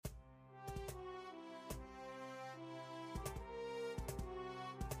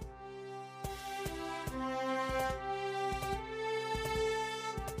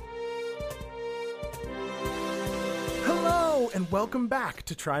and welcome back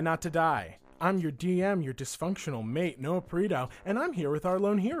to Try Not to Die. I'm your DM, your dysfunctional mate, Noah Perito, and I'm here with our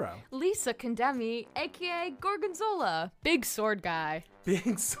lone hero, Lisa Condemi, aka Gorgonzola, big sword guy.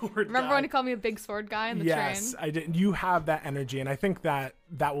 Big Sword Guy. Remember when you called me a big sword guy in the train? Yes, I did. You have that energy, and I think that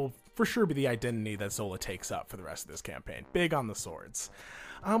will for sure be the identity that Zola takes up for the rest of this campaign. Big on the swords.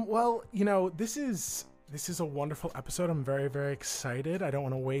 Well, you know, this is a wonderful episode. I'm very, very excited. I don't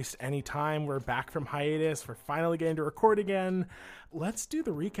want to waste any time. We're back from hiatus. We're finally getting to record again. Let's do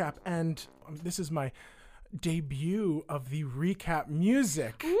the recap. And this is my debut of the recap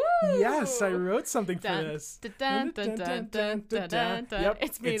music. Woo! Yes, I wrote something for this. Yep,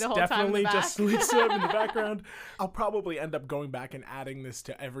 it's me It's the whole time in definitely the back. just Lisa in the background. I'll probably end up going back and adding this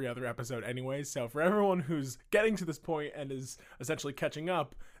to every other episode anyway. So for everyone who's getting to this point and is essentially catching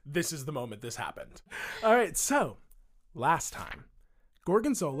up, this is the moment this happened. All right, so last time,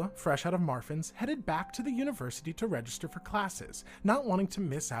 Gorgonzola, fresh out of Marfin's, headed back to the university to register for classes, not wanting to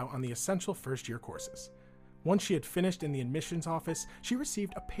miss out on the essential first-year courses. Once she had finished in the admissions office, she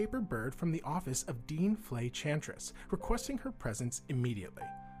received a paper bird from the office of Dean Flay Chantress, requesting her presence immediately.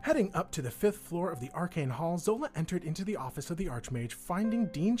 Heading up to the 5th floor of the Arcane Hall, Zola entered into the office of the Archmage, finding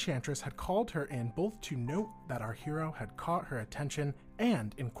Dean Chantress had called her in both to note that our hero had caught her attention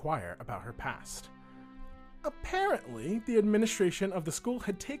and inquire about her past. Apparently, the administration of the school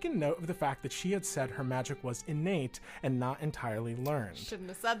had taken note of the fact that she had said her magic was innate and not entirely learned. Shouldn't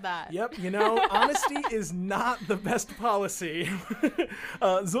have said that. Yep, you know, honesty is not the best policy.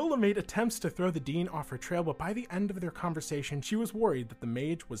 Zola made attempts to throw the dean off her trail, but by the end of their conversation, she was worried that the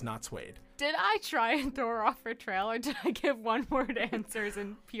mage was not swayed. Did I try and throw her off her trail, or did I give one-word answers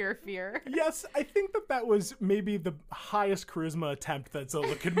in pure fear? Yes, I think that was maybe the highest charisma attempt that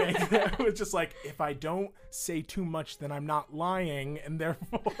Zola could make. It was just like, if I don't say too much, then I'm not lying, and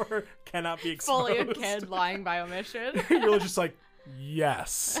therefore cannot be exposed. Fully a kid lying by omission. You're just like,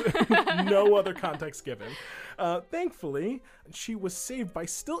 yes. No other context given. Thankfully, she was saved by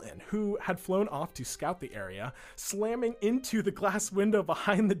Stilton, who had flown off to scout the area, slamming into the glass window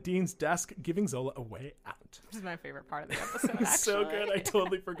behind the dean's desk, giving Zola a way out. This is my favorite part of the episode, actually. So good, I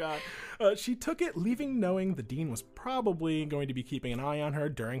totally forgot. She took it, leaving knowing the dean was probably going to be keeping an eye on her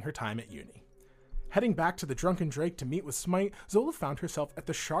during her time at uni. Heading back to the Drunken Drake to meet with Smite, Zola found herself at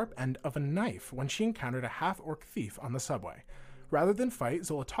the sharp end of a knife when she encountered a half-orc thief on the subway. Rather than fight,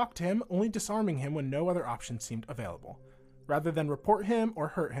 Zola talked to him, only disarming him when no other option seemed available. Rather than report him or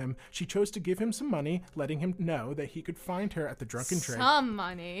hurt him, she chose to give him some money, letting him know that he could find her at the Drunken Drake. Some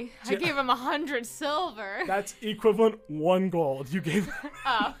money. I gave him 100 silver. That's equivalent 1 gold. You gave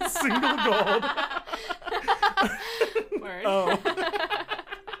him single gold. Word. Oh.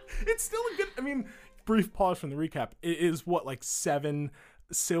 It's still a good, I mean, brief pause from the recap. It is what, like 7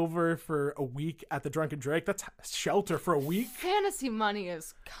 silver for a week at the Drunken Drake? That's shelter for a week? Fantasy money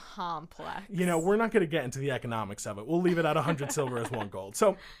is complex. You know, we're not going to get into the economics of it. We'll leave it at 100 silver as 1 gold.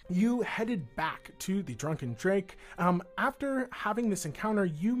 So you headed back to the Drunken Drake. After having this encounter,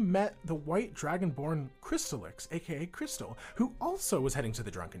 you met the white dragonborn Crystallix, aka Crystal, who also was heading to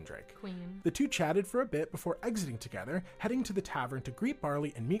the Drunken Drake. Queen. The two chatted for a bit before exiting together, heading to the tavern to greet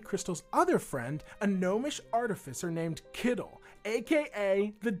Barley and meet Crystal's other friend, a gnomish artificer named Kiddle, aka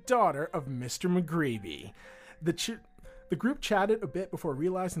the daughter of Mr. McGreevy. The group chatted a bit before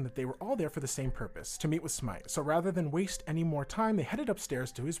realizing that they were all there for the same purpose, to meet with Smite, so rather than waste any more time, they headed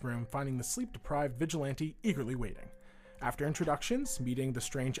upstairs to his room, finding the sleep-deprived vigilante eagerly waiting. After introductions, meeting the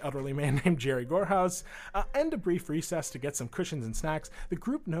strange elderly man named Jerry Gorehouse, and a brief recess to get some cushions and snacks, the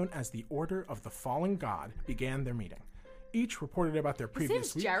group known as the Order of the Fallen God began their meeting. Each reported about their previous week.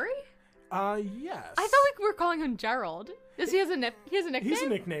 His name's Jerry? Yes. I thought we were calling him Gerald. Does he has a nickname? He's a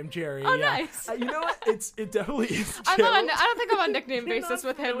nickname, Jerry. Oh, yeah. nice. You know what? It definitely is Gerald. I don't think I'm on nickname You're basis not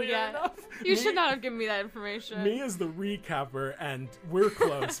with him familiar yet. enough. You should not have given me that information. Me as the recapper, and we're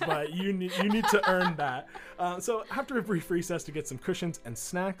close, but you need to earn that. So after a brief recess to get some cushions and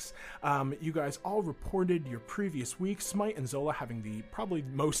snacks, you guys all reported your previous week, Smite and Zola having the probably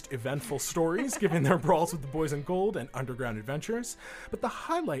most eventful stories, given their brawls with the Boys in Gold and underground adventures. But the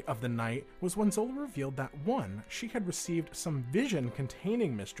highlight of the night was when Zola revealed that 1, she had received some vision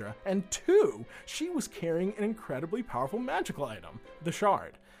containing Mystra, and 2, she was carrying an incredibly powerful magical item, the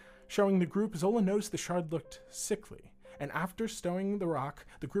Shard. Showing the group, Zola noticed the shard looked sickly, and after stowing the rock,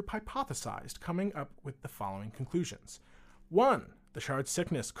 the group hypothesized, coming up with the following conclusions. 1, the shard's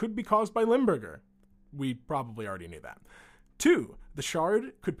sickness could be caused by Limburger. We probably already knew that. 2, the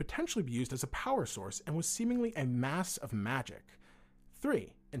shard could potentially be used as a power source and was seemingly a mass of magic.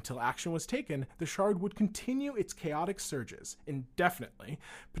 3, until action was taken, the shard would continue its chaotic surges indefinitely,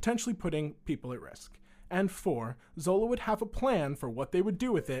 potentially putting people at risk. And 4, Zola would have a plan for what they would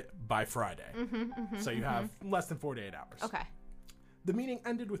do with it by Friday. So you have less than 48 hours. Okay. The meeting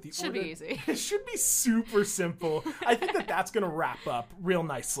ended with the Should order. be easy. It should be super simple. I think that's going to wrap up real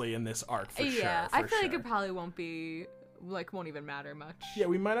nicely in this arc for sure. Yeah, I feel like sure. it probably won't even matter much. Yeah,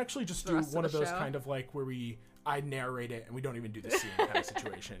 we might actually just do rest of one of the those show. kind of like where I narrate it and we don't even do the scene kind of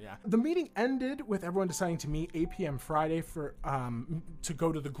situation. Yeah. The meeting ended with everyone deciding to meet 8 p.m. Friday for to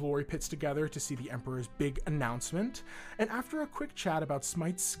go to the glory pits together to see the Emperor's big announcement. And after a quick chat about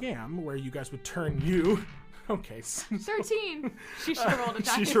Smite's scam, where you guys would turn you. Okay. 13. She should have rolled a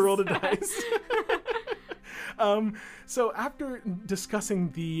dice. She should roll a dice. So after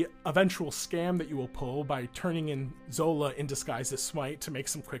discussing the eventual scam that you will pull by turning in Zola in disguise as Smite to make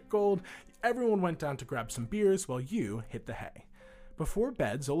some quick gold, everyone went down to grab some beers while you hit the hay. Before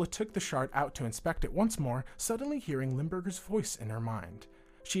bed, Zola took the shard out to inspect it once more, suddenly hearing Limburger's voice in her mind.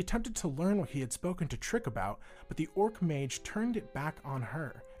 She attempted to learn what he had spoken to Trick about, but the orc mage turned it back on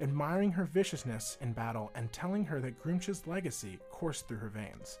her, admiring her viciousness in battle and telling her that Grimsh's legacy coursed through her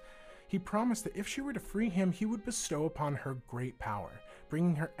veins. He promised that if she were to free him, he would bestow upon her great power,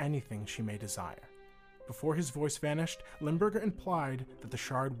 bringing her anything she may desire. Before his voice vanished, Limburger implied that the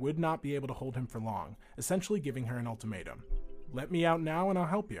shard would not be able to hold him for long, essentially giving her an ultimatum. Let me out now and I'll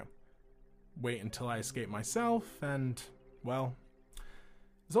help you. Wait until I escape myself and, well...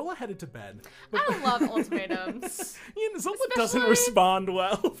 Zola headed to bed. I don't love ultimatums. Zola doesn't respond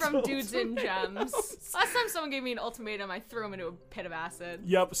well. From dudes in gems. Last time someone gave me an ultimatum, I threw him into a pit of acid.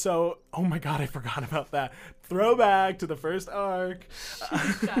 Yep, so, oh my god, I forgot about that. Throwback to the first arc.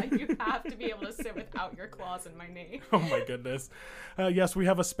 You have to be able to sit without your claws in my knee. Oh my goodness. Yes, we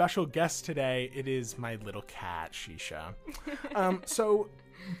have a special guest today. It is my little cat, Shisha. So...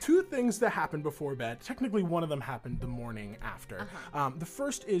 2 things that happened before bed. Technically, one of them happened the morning after. The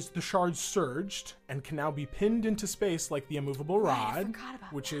first is the shard surged and can now be pinned into space like the immovable rod,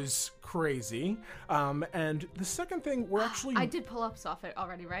 which is crazy. And the second thing, we're actually... I did pull-ups off it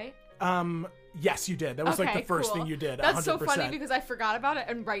already, right? Yes, you did. That was like the first thing you did. That's 100%. so funny because I forgot about it,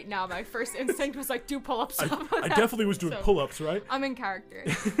 and right now my first instinct was like, do pull-ups. I definitely was doing pull-ups, right? I'm in character.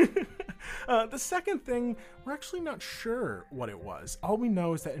 The second thing, we're actually not sure what it was. All we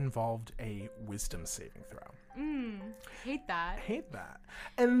know is that it involved a wisdom saving throw. Hate that. Hate that.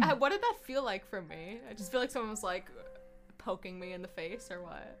 And What did that feel like for me? I just feel like someone was like poking me in the face or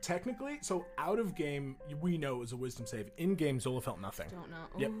what? Technically, so out of game, we know it was a wisdom save. In game, Zola felt nothing. Don't know.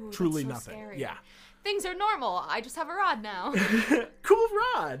 Yep, Ooh, truly that's so nothing. Scary. Yeah. Things are normal. I just have a rod now. Cool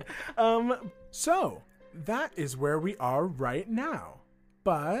rod. So that is where we are right now.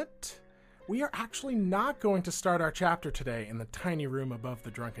 But we are actually not going to start our chapter today in the tiny room above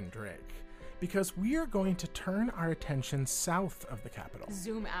the Drunken Drake, because we are going to turn our attention south of the capital.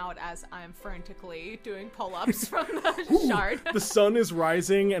 Zoom out as I'm frantically doing pull-ups from the shard. The sun is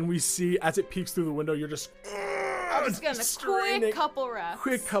rising, and we see, as it peeks through the window, you're just... I'm just gonna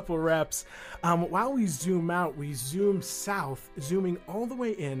quick couple reps. While we zoom out, we zoom south, zooming all the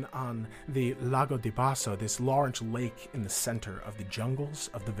way in on the Lago di Basso, this large lake in the center of the jungles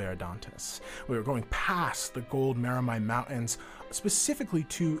of the Veridontis. We are going past the gold Maramai Mountains, specifically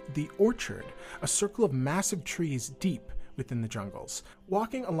to the Orchard, a circle of massive trees deep within the jungles.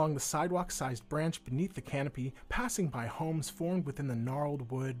 Walking along the sidewalk-sized branch beneath the canopy, passing by homes formed within the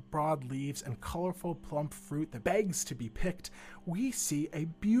gnarled wood, broad leaves, and colorful plump fruit that begs to be picked, we see a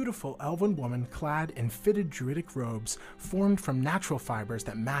beautiful elven woman clad in fitted druidic robes formed from natural fibers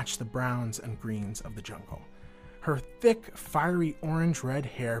that match the browns and greens of the jungle. Her thick, fiery orange-red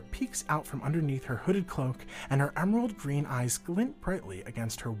hair peeks out from underneath her hooded cloak, and her emerald green eyes glint brightly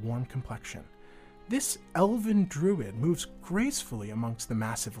against her warm complexion. This elven druid moves gracefully amongst the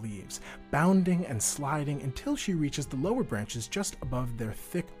massive leaves, bounding and sliding until she reaches the lower branches just above their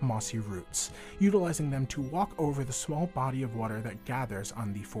thick, mossy roots, utilizing them to walk over the small body of water that gathers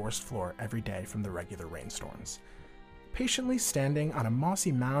on the forest floor every day from the regular rainstorms. Patiently standing on a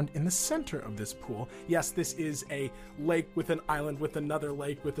mossy mound in the center of this pool. Yes, this is a lake with an island with another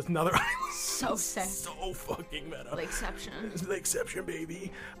lake with another island. So sick. So fucking meta. Lakeception. Lakeception,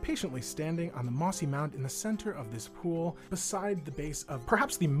 baby. Patiently standing on the mossy mound in the center of this pool, beside the base of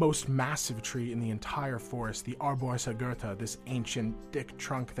perhaps the most massive tree in the entire forest, the Arbor Sagurta, this ancient thick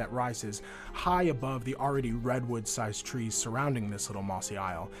trunk that rises high above the already redwood-sized trees surrounding this little mossy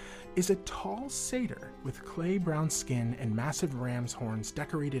isle, is a tall satyr with clay-brown skin and massive ram's horns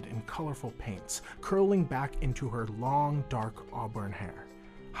decorated in colorful paints, curling back into her long, dark auburn hair.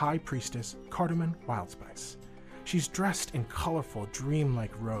 High Priestess Cardamon Wildspice. She's dressed in colorful,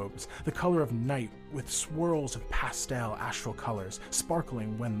 dreamlike robes, the color of night with swirls of pastel astral colors,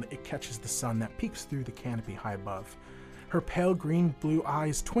 sparkling when it catches the sun that peeks through the canopy high above. Her pale green-blue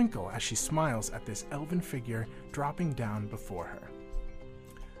eyes twinkle as she smiles at this elven figure dropping down before her.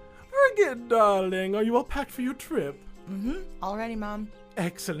 Brigid, darling, are you all packed for your trip? All ready, Mom.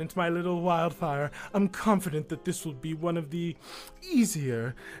 Excellent, my little wildfire. I'm confident that this will be one of the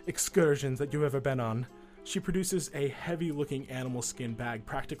easier excursions that you've ever been on. She produces a heavy-looking animal skin bag,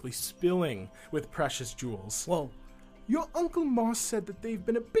 practically spilling with precious jewels. Whoa. Your Uncle Moss said that they've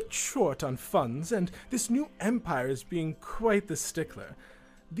been a bit short on funds, and this new empire is being quite the stickler.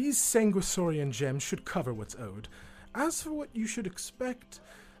 These Sanguisorian gems should cover what's owed. As for what you should expect,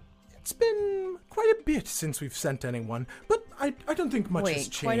 it's been quite a bit since we've sent anyone, but I don't think much has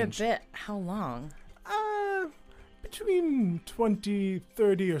changed. Wait, quite a bit. How long? Between 20,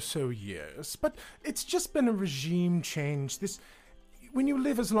 30 or so years. But it's just been a regime change. When you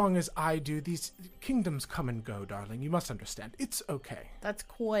live as long as I do, these kingdoms come and go, darling. You must understand. It's okay. That's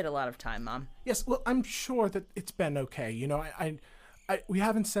quite a lot of time, Mom. Yes, well, I'm sure that it's been okay. You know, we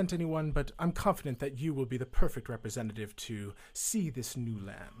haven't sent anyone, but I'm confident that you will be the perfect representative to see this new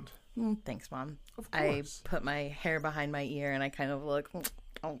land. Thanks, Mom. Of course. I put my hair behind my ear and I kind of look,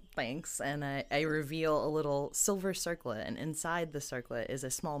 oh, thanks. And I reveal a little silver circlet, and inside the circlet is a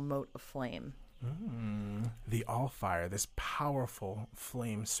small mote of flame. The Allfire, this powerful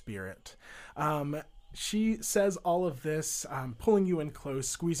flame spirit. She says all of this, pulling you in close,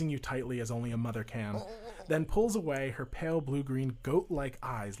 squeezing you tightly as only a mother can, then pulls away, her pale blue-green goat-like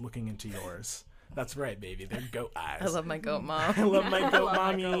eyes looking into yours. That's right, baby. They're goat eyes. I love my goat mom. I love my goat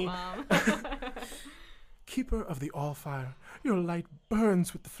My mommy. goat mom. Keeper of the Allfire, your light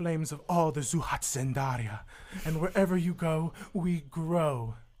burns with the flames of all the Zuhat Zendaria, and wherever you go, we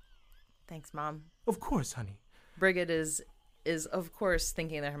grow. Thanks, Mom. Of course, honey. Brigid is of course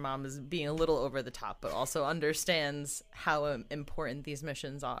thinking that her mom is being a little over the top, but also understands how important these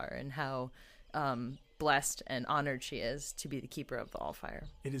missions are and how blessed and honored she is to be the keeper of the Allfire.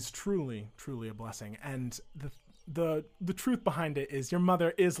 It is truly, truly a blessing, and the truth behind it is your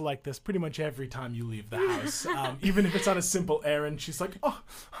mother is like this pretty much every time you leave the house. Even if it's on a simple errand, she's like, "Oh,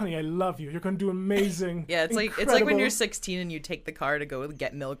 honey, I love you. You're going to do amazing." Yeah, it's like when incredible." you're 16 and you take the car to go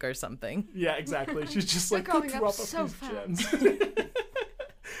get milk or something. Yeah, exactly. She's just like, growing "Go up drop so off fast." these gems."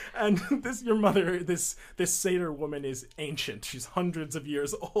 And your mother, this satyr woman is ancient. She's hundreds of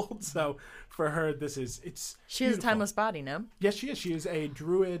years old. So for her, it's She has a beautiful. timeless body, no? Yes, she is. She is a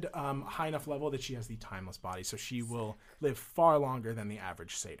druid, high enough level that she has the timeless body. So she will live far longer than the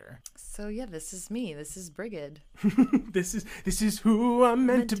average satyr. So yeah, this is me. This is Brigid. This is who I'm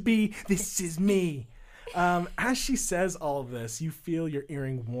meant to be. This is me. As she says all of this, you feel your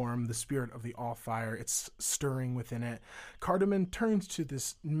earring warm, the spirit of the Allfire. It's stirring within it. Cardamom turns to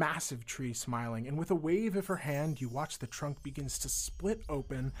this massive tree smiling, and with a wave of her hand, you watch the trunk begins to split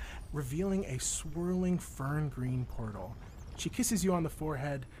open, revealing a swirling fern green portal. She kisses you on the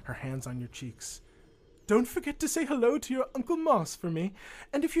forehead, her hands on your cheeks. Don't forget to say hello to your Uncle Moss for me.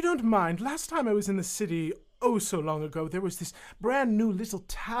 And if you don't mind, last time I was in the city, oh so long ago, there was this brand new little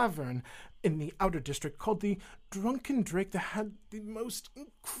tavern in the outer district called the Drunken Drake that had the most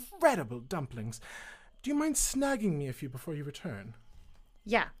incredible dumplings. Do you mind snagging me a few before you return?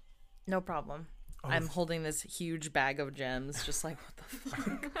 Yeah, no problem. Oh, I'm holding this huge bag of gems, just like, what the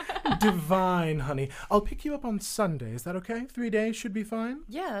fuck? Divine, honey. I'll pick you up on Sunday. Is that okay? 3 days should be fine?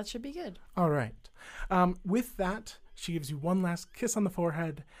 Yeah, that should be good. All right. With that, she gives you one last kiss on the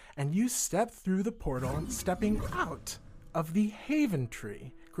forehead, and you step through the portal, stepping out of the Haven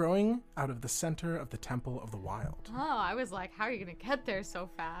Tree, growing out of the center of the Temple of the Wild. Oh, I was like, how are you going to get there so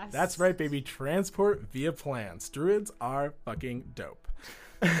fast? That's right, baby. Transport via plants. Druids are fucking dope.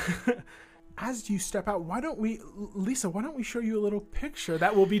 As you step out, Lisa, why don't we show you a little picture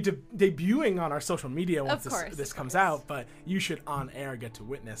that will be debuting on our social media once this comes out, but you should on air get to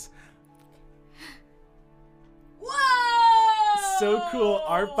witness. Whoa! So cool.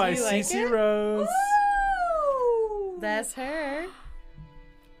 Art by Do you like Cece it? Rose. Woo! That's her.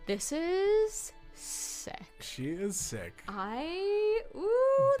 This is sick. She is sick. The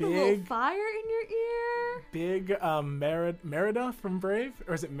little Big- fire in your ear. Big Merida from Brave,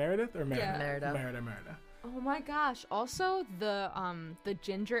 or is it Meredith or Merida? Yeah. Merida. Oh my gosh! Also, the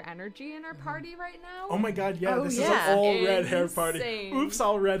ginger energy in our party right now. Oh my God! Yeah, Oh, this yeah. is an all red hair party. Insane. Oops,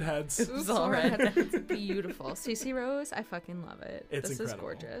 all redheads. Oops, all red. It's beautiful. Cece Rose, I fucking love it. It's this incredible.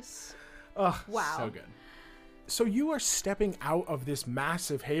 is gorgeous. Oh, Wow. so good. So you are stepping out of this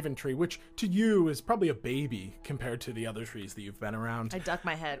massive haven tree, which to you is probably a baby compared to the other trees that you've been around. I duck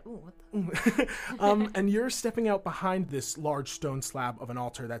my head. Ooh, what the? And you're stepping out behind this large stone slab of an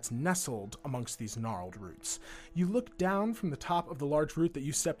altar that's nestled amongst these gnarled roots. You look down from the top of the large root that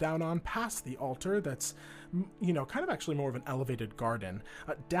you step down on, past the altar that's, kind of actually more of an elevated garden,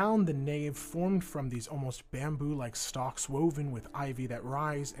 down the nave formed from these almost bamboo-like stalks woven with ivy that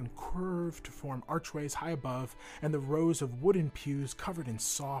rise and curve to form archways high above, and the rows of wooden pews covered in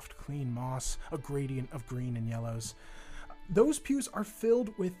soft, clean moss, a gradient of green and yellows. Those pews are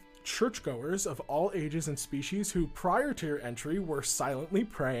filled with churchgoers of all ages and species who, prior to your entry, were silently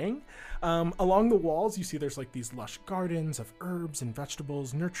praying. Along the walls, you see there's like these lush gardens of herbs and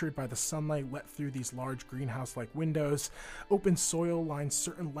vegetables nurtured by the sunlight let through these large greenhouse-like windows. Open soil lines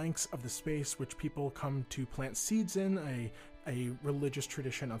certain lengths of the space which people come to plant seeds in, a religious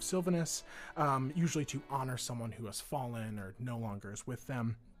tradition of Sylvanus, usually to honor someone who has fallen or no longer is with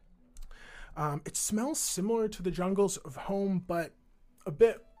them. It smells similar to the jungles of home, but a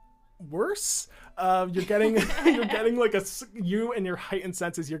bit worse. You're getting like you and your heightened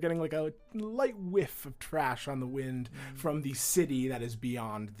senses, you're getting like a light whiff of trash on the wind from the city that is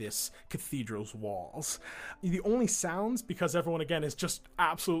beyond this cathedral's walls. The only sounds, because everyone again is just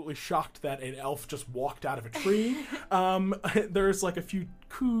absolutely shocked that an elf just walked out of a tree, there's like a few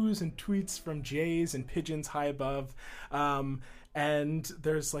coos and tweets from jays and pigeons high above, and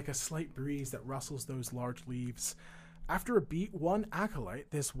there's like a slight breeze that rustles those large leaves. After a beat, one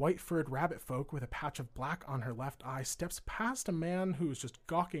acolyte, this white-furred rabbit folk with a patch of black on her left eye, steps past a man who is just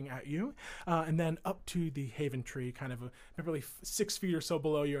gawking at you, and then up to the haven tree, kind of probably 6 feet or so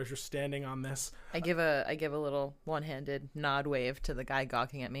below you as you're standing on this. I give a little one-handed nod wave to the guy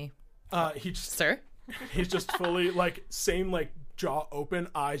gawking at me. Sir? He's just fully, same jaw open,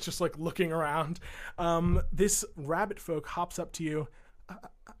 eyes just, looking around. This rabbit folk hops up to you.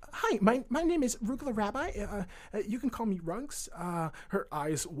 Hi, my name is Rugla Rabbi. You can call me Rugs. Her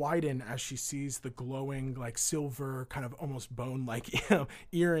eyes widen as she sees the glowing, silver, kind of almost bone-like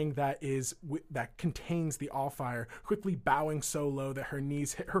earring that contains the Allfire, quickly bowing so low that her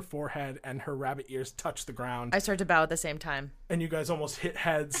knees hit her forehead and her rabbit ears touch the ground. I start to bow at the same time. And you guys almost hit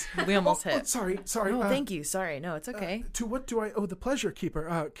heads. We almost hit. Oh, sorry. Oh, thank you. Sorry. No, it's okay. To what do I owe the pleasure,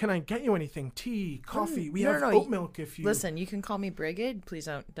 Keeper? Can I get you anything? Tea, coffee? We have oat milk if you... Listen, you can call me Brigid. Please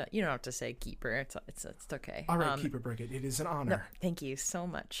don't... You don't have to say Keeper. It's okay. All right, Keeper Brigid. It is an honor. No, thank you so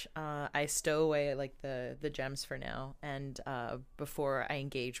much. I stow away the gems for now, and before I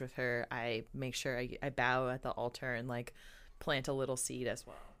engage with her, I make sure I bow at the altar and plant a little seed as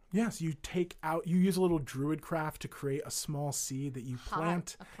well. Yes, you use a little druid craft to create a small seed that you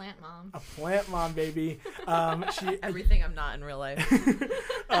plant. A plant mom. A plant mom, baby. Everything I'm not in real life.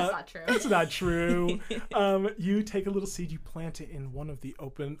 That's not true. It's not true. You take a little seed, you plant it in one of the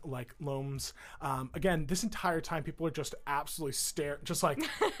open loams. Again, this entire time people are just absolutely just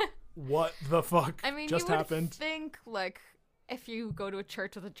what the fuck just happened? Think if you go to a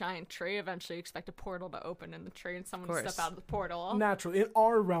church with a giant tree, eventually you expect a portal to open in the tree and someone to step out of the portal. Naturally. In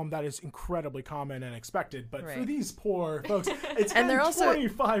our realm, that is incredibly common and expected. But for these poor folks, it's and been they're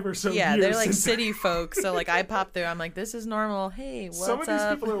 25 or so years. Yeah, they're since city folk. So I pop through. I'm like, this is normal. Hey, what's up? Some of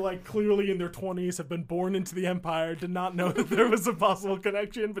these people are clearly in their 20s, have been born into the Empire, did not know that there was a possible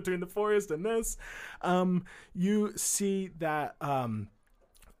connection between the forest and this. You see that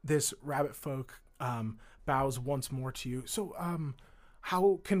this rabbit folk... bows once more to you. So,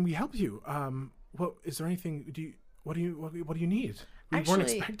 how can we help you? What is there anything? What do you need? We weren't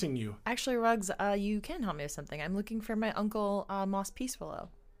expecting you. Actually, Rugs, you can help me with something. I'm looking for my uncle, Moss Peacewillow.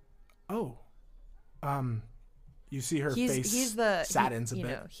 Oh, you see her face saddens a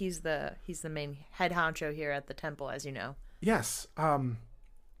bit. He's the main head honcho here at the temple, as you know. Yes.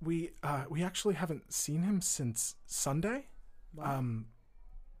 We actually haven't seen him since Sunday. Wow.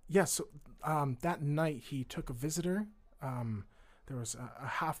 Yes. That night he took a visitor. There was a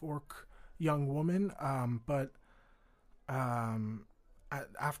half-orc young woman, but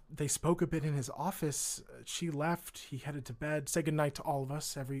after they spoke a bit in his office, she left. He headed to bed, said goodnight to all of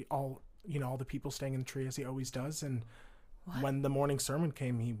us, all the people staying in the tree as he always does. And when the morning sermon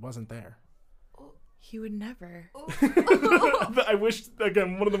came, he wasn't there. He would never. I wish,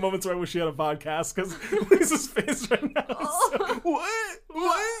 again, one of the moments where I wish he had a podcast, because Lisa's face right now is what?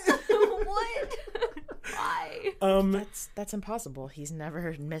 What? Why? That's impossible. He's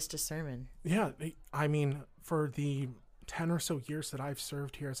never missed a sermon. Yeah, I mean, for the 10 or so years that I've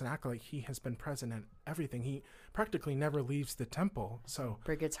served here as an acolyte, he has been present at everything. He practically never leaves the temple. So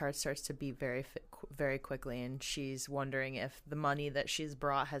Brigid's heart starts to beat very quickly, and she's wondering if the money that she's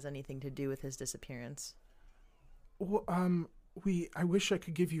brought has anything to do with his disappearance. Well, I wish I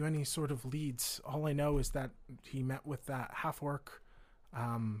could give you any sort of leads. All I know is that he met with that half-orc.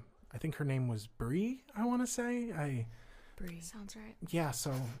 I think her name was Bree, I want to say. Bree. Sounds right. Yeah,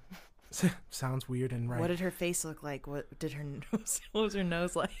 so sounds weird and right. What did her face look like? What was her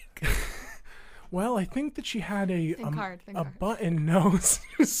nose like? Well, I think that she had a button nose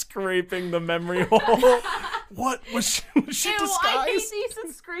scraping the memory hole. What was she disguised? I hate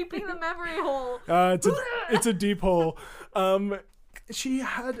these scraping the memory hole. It's a deep hole. She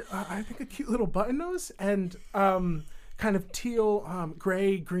had I think a cute little button nose and kind of teal,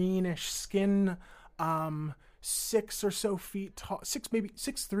 gray, greenish skin. 6 or so feet tall,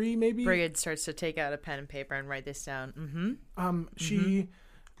 6'3" maybe. Brigid starts to take out a pen and paper and write this down.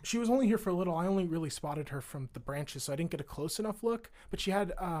 She was only here for a little. I only really spotted her from the branches, so I didn't get a close enough look. But she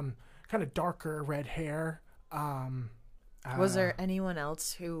had kind of darker red hair. Was there anyone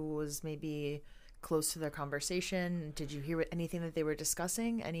else who was maybe close to their conversation? Did you hear anything that they were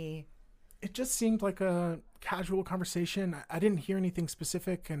discussing? It just seemed like a casual conversation. I didn't hear anything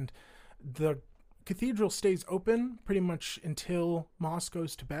specific, and the cathedral stays open pretty much until Moss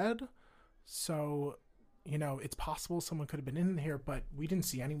goes to bed. So, it's possible someone could have been in here, but we didn't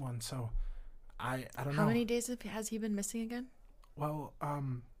see anyone. So, I don't know. How many days has he been missing again? Well,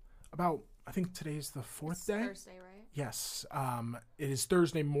 I think today's the fourth day. Thursday, right? Yes. It is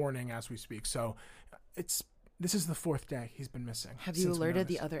Thursday morning as we speak. So, this is the fourth day he's been missing. Have you alerted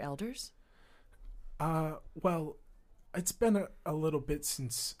the other elders? Well, it's been a little bit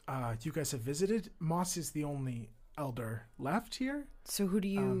since you guys have visited. Moss is the only elder left here. So who do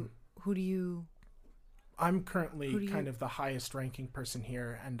you I'm currently kind of the highest ranking person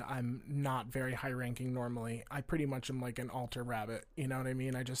here, and I'm not very high ranking normally. I pretty much am like an altar rabbit, you know what I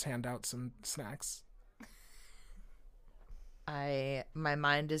mean? I just hand out some snacks. My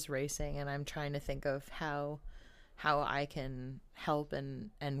mind is racing, and I'm trying to think of how I can help and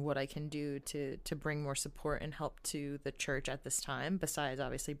what I can do to bring more support and help to the church at this time, besides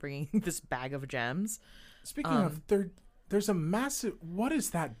obviously bringing this bag of gems. Speaking of, there's a massive... What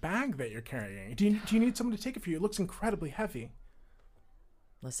is that bag that you're carrying? Do you need someone to take it for you? It looks incredibly heavy.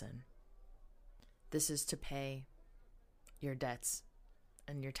 Listen, this is to pay your debts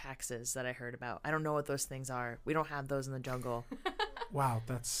and your taxes that I heard about. I don't know what those things are. We don't have those in the jungle. Wow,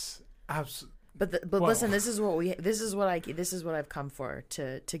 that's absolutely... But listen, this is what I've come for,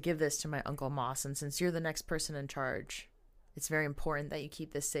 to give this to my Uncle Moss, and since you're the next person in charge, it's very important that you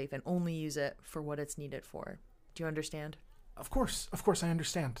keep this safe and only use it for what it's needed for. Do you understand? Of course I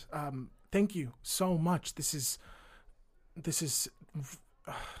understand. Thank you so much. This is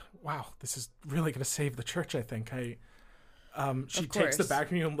wow, this is really going to save the church, I think. She takes the bag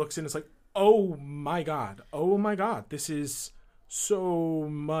from you and looks in. It's like, oh my god, this is so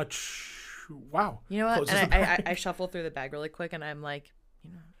much. Wow. You know what? And I shuffle through the bag really quick, and I'm like,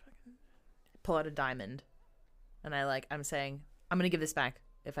 pull out a diamond, and I'm saying, I'm gonna give this back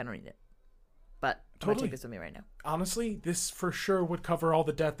if I don't need it, but I'm gonna take this with me right now. Honestly, this for sure would cover all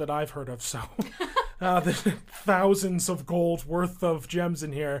the debt that I've heard of. So, the thousands of gold worth of gems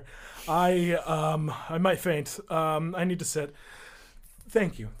in here, I might faint. I need to sit.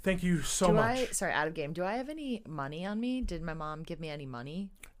 Thank you so much. Sorry, out of game. Do I have any money on me? Did my mom give me any money?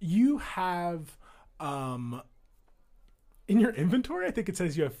 You have, in your inventory, I think it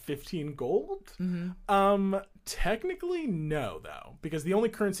says you have 15 gold. Mm-hmm. Technically, no, though, because the only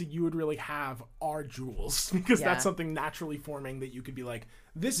currency you would really have are jewels, because that's something naturally forming that you could be like,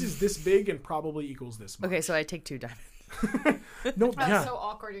 this is this big and probably equals this much. Okay, so I take 2 diamonds. No, that's so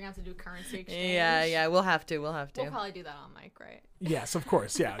awkward. You're gonna have to do currency exchange. Yeah, we'll have to. We'll probably do that on mic, right? Yes, of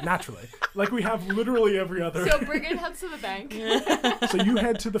course. Yeah, naturally. Like we have literally every other. So Brigid heads to the bank. So you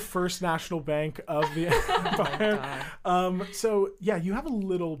head to the First National Bank of the Empire. So yeah, you have a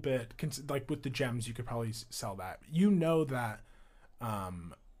little bit, like with the gems, you could probably sell that. You know that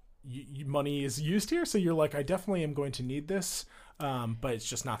money is used here, so you're like, I definitely am going to need this. But it's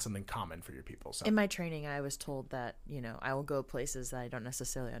just not something common for your people. So. In my training, I was told that, I will go places that I don't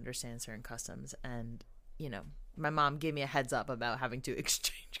necessarily understand certain customs. And, my mom gave me a heads up about having to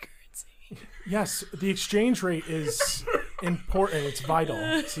exchange currency. Yes, the exchange rate is important. It's vital.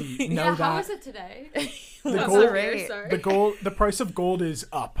 So you know that. How is it today? The price of gold is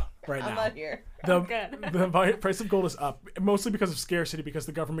up right now. I'm not here. The price of gold is up, mostly because of scarcity, because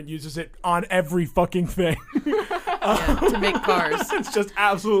the government uses it on every fucking thing. To make cars. It's just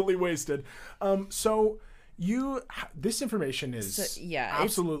absolutely wasted. So this information is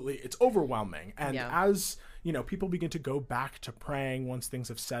absolutely, it's overwhelming. And as people begin to go back to praying once things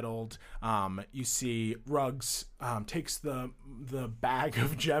have settled. You see Ruggs takes the bag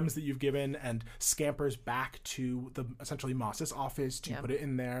of gems that you've given and scampers back to essentially Moss's office to put it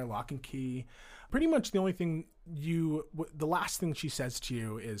in there, lock and key. Pretty much the only thing the last thing she says to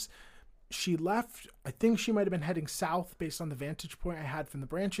you is she left. I think she might have been heading south based on the vantage point I had from the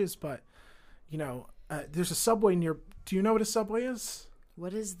branches, but there's a subway near. Do you know what a subway is?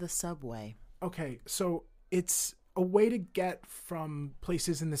 What is the subway? Okay, so it's a way to get from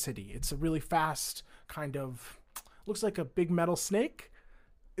places in the city. It's a really fast kind of, looks like a big metal snake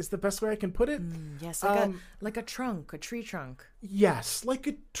is the best way I can put it. Yes, like a trunk, a tree trunk. Yes, like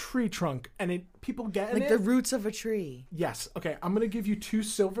a tree trunk. And people get in like the roots of a tree. Yes. Okay, I'm going to give you 2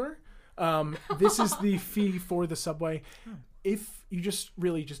 silver. This is the fee for the subway. If you just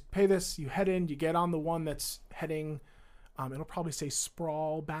pay this, you head in, you get on the one that's heading, it'll probably say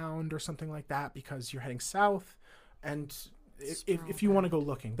Sprawl bound or something like that because you're heading south. And if you want to go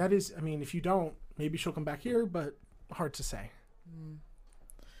looking, that is, if you don't, maybe she'll come back here, but hard to say.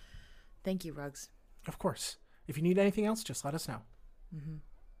 Thank you, Ruggs. Of course. If you need anything else, just let us know. Mm-hmm.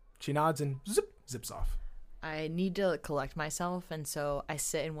 She nods and zips off. I need to collect myself, and so I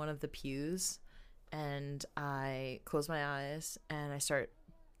sit in one of the pews and I close my eyes and I start,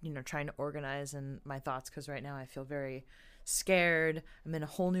 trying to organize in my thoughts because right now I feel very scared. I'm in a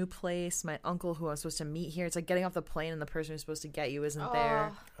whole new place. My uncle who I'm supposed to meet here, it's like getting off the plane and the person who's supposed to get you isn't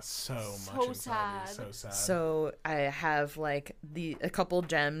there. So much sad. So sad. So I have like a couple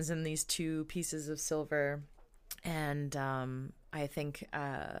gems and these 2 pieces of silver, and I think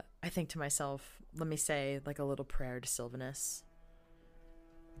to myself, let me say like a little prayer to Sylvanus.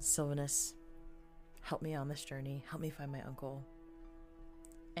 Sylvanus, help me on this journey. Help me find my uncle.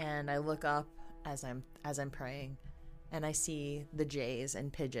 And I look up as I'm praying, and I see the jays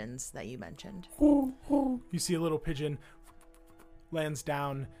and pigeons that you mentioned. You see a little pigeon lands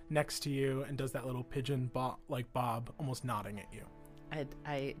down next to you and does that little pigeon like Bob, almost nodding at you.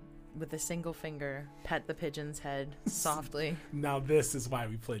 I with a single finger pet the pigeon's head softly. Now this is why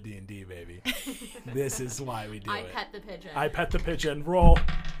we play D&D, baby. This is why we do it. I pet the pigeon. Roll.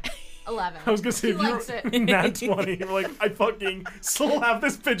 11. I was gonna say, if you're nat 20, you're like, I fucking slap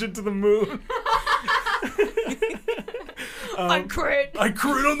this pigeon to the moon. I crit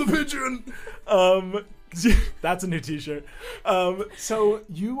on the pigeon. That's a new t-shirt. So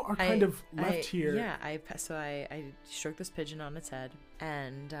you are kind of left here. Yeah, I stroke this pigeon on its head,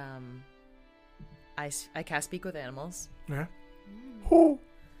 and I cast Speak with Animals. Yeah.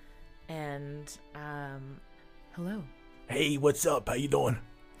 And hello. Hey, what's up? How you doing?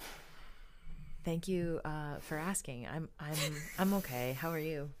 Thank you for asking. I'm okay. How are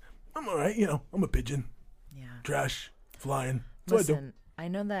you? I'm all right. I'm a pigeon. Yeah. Trash, flying. Listen, I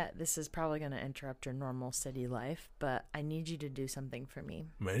know that this is probably going to interrupt your normal city life, but I need you to do something for me.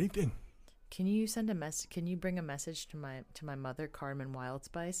 Anything? Can you send a message? Can you bring a message to my mother, Carmen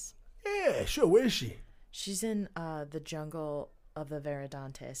Wildspice? Yeah, sure. Where is she? She's in the jungle of the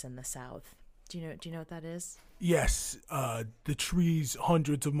Veridantes in the south. Do you know what that is? Yes, the trees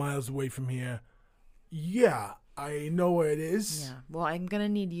hundreds of miles away from here. Yeah, I know where it is. Yeah. Well, I'm going to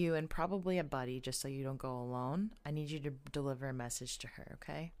need you and probably a buddy just so you don't go alone. I need you to deliver a message to her,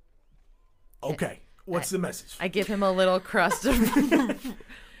 okay? Okay. What's the message? I give him a little crust of...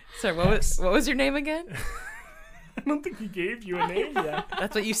 Sorry, what was your name again? I don't think he gave you a name yet.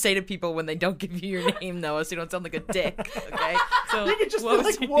 That's what you say to people when they don't give you your name, though, so you don't sound like a dick, okay? So you could just be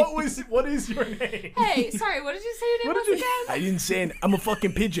like, what is your name? Hey, sorry, what did you say your name was again? I didn't say it. I'm a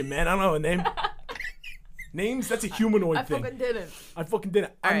fucking pigeon, man. I don't know a name. Names? That's a humanoid thing. I fucking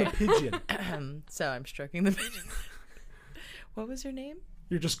didn't. I'm a pigeon. So I'm stroking the pigeon. What was your name?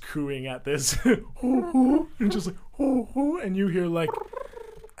 You're just cooing at this. And just like, and you hear like,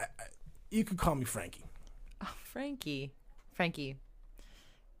 you could call me Frankie. Oh, Frankie, can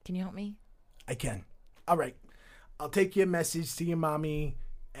you help me? I can. All right. I'll take your message to your mommy,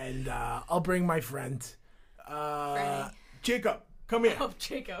 and I'll bring my friend. Jacob, come here. Oh,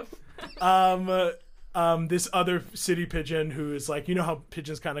 Jacob. This other city pigeon who is like, how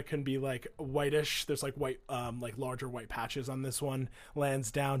pigeons kind of can be like whitish. There's like white, like larger white patches on this one.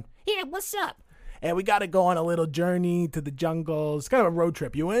 Lands down. Yeah, what's up? And we got to go on a little journey to the jungle. It's kind of a road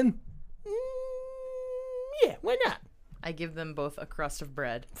trip. You in? Yeah, why not? I give them both a crust of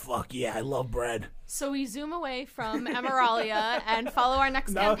bread. Fuck yeah, I love bread. So we zoom away from Emeralia and follow our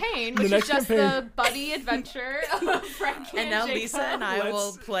next campaign, which next is just campaign. the buddy adventure of Frankie And now Jacob. Lisa and I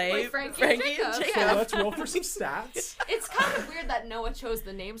will play Frankie and and Jacob. So let's roll for some stats. It's kind of weird that Noah chose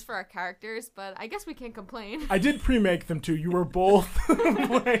the names for our characters, but I guess we can't complain. I did pre-make them too. You were both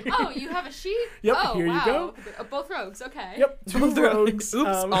playing. Oh, you have a sheet? Yep, Oh, here you wow. go. Both rogues, okay. Yep, two Both rogues. Oops,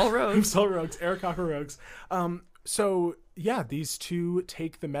 all rogues. Oops, all rogues. Eric Cocker rogues. So yeah, these two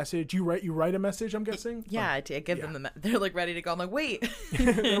take the message. You write a message, I'm guessing? Yeah, I give them the they're like ready to go. I'm like, wait.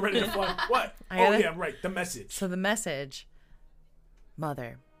 They're ready to fly. What? Yeah, right. The message. So the message,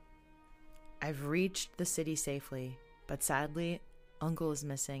 Mother, I've reached the city safely, but sadly, Uncle is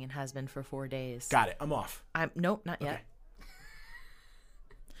missing and has been for 4 days. Got it. I'm off. Nope, not yet. Okay.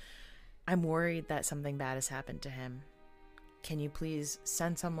 I'm worried that something bad has happened to him. Can you please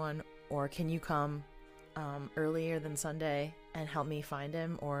send someone, or can you come earlier than Sunday and help me find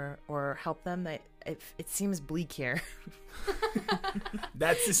him, or help them? It seems bleak here.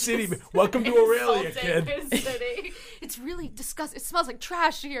 That's the city. Welcome to Aurelia, kid. City. It's really disgusting. It smells like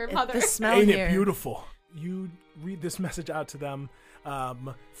trash here, Mother. The smell Ain't here. it beautiful? You read this message out to them.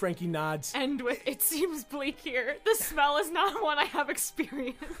 Frankie nods. End with, it seems bleak here. The smell is not one I have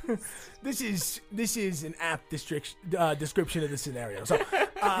experience. This is an apt description of the scenario. So,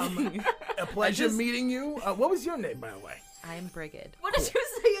 a pleasure meeting you. What was your name, by the way? I'm Brigid. What did you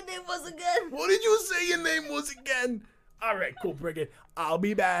say your name was again? What did you say your name was again? All right, cool, Brigid. I'll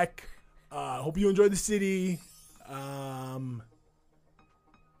be back. Hope you enjoy the city.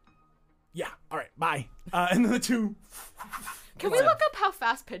 Yeah. All right. Bye. And then the two. Can we look up how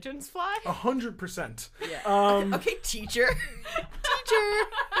fast pigeons fly? 100%. Yeah. Okay, teacher. Teacher.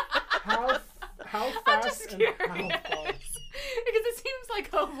 How I'm fast just and curious. how far? Because it seems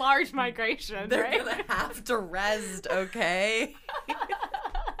like a large migration, They're right? gonna have to rest, okay?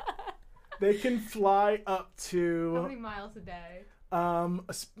 They can fly up How to many miles a day?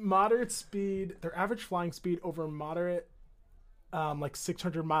 moderate speed. Their average flying speed over moderate, like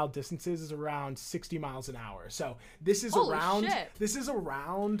 600-mile distances is around 60 miles an hour. So this is Holy around. shit. This is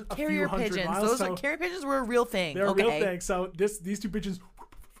around a Carrier few hundred pigeons. miles. Those carrier pigeons were a real thing. They're okay. a real thing. So these two pigeons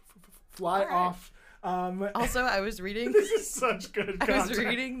fly off. Also, I was reading. This is such good content. I was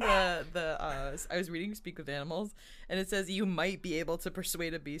reading I was reading Speak with Animals, and it says you might be able to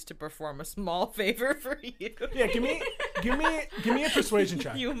persuade a beast to perform a small favor for you. Yeah, give me a persuasion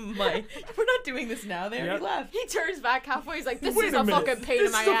check. You might. We're not doing this now. They already Yep. left. He turns back halfway. He's like, this Wait is a a minute. fucking pain This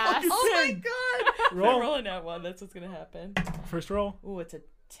in my is a ass. fucking Oh my thing. god! Roll. I'm rolling that one. That's what's gonna happen. First roll. Ooh, it's a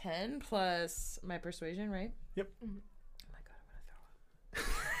 10 plus my persuasion, right? Yep. Oh my god, I'm gonna throw up.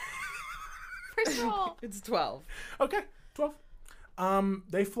 First roll. It's 12. Okay. 12.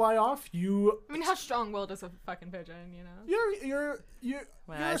 They fly off. You. I mean, how strong-willed is a fucking pigeon, you know? You're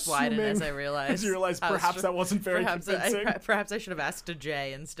My eyes widened as I realized. As you realized, how perhaps str- that wasn't very convincing. Perhaps I should have asked a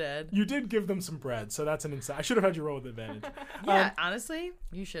J instead. You did give them some bread, so that's an insight. I should have had you roll with advantage. Yeah, honestly,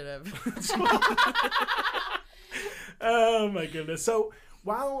 you should have. Oh my goodness. So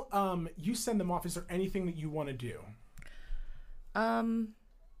while you send them off, is there anything that you want to do?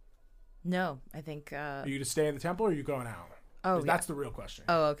 No, I think. Are you to stay in the temple, or are you going out? Oh, 'Cause that's the real question.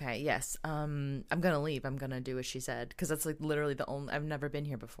 Oh, okay. Yes. I'm gonna leave. I'm gonna do as she said because that's like literally the only. I've never been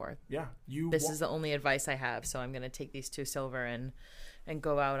here before. Yeah, This is the only advice I have. So I'm gonna take these 2 silver and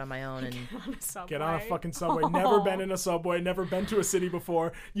go out on my own and. On a subway. Get on a fucking subway. Never been in a subway. Never been to a city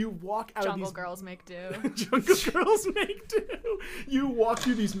before. You walk out Jungle of these girls make do. Jungle girls make do. You walk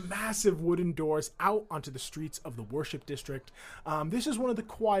through these massive wooden doors out onto the streets of the worship district. This is one of the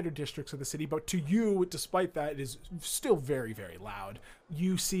quieter districts of the city, but to you, despite that, it is still very, very loud.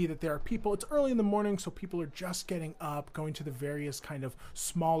 You see that there are people. It's early in the morning, so people are just getting up, going to the various kind of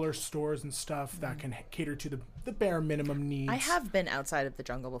smaller stores and stuff that can cater to the bare minimum needs. I have been outside of the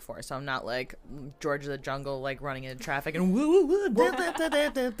jungle before, so I'm not like George of the Jungle, like running in traffic and woo woo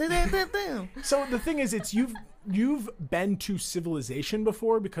woo. So the thing is, it's you've been to civilization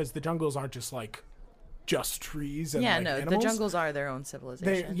before because the jungles aren't just trees and Yeah, like no, animals. the jungles are their own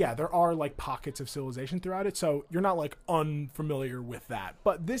civilization. There are like pockets of civilization throughout it, so you're not like unfamiliar with that.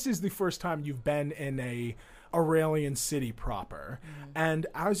 But this is the first time you've been in a Aurelian city proper, and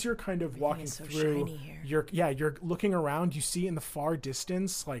as you're kind of walking is so through, shiny here. you're looking around. You see in the far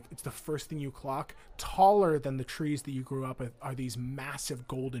distance, like it's the first thing you clock. Taller than the trees that you grew up with are these massive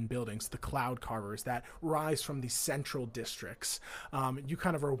golden buildings, the cloud carvers that rise from the central districts. You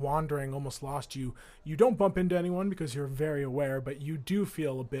kind of are wandering, almost lost. You don't bump into anyone because you're very aware, but you do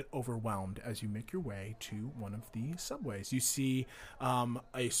feel a bit overwhelmed as you make your way to one of the subways. You see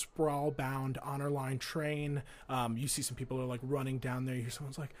a sprawl-bound honor line train train. You see some people are like running down there. You hear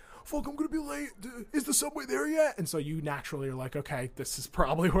someone's like, "Fuck, I'm gonna be late. Is the subway there yet?" And so you naturally are like, "Okay, this is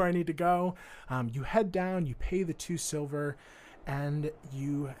probably where I need to go." You head down. You pay the 2 silver, and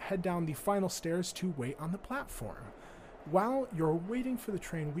you head down the final stairs to wait on the platform. While you're waiting for the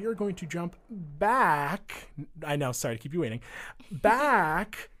train, we are going to jump back. I know, sorry to keep you waiting.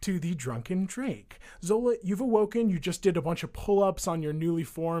 Back to the Drunken Drake. Zola, you've awoken. You just did a bunch of pull-ups on your newly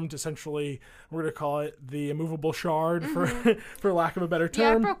formed, essentially, we're going to call it the immovable shard, for lack of a better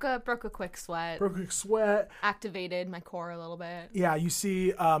term. Yeah, I broke a quick sweat. Broke a quick sweat. Activated my core a little bit. Yeah, you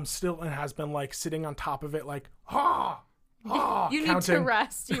see Stilton has been, like, sitting on top of it, like, ha! You need to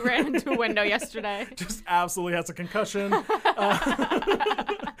rest. You ran into a window yesterday. Just absolutely has a concussion.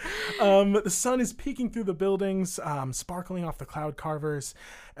 The sun is peeking through the buildings, sparkling off the cloud carvers.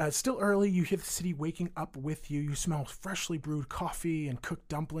 Still early, you hear the city waking up with you. You smell freshly brewed coffee and cooked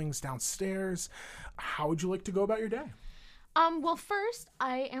dumplings downstairs. How would you like to go about your day? Well, first,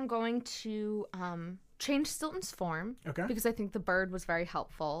 I am going to change Stilton's form. Okay. Because I think the bird was very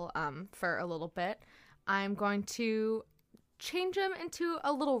helpful for a little bit. I'm going to change him into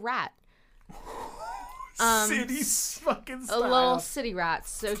a little rat. City fucking style. A little city rat,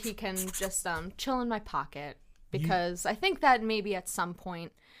 so he can just chill in my pocket. Because I think that maybe at some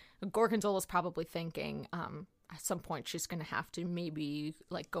point, Gorgonzola's probably thinking at some point she's going to have to maybe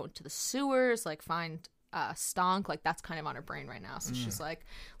like go into the sewers, like find Stonk. Like that's kind of on her brain right now. So she's like,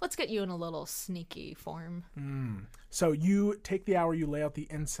 let's get you in a little sneaky form. So you take the hour, you lay out the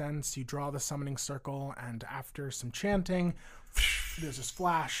incense, you draw the summoning circle, and after some chanting, there's this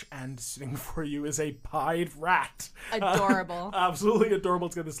flash, and sitting before you is a pied rat. Adorable. Absolutely adorable.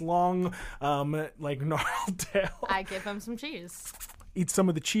 It's got this long, like, gnarled tail. I give him some cheese. Eat some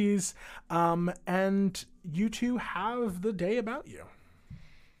of the cheese, and you two have the day about you.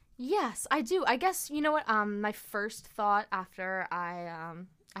 Yes, I do. I guess, you know what, my first thought after I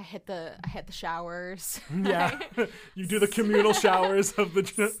hit the showers. Yeah, you do the communal showers of the.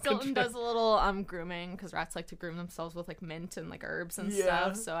 Stilton does a little grooming because rats like to groom themselves with like mint and like herbs and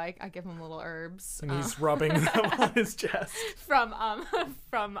stuff. So I give him little herbs. And he's rubbing them on his chest. From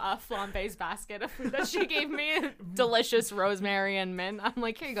Flambe's basket of food that she gave me, delicious rosemary and mint. I'm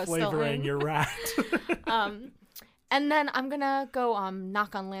like, here you go, flavoring Stilton. Your rat. And then I'm gonna go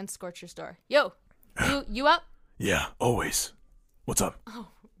knock on Lance Scorcher's door. Yo, you up? Yeah, always. What's up? Oh,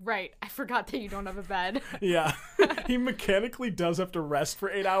 right. I forgot that you don't have a bed. Yeah. He mechanically does have to rest for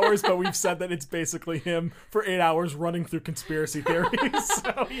 8 hours, but we've said that it's basically him for 8 hours running through conspiracy theories.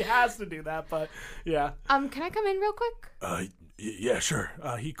 So he has to do that, but yeah. Can I come in real quick? Yeah, sure.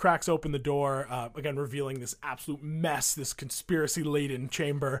 He cracks open the door, again revealing this absolute mess, this conspiracy-laden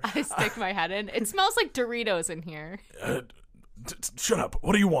chamber. I stick my head in. It smells like Doritos in here. Shut up.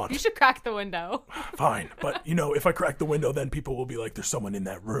 What do you want? You should crack the window. Fine. But, if I crack the window, then people will be like, there's someone in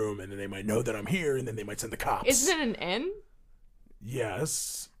that room, and then they might know that I'm here, and then they might send the cops. Isn't it an inn?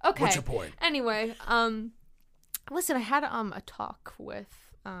 Yes. Okay. What's your point? Anyway, listen, I had a talk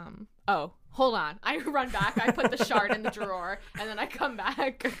with, oh, hold on. I run back, I put the shard in the drawer, and then I come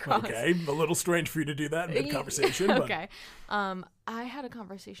back across. Okay, a little strange for you to do that in mid-conversation. Okay. I had a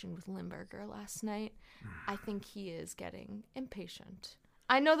conversation with Limburger last night. I think he is getting impatient.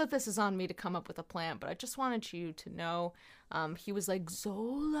 I know that this is on me to come up with a plan, but I just wanted you to know. He was like,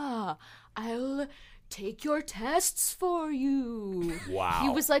 Zola, I'll take your tests for you. Wow. He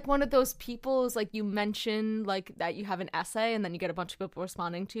was like one of those people, like you mentioned, like that you have an essay and then you get a bunch of people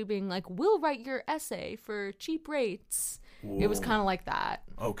responding to being like, we'll write your essay for cheap rates. Whoa. It was kind of like that.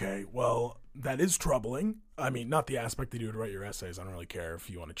 Okay, well, that is troubling. I mean, not the aspect that you would write your essays. I don't really care if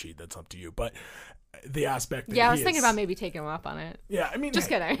you want to cheat. That's up to you. But the aspect that I was thinking about maybe taking him up on it. Yeah, I mean, just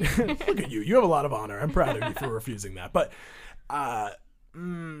kidding. Look at you. You have a lot of honor. I'm proud of you for refusing that. But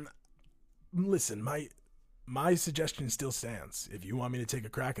listen, my suggestion still stands. If you want me to take a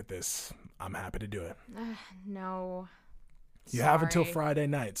crack at this, I'm happy to do it. No. You have until Friday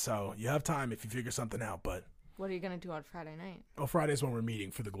night, so you have time if you figure something out. But what are you going to do on Friday night? Oh, Friday's when we're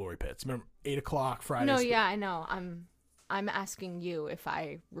meeting for the Glory Pits. Remember, 8 o'clock Friday. No, yeah, I know. I'm asking you if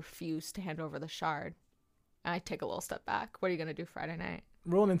I refuse to hand over the shard. And I take a little step back. What are you going to do Friday night?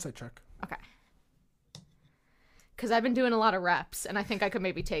 Roll an insight check. Okay. Because I've been doing a lot of reps, and I think I could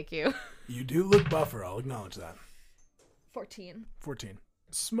maybe take you. You do look buffer. I'll acknowledge that. 14.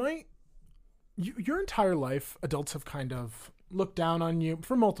 Smite, your entire life, adults have kind of looked down on you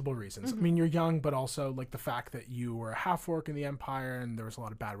for multiple reasons. Mm-hmm. I mean, you're young, but also like the fact that you were a half-orc in the Empire, and there was a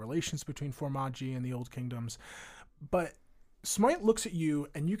lot of bad relations between Formaggio and the Old Kingdoms. But Smite looks at you,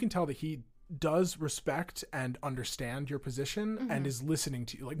 and you can tell that he does respect and understand your position, mm-hmm. and is listening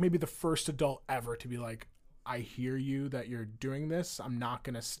to you. Like maybe the first adult ever to be like, I hear you that you're doing this. I'm not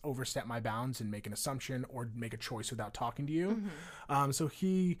going to overstep my bounds and make an assumption or make a choice without talking to you. So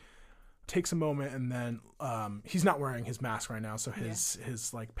he takes a moment, and then he's not wearing his mask right now, so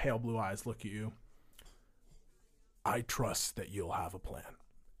his like pale blue eyes look at you. I trust that you'll have a plan.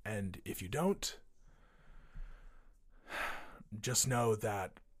 And if you don't, just know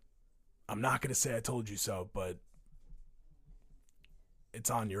that I'm not going to say I told you so, but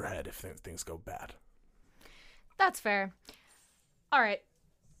it's on your head if things go bad. That's fair. All right.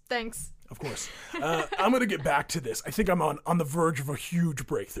 Thanks. Of course. I'm going to get back to this. I think I'm on the verge of a huge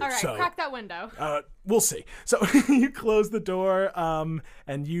breakthrough. All right, so, crack that window. We'll see. So you close the door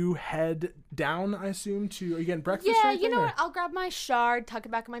and you head down, I assume, to... Are you getting breakfast? Yeah, or anything, you know or? what? I'll grab my shard, tuck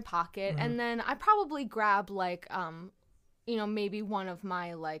it back in my pocket, and then I probably grab, like, maybe one of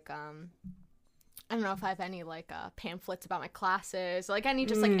my, like, I don't know if I have any, like, pamphlets about my classes, like, any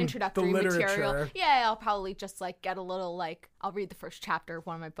just, like, introductory material. Yeah, I'll probably just, like, get a little, like, I'll read the first chapter of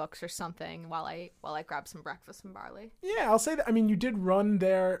one of my books or something while I grab some breakfast from Barley. Yeah, I'll say that. I mean, you did run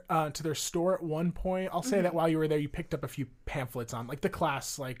there to their store at one point. I'll say that while you were there, you picked up a few pamphlets on, like, the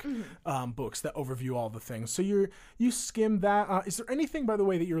class, like, books that overview all the things. So you skimmed that. Is there anything, by the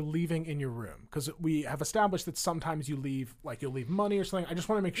way, that you're leaving in your room? Because we have established that sometimes you'll leave money or something. I just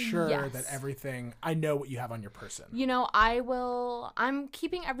want to make sure that everything... I know what you have on your person. You know, I'm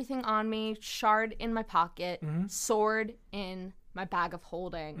keeping everything on me, shard in my pocket, sword in my bag of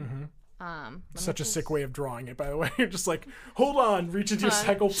holding. Such a sick way of drawing it, by the way. You're just like, hold on, reach into your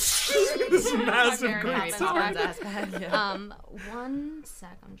cycle. This massive great sword. One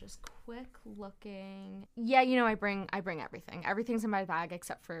sec, I'm just quick looking. Yeah, you know, I bring everything. Everything's in my bag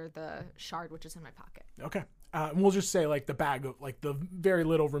except for the shard, which is in my pocket. Okay. And we'll just say, like, the bag of, like, the very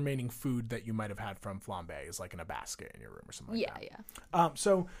little remaining food that you might have had from Flambe is, like, in a basket in your room or something like that. Yeah.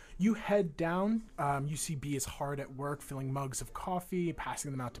 So you head down. You see B is hard at work, filling mugs of coffee,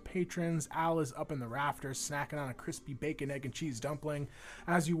 passing them out to patrons. Al is up in the rafters, snacking on a crispy bacon, egg, and cheese dumpling.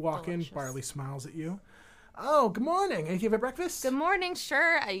 As you walk in, Barley smiles at you. Oh, good morning. Have you have a breakfast? Good morning.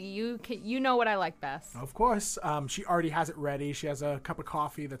 Sure. You know what I like best. Of course. She already has it ready. She has a cup of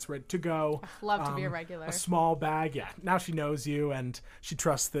coffee that's ready to go. Love to be a regular. A small bag. Yeah. Now she knows you, and she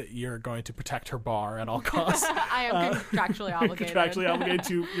trusts that you're going to protect her bar at all costs. I am contractually obligated. Contractually obligated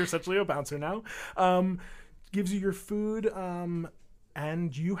to. You're essentially a bouncer now. Gives you your food,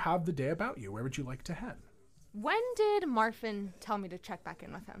 and you have the day about you. Where would you like to head? When did Marfin tell me to check back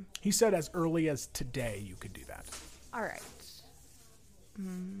in with him? He said as early as today you could do that. All right.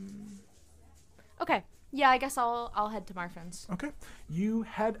 Okay. Yeah, I guess I'll head to Marfin's. Okay. You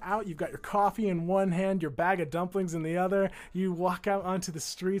head out. You've got your coffee in one hand, your bag of dumplings in the other. You walk out onto the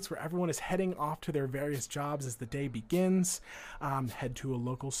streets where everyone is heading off to their various jobs as the day begins. Head to a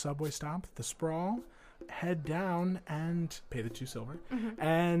local subway stop, The Sprawl. Head down and pay the 2 silver.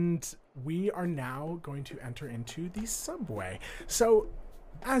 And we are now going to enter into the subway. So,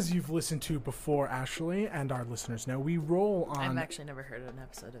 as you've listened to before, Ashley, and our listeners know, we roll on... I've actually never heard an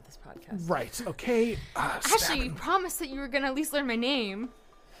episode of this podcast. Right, okay. Ashley, you promised that you were going to at least learn my name.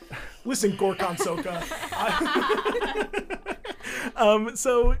 Listen, Gorkon Soka.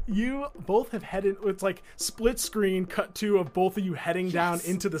 So you both have headed... It's like split screen, cut to of both of you heading down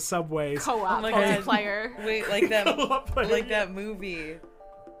into the subways. Co-op multiplayer. Wait, like that movie.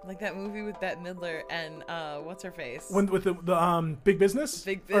 Like that movie with Bette Midler and what's her face? With the Big Business?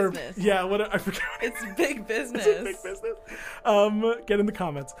 Big Business. I forget. It's Big Business. It's Big Business. Get in the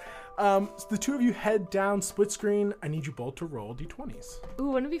comments. So the two of you head down split screen. I need you both to roll d20s.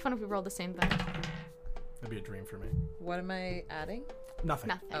 Ooh, wouldn't it be fun if we rolled the same thing? That'd be a dream for me. What am I adding?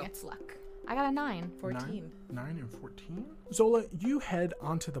 Nothing. It's luck. I got a 9. 14. 9 and 14. Zola, you head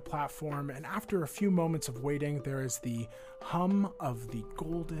onto the platform, and after a few moments of waiting, there is the hum of the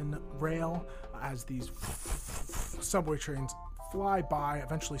golden rail as these subway trains fly by,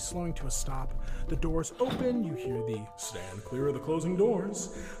 eventually slowing to a stop. The doors open. You hear the stand clear of the closing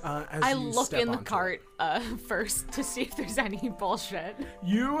doors. As I you look step in the onto cart first to see if there's any bullshit.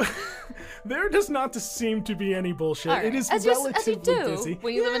 There does not seem to be any bullshit. Right. It is as relatively you do busy.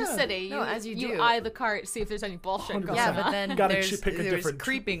 when you live in a city. No, as you do. You eye the cart, see if there's any bullshit 100%. going Yeah, on. but then Gotta there's pick a different-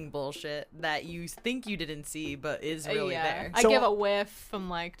 creeping bullshit that you think you didn't see, but is really there. I So- give a whiff. I'm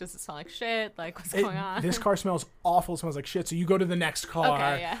like, does it smell like shit? Like, what's going on? This car smells awful. It smells like shit. So you go to the next car,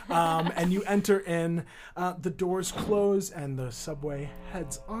 Okay, yeah. and you enter in. The doors close, and the subway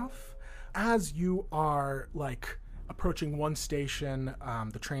heads off. As you are like approaching one station,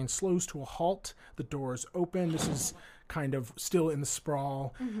 the train slows to a halt. The doors open. This is kind of still in the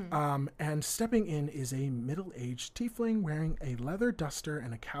sprawl. And stepping in is a middle-aged tiefling wearing a leather duster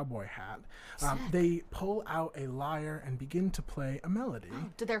and a cowboy hat. They pull out a lyre and begin to play a melody.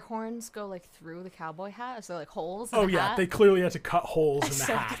 Do their horns go like through the cowboy hat? Is there like holes? Oh the yeah, hat? they clearly had to cut holes in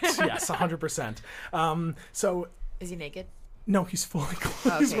the hat. Yes, 100%. So Is he naked? no, he's fully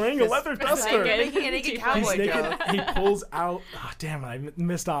clothed. He's Okay, wearing a 'cause- leather They're duster. making a naked cowboy He's naked. joke. He pulls out. Oh, damn it! I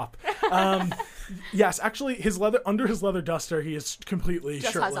missed op. Yes, actually, under his leather duster, he is completely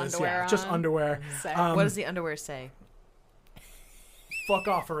Just has shirtless. underwear Yeah, just on. underwear. Sick. What does the underwear say? Fuck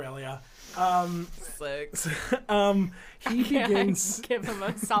off, Aurelia. Sick. He begins. Give him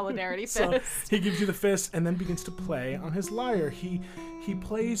a solidarity So fist. he gives you the fist and then begins to play on his lyre. He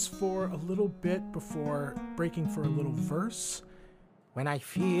plays for a little bit before breaking for a little verse. When I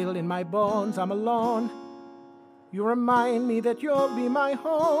feel in my bones I'm alone, you remind me that you'll be my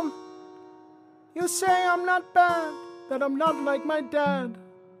home. You say I'm not bad, that I'm not like my dad.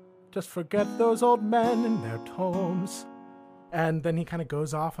 Just forget those old men and their tomes. And then he kind of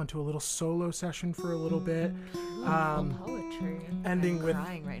goes off onto a little solo session for a little bit. Poetry. Ending with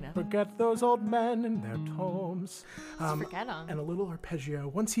Crying right now. forget those old men and their tomes. Forget them. And a little arpeggio.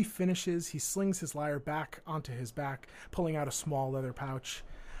 Once he finishes, he slings his lyre back onto his back, pulling out a small leather pouch.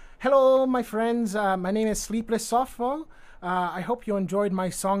 Hello, my friends. My name is Sleepless Softfall. I hope you enjoyed my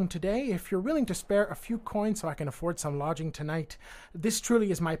song today. If you're willing to spare a few coins so I can afford some lodging tonight, this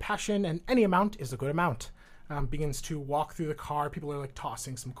truly is my passion, and any amount is a good amount. Begins to walk through the car. People are like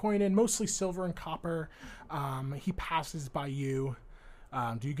tossing some coin in, mostly silver and copper. He passes by you.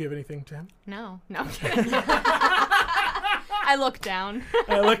 Do you give anything to him? No. I'm kidding. I look down.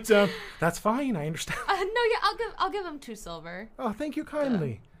 I looked. That's fine. I understand. No, yeah, I'll give him 2 silver. Oh, thank you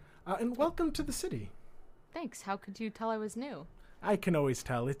kindly. And welcome to the city. Thanks. How could you tell I was new? I can always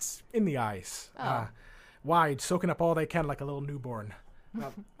tell. It's in the eyes. Oh. Wide, soaking up all they can like a little newborn.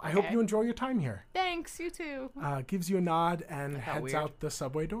 I hope Okay. you enjoy your time here. Thanks. You too. Gives you a nod and felt heads weird. out the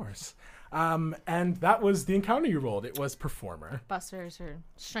subway doors. And that was the encounter you rolled. It was Performer. Busters are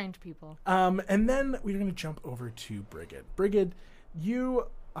strange people. And then we're going to jump over to Brigid. Brigid, you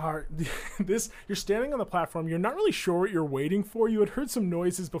are you're standing on the platform. You're not really sure what you're waiting for. You had heard some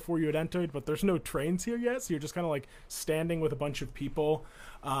noises before you had entered, but there's no trains here yet, so you're just kind of like standing with a bunch of people.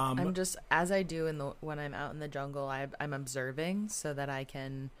 I'm just, as I do when I'm out in the jungle, I'm observing so that I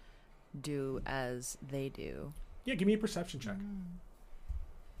can do as they do. Yeah, give me a perception check.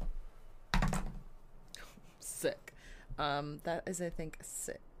 Sick. That is, I think, a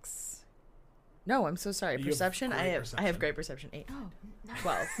 6. No, I'm so sorry. You have Perception. great I have perception. great perception. 8. Oh,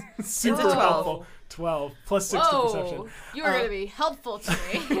 12. Super It's a 12. helpful. 12 plus 6 to perception. whoa! You are gonna be helpful to me.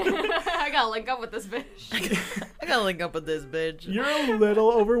 I gotta link up with this bitch. I gotta link up with this bitch. You're a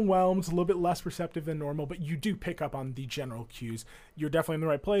little overwhelmed, a little bit less perceptive than normal, but you do pick up on the general cues. You're definitely in the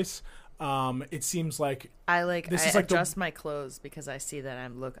right place. It seems like I This is like the- adjust my clothes because I see that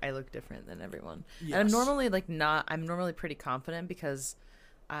I look different than everyone. Yes. And I'm normally I'm normally pretty confident because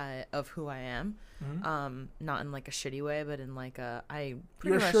of who I am. Not in like a shitty way, but in like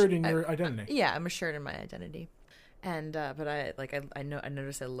you're assured in your identity. Yeah, I'm assured in my identity. And but I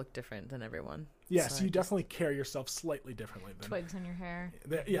notice I look different than everyone. Yes, So you definitely carry yourself slightly differently than Twigs in your hair.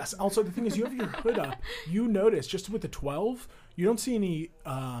 Yes. Also, the thing is, you have your hood up. You notice just with the 12, you don't see any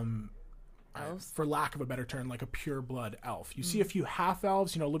Elves? for lack of a better term, like a pure blood elf. You see a few half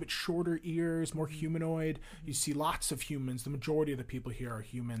elves, a little bit shorter ears, more humanoid. You see lots of humans. The majority of the people here are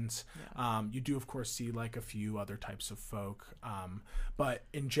humans. You do, of course, see like a few other types of folk. But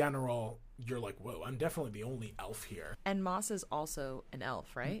in general, you're like, whoa, I'm definitely the only elf here. And Moss is also an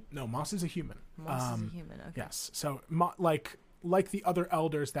elf, right? No, Moss is a human. Moss is a human. Okay. Yes. So, like the other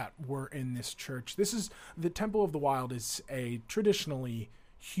elders that were in this church, this is the Temple of the Wild is a traditionally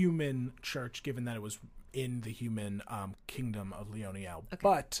human church, given that it was in the human kingdom of Leoniel. Okay.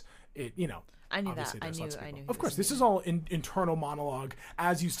 But it, I knew obviously that. there's lots of I people. knew. Of course, this is all internal monologue.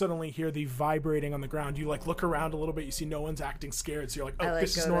 As you suddenly hear the vibrating on the ground, you like look around a little bit. You see no one's acting scared, so you're like, "Oh,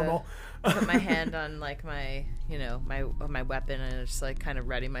 this is normal." Put my hand on like my, my weapon, and just like kind of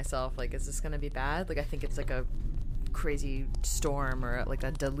ready myself. Like, is this gonna be bad? Like, I think it's like a crazy storm or like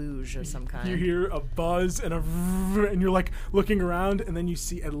a deluge of some kind. You hear a buzz and and you're like looking around, and then you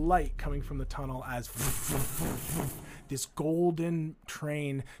see a light coming from the tunnel as this golden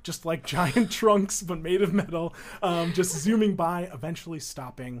train, just like giant trunks but made of metal, just zooming by, eventually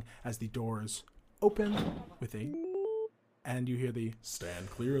stopping as the doors open with and you hear the stand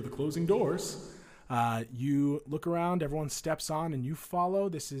clear of the closing doors. You look around, everyone steps on, and you follow.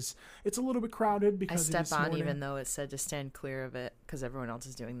 It's a little bit crowded I because step it is on morning. even though it said to stand clear of it because everyone else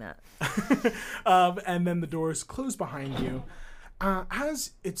is doing that. And then the doors close behind you.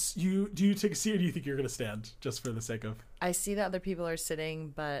 As it's you, do you take a seat or do you think you're going to stand just for the sake of? I see that other people are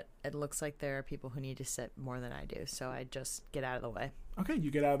sitting, but it looks like there are people who need to sit more than I do, so I just get out of the way. Okay,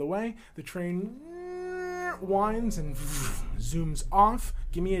 you get out of the way. The train winds and zooms off.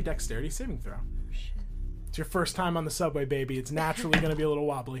 Give me a dexterity saving throw. It's your first time on the subway, baby. It's naturally going to be a little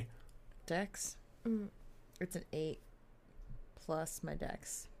wobbly. Dex? It's an 8 plus my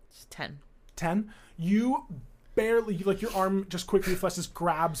dex. It's 10. 10. You barely, like your arm just quickly flushes,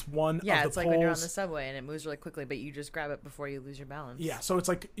 grabs one of the Yeah, poles. it's like when you're on the subway and it moves really quickly, but you just grab it before you lose your balance. Yeah, so it's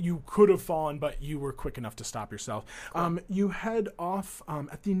like you could have fallen, but you were quick enough to stop yourself. Cool. You head off.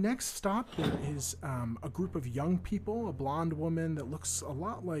 At the next stop, there is a group of young people, a blonde woman that looks a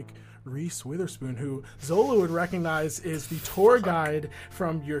lot like Reese Witherspoon, who Zola would recognize is the tour guide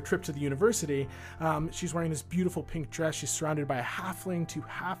from your trip to the university. She's wearing this beautiful pink dress. She's surrounded by a halfling, 2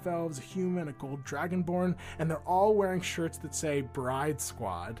 half-elves, a human, a gold dragonborn, and they're all wearing shirts that say Bride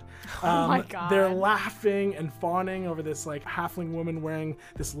Squad. Oh my God. They're laughing and fawning over this like halfling woman wearing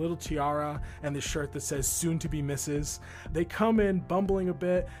this little tiara and this shirt that says soon to be Mrs. They come in bumbling a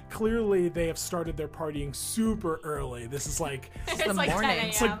bit. Clearly they have started their partying super early. This is like It's the like 10 morning. a.m.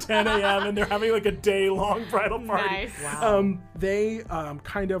 it's like 10 a.m. and they're having like a day-long bridal party. Nice. Wow. They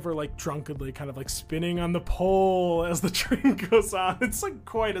kind of are like drunkenly kind of like spinning on the pole as the train goes on. It's like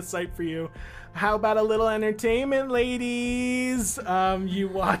quite a sight for you. How about a little entertainment, ladies? You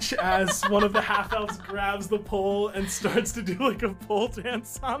watch as one of the half-elves grabs the pole and starts to do like a pole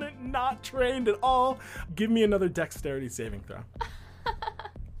dance on it, not trained at all. Give me another dexterity saving throw.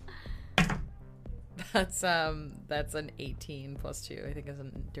 That's an 18 plus 2. I think it's a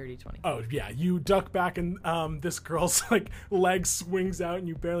dirty 20. Oh yeah, you duck back and this girl's like leg swings out and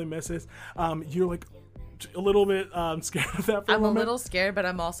you barely miss it. You're like a little bit scared of that for a I'm a moment. little scared, but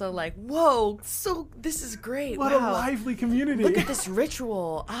I'm also like, whoa, so this is great. What wow. a lively community. Look at this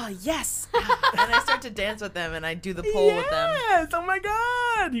ritual. Ah, yes. And I start to dance with them and I do the pole with them. Yes! Oh my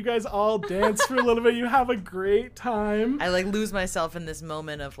god! You guys all dance for a little bit. You have a great time. I like lose myself in this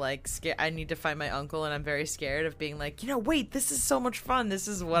moment of like I need to find my uncle and I'm very scared of being like, wait, this is so much fun. This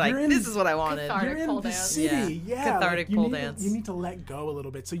is what I wanted. Cathartic. You're in pole the dance. city. Yeah. Cathartic you pole need dance. You need to let go a little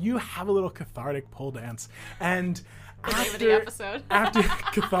bit. So you have a little cathartic pole dance. And The name of the episode. after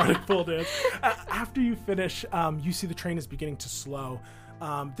cathartic pole dance, after you finish, you see the train is beginning to slow.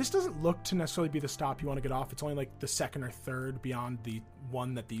 This doesn't look to necessarily be the stop you want to get off. It's only like the second or third beyond the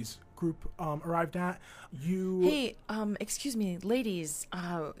one that these group arrived at. Hey, excuse me, ladies,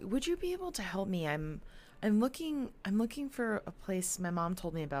 would you be able to help me? I'm looking for a place my mom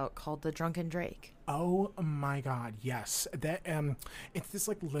told me about called the Drunken Drake. Oh my god, yes. That it's this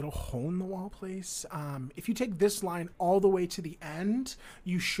like little hole in the wall place. If you take this line all the way to the end,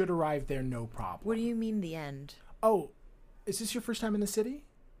 you should arrive there no problem. What do you mean the end? Oh, is this your first time in the city?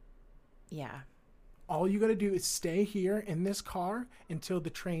 Yeah. All you gotta do is stay here in this car until the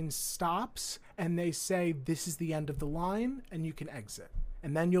train stops and they say this is the end of the line and you can exit.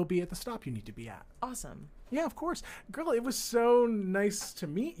 And then you'll be at the stop you need to be at. Awesome. Yeah, of course. Girl, it was so nice to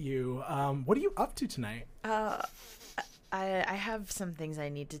meet you. What are you up to tonight? I have some things I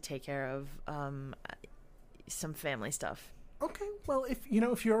need to take care of. Some family stuff. Okay, well, if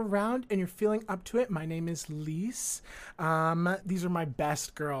you're around and you're feeling up to it, my name is Lise. These are my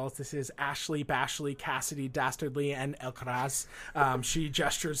best girls. This is Ashley, Bashley, Cassidy, Dastardly, and Elkraz. She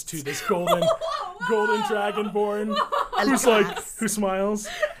gestures to this golden dragonborn who smiles.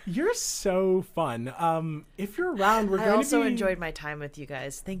 You're so fun. If you're around, we're I going also to be... enjoyed my time with you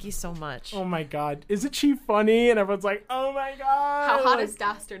guys. Thank you so much. Oh my god, isn't she funny? And everyone's like, oh my god. How hot is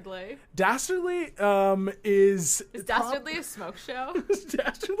Dastardly? Dastardly is Dastardly a smoke show?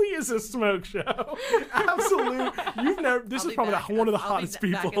 Dastardly is a smoke show. Absolutely. This is probably one of the hottest I'll be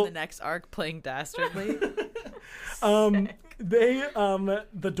people. back in the next arc playing Dastardly.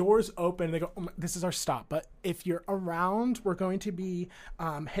 The doors open. They go, this is our stop. But if you're around, we're going to be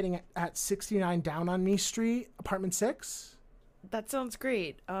heading at 69 Down on Me Street, apartment 6. That sounds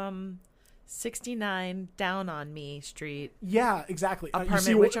great. 69 Down on Me Street. Yeah, exactly. You Apartment,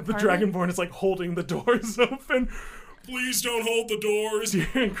 see which the apartment? Dragonborn is like holding the doors open. Please don't hold the doors. You're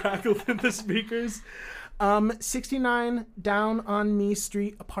hearing crackle in the speakers. 69 Down on Me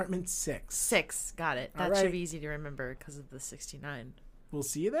Street, apartment 6. 6. Got it. That All right. should be easy to remember because of the 69. we'll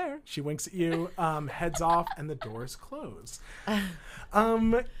see you there. She winks at you, heads off, and the doors close.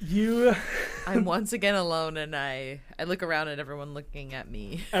 You... I'm once again alone, and I look around at everyone looking at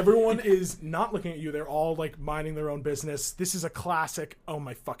me. Everyone is not looking at you. They're all, like, minding their own business. This is a classic, oh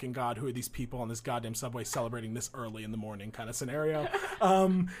my fucking god, who are these people on this goddamn subway celebrating this early in the morning kind of scenario.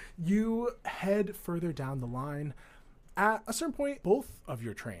 You head further down the line. At a certain point, both of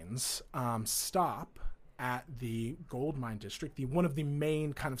your trains stop at the gold mine district, one of the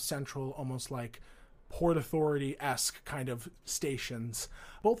main kind of central, almost like Port Authority-esque kind of stations.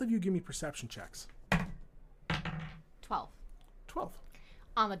 Both of you give me perception checks. 12. 12.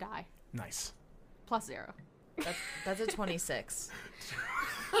 On the die. Nice. +0. That's a 26.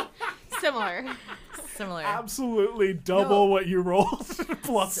 Similar. Absolutely double what you rolled.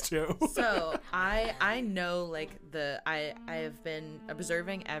 +2. So I know, like, I have been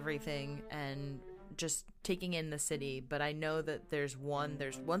observing everything and just taking in the city, but I know that there's one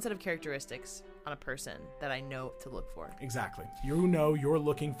set of characteristics on a person that I know to look for. Exactly. You know you're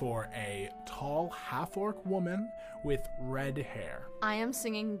looking for a tall half-orc woman with red hair. I am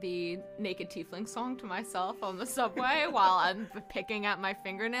singing the Naked Tiefling song to myself on the subway while I'm picking at my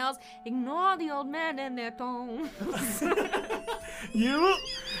fingernails. Ignore the old men and their tones. You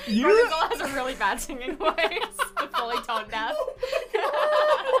Gorgonzola has a really bad singing voice. Fully tone deaf.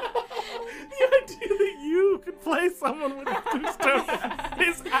 The idea that you could play someone with a two-stone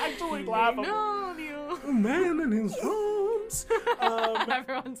is actually laughable. No, you. A man in his homes.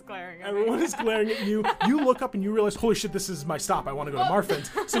 Everyone's glaring at Everyone me. is glaring at you. You look up and you realize, holy shit, this is my stop. I want to go to Marfin's.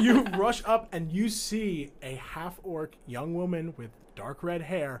 So you rush up and you see a half-orc young woman with dark red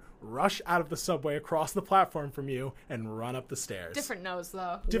hair rush out of the subway across the platform from you and run up the stairs. Different nose,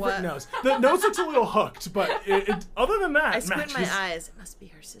 though. Different nose. The nose looks a little hooked, but other than that, I squint matches. my eyes. It must be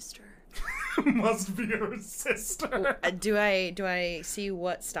her sister. Must be her sister. Do I see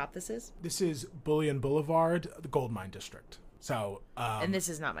what stop this is? This is Bullion Boulevard, the gold mine district. So, And this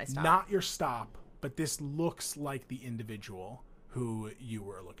is not my stop. not your stop, but this looks like the individual who you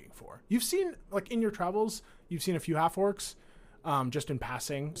were looking for. You've seen, like, in your travels, you've seen a few half-orcs, just in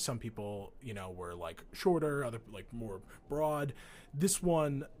passing. Some people, were, like, shorter, other, like, more broad. This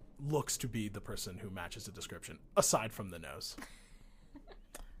one looks to be the person who matches the description, aside from the nose.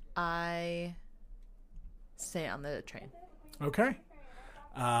 I stay on the train. Okay.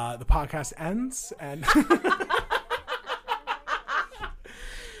 The podcast ends, and...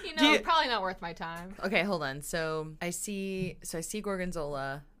 Probably not worth my time. Okay, hold on. So I see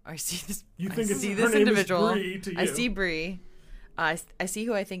Gorgonzola. I see this. You think I it's see her this name individual. is Bree to you. I see Bree. I see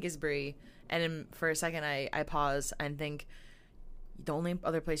who I think is Bree, and then for a second I pause and think, the only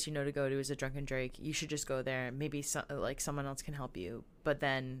other place you know to go to is a Drunken Drake. You should just go there. Maybe someone else can help you. But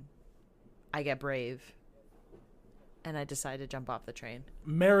then I get brave, and I decide to jump off the train.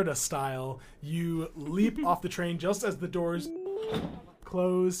 Merida style, you leap off the train just as the doors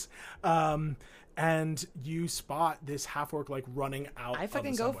close, and you spot this half-orc, like, running out. I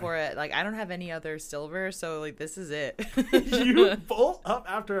fucking go for it. Like, I don't have any other silver, so, like, this is it. You bolt up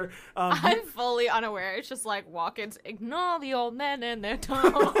after. I'm fully unaware. It's just like walk-ins. Ignore the old men and their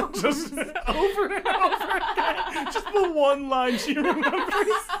tones. Just over and over again. Just the one line she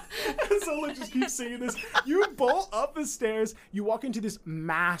remembers. And Zola just keeps singing this. You bolt up the stairs. You walk into this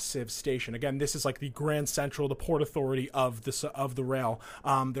massive station. Again, this is like the Grand Central, the Port Authority of the rail.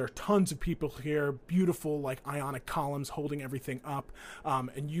 There are tons of people here. Beautiful, like, ionic columns holding everything up.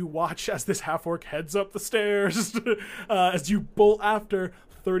 And you watch as this half-orc heads up the stairs. As you bolt after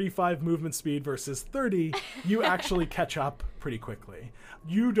 35 movement speed versus 30, you actually catch up pretty quickly.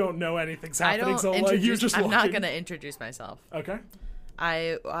 You don't know anything's happening, Zola. You're just I'm walking. not going to introduce myself. Okay.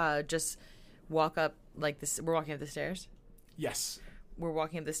 I just walk up like this. We're walking up the stairs. Yes. We're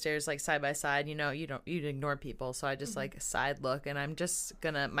walking up the stairs like side by side. You'd ignore people, so I just like side look, and I'm just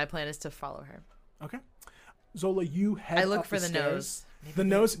gonna. My plan is to follow her. Okay. Zola, you head I look up for the stairs.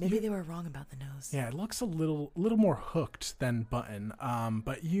 nose. Maybe they were wrong about the nose. Yeah, it looks a little more hooked than Button.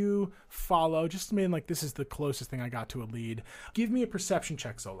 But you follow. Just mean like this is the closest thing I got to a lead. Give me a perception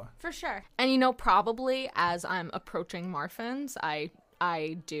check, Zola. For sure. And probably as I'm approaching Marfin's,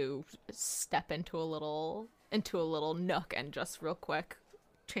 I do step into a little nook and just real quick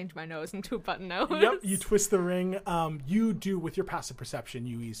change my nose into a button nose. Yep, you twist the ring. You do, with your passive perception,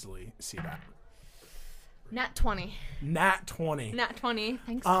 you easily see that. Nat 20. Nat 20. Nat 20.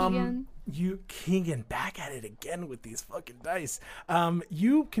 Thanks, Keegan. Keegan, back at it again with these fucking dice.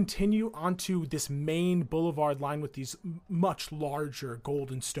 You continue onto this main boulevard line with these much larger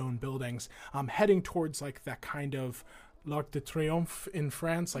gold and stone buildings, heading towards like that kind of l'Arc de Triomphe in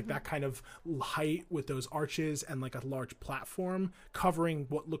France, like that kind of height with those arches and like a large platform covering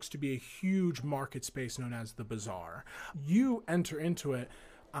what looks to be a huge market space known as the Bazaar. You enter into it.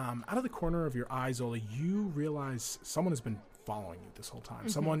 Out of the corner of your eye, Zola, you realize someone has been following you this whole time.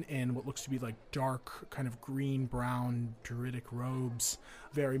 Someone in what looks to be like dark, kind of green, brown, druidic robes,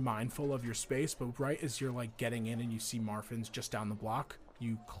 very mindful of your space. But right as you're like getting in and you see Marfin's just down the block,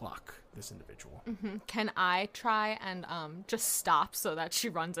 you clock this individual. Can I try and just stop so that she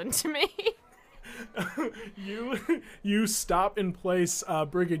runs into me? You stop in place,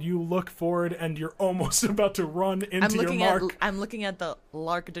 Brigid. You look forward and you're almost about to run into your mark. I'm looking at the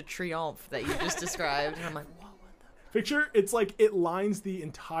L'Arc de Triomphe that you just described, and I'm like, whoa, what the? Picture, it's like it lines the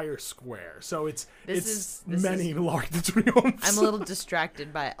entire square. So it's many L'Arc de Triomphes. I'm a little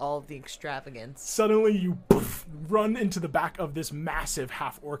distracted by all of the extravagance. Suddenly you run into the back of this massive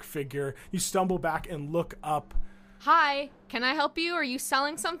half-orc figure. You stumble back and look up. Hi, can I help you? Are you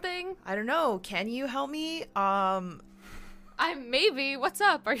selling something? I don't know. Can you help me? Maybe. What's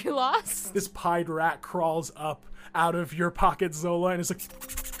up? Are you lost? This pied rat crawls up out of your pocket, Zola, and is like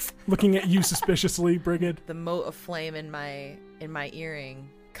looking at you suspiciously, Brigid. The mote of flame in my earring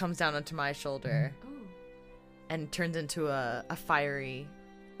comes down onto my shoulder and turns into a fiery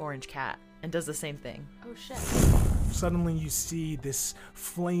orange cat and does the same thing. Oh shit. Suddenly you see this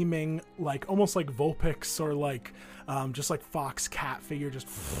flaming, like almost like Vulpix or like just like fox cat figure just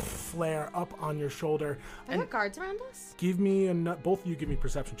flare up on your shoulder. Are there guards around us? Give me both of you give me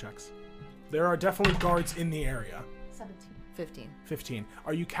perception checks. There are definitely guards in the area. 17. 15.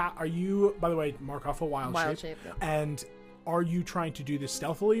 Are you by the way, mark off a wild shape. Yep. And are you trying to do this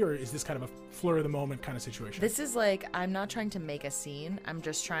stealthily, or is this kind of a fleur of the moment kind of situation? This is like, I'm not trying to make a scene. I'm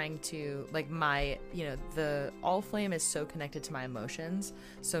just trying to, like, the all flame is so connected to my emotions.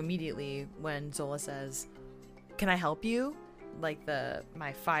 So immediately when Zola says, "Can I help you?" Like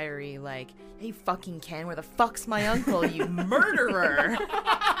my fiery, like, "Hey, you fucking can. Where the fuck's my uncle, you murderer?"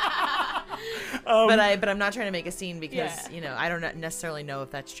 But I'm not trying to make a scene because I don't necessarily know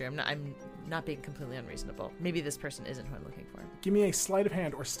if that's true. I'm not being completely unreasonable. Maybe this person isn't who I'm looking for. Give me a sleight of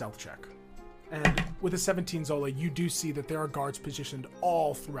hand or stealth check. And with a 17, Zola, you do see that there are guards positioned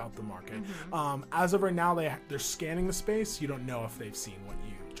all throughout the market. As of right now, they're scanning the space. You don't know if they've seen what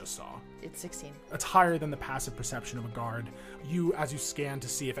you just saw. It's 16. It's higher than the passive perception of a guard. As you scan to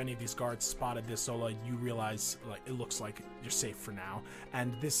see if any of these guards spotted this, Zola, you realize like it looks like you're safe for now.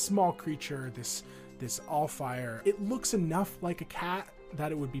 And this small creature, this all fire, it looks enough like a cat that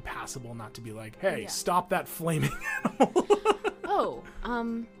it would be passable not to be like, hey, stop that flaming animal.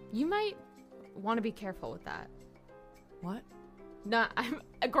 You might want to be careful with that. What? No,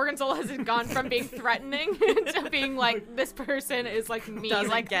 Gorgonzola has gone from being threatening to being like, this person is like me. Doesn't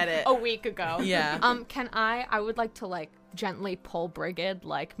like get it. A week ago. Yeah. I would like to like gently pull Brigid,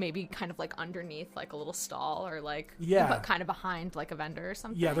 like maybe kind of like underneath like a little stall or like kind of behind like a vendor or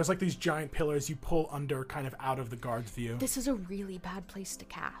something. Yeah, there's like these giant pillars you pull under kind of out of the guard's view. This is a really bad place to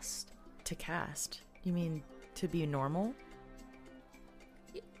cast. To cast? You mean to be normal?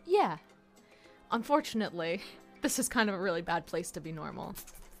 Yeah. Unfortunately, this is kind of a really bad place to be normal.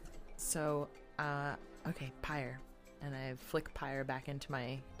 So, okay, Pyre. And I flick Pyre back into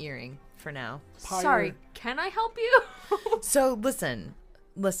my earring for now. Pyre. Sorry, can I help you? So, listen,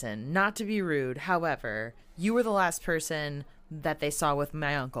 not to be rude, however, you were the last person that they saw with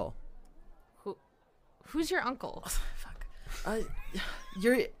my uncle. Who's your uncle? Fuck.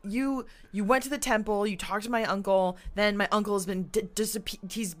 You went to the temple, you talked to my uncle, then my uncle has been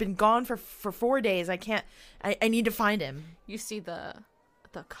he's been gone for 4 days. I need to find him. You see the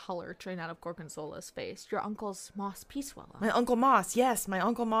color drain out of Gorgonzola's face. Your uncle's Moss Peacewillow. My Uncle Moss, yes, my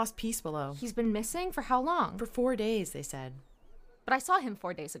Uncle Moss Peacewillow. He's been missing for how long? For 4 days, they said. But I saw him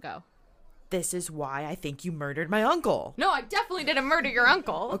 4 days ago. This is why I think you murdered my uncle. No, I definitely didn't murder your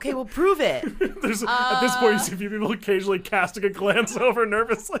uncle. Okay, well, prove it. At this point, you see people occasionally casting a glance over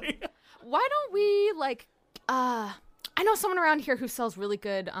nervously. Why don't we, like, I know someone around here who sells really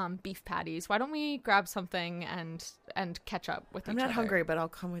good beef patties. Why don't we grab something and catch up with each other? I'm not hungry, but I'll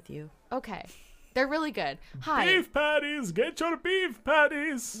come with you. Okay. They're really good. Hi. Beef patties! Get your beef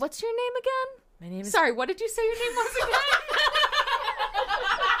patties! What's your name again? My name is... Sorry, what did you say your name was again?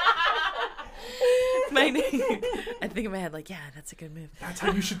 My name... I think in my head, like, yeah, that's a good move. That's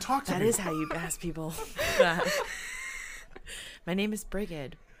how you should talk to me. That is how you ask people that. My name is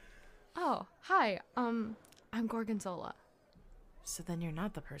Brigid. Oh, hi. I'm Gorgonzola. So then you're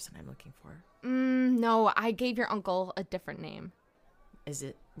not the person I'm looking for. No, I gave your uncle a different name.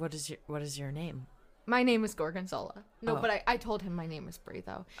 What is your name? My name is Gorgonzola. No, but I told him my name was Brie,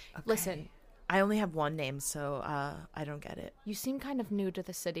 though. Okay. Listen, I only have one name, so I don't get it. You seem kind of new to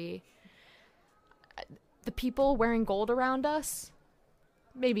the city. The people wearing gold around us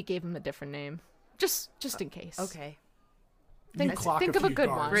maybe gave him a different name. Just in case. Okay. Think of a good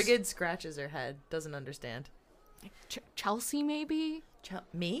one. Brigid scratches her head. Doesn't understand. Chelsea, maybe?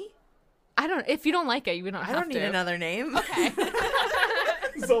 Me? I don't. If you don't like it, you don't have to. I don't need another name. Okay.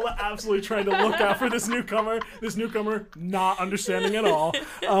 Zola absolutely trying to look out for this newcomer. This newcomer not understanding at all.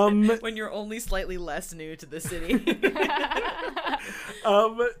 When you're only slightly less new to the city.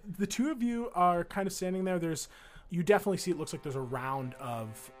 The two of you are kind of standing there. You definitely see it looks like there's a round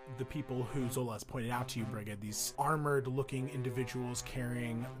of the people who Zola has pointed out to you, Brigid. These armored-looking individuals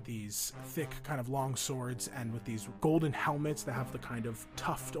carrying these thick, kind of long swords and with these golden helmets that have the kind of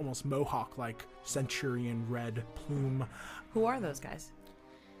tufted, almost mohawk-like centurion red plume. Who are those guys?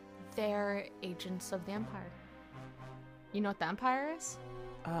 They're agents of the Empire. You know what the Empire is?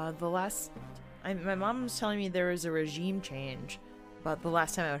 My mom was telling me there was a regime change, but the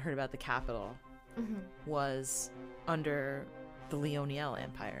last time I heard about the capital was under the Leoniel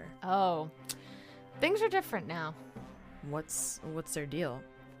Empire. Oh, things are different now. What's their deal?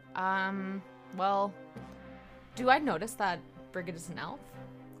 Well, do I notice that Brigid is an elf?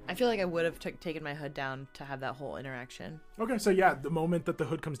 I feel like I would have taken my hood down to have that whole interaction. Okay, so yeah, the moment that the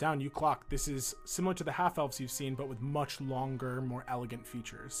hood comes down, you clock. This is similar to the half-elves you've seen, but with much longer, more elegant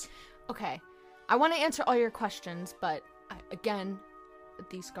features. Okay, I want to answer all your questions, but again,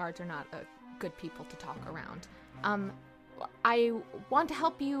 these guards are not good people to talk around. I want to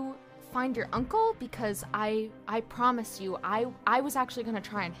help you find your uncle because I promise you, I was actually going to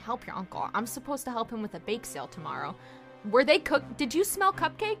try and help your uncle. I'm supposed to help him with a bake sale tomorrow. Were they cooked? Did you smell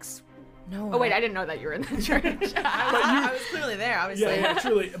cupcakes? No. Oh, wait, I didn't know that you were in the church. I was clearly there, obviously. Yeah,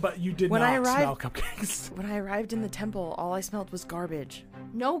 truly, but you did not smell cupcakes. When I arrived in the temple, all I smelled was garbage.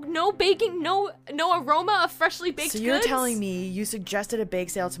 No baking, no aroma of freshly baked goods? So you're telling me you suggested a bake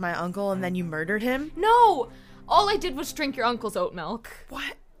sale to my uncle and then you murdered him? No! All I did was drink your uncle's oat milk.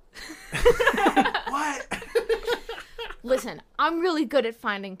 What? What? Listen, I'm really good at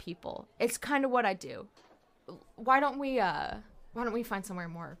finding people. It's kind of what I do. Why don't we find somewhere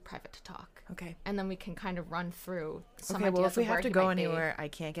more private to talk? Okay. And then we can kind of run through some Okay, ideas well, if we of where have to he go might be. anywhere, I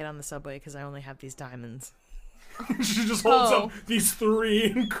can't get on the subway because I only have these diamonds. She just holds Oh. up these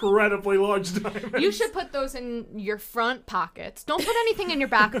 3 incredibly large diamonds. You should put those in your front pockets. Don't put anything in your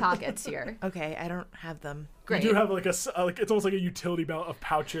back pockets here. Okay, I don't have them. Great. You do have like it's almost like a utility belt of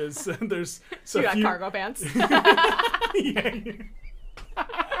pouches, and there's You got cargo pants. Yeah.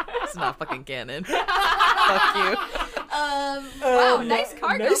 It's not fucking canon. Fuck you. Wow, nice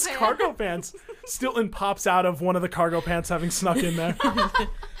cargo Nice pants. cargo pants. Stilton pops out of one of the cargo pants, having snuck in there.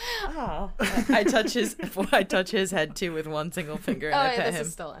 Oh. I touch his head too with one single finger and Oh, I yeah, pet this him.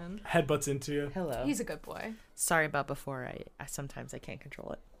 is still in. Headbutts into you. Hello. He's a good boy. Sorry about before. I sometimes I can't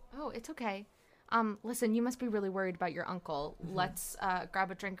control it. Oh, it's okay. Listen, you must be really worried about your uncle. Mm-hmm. Let's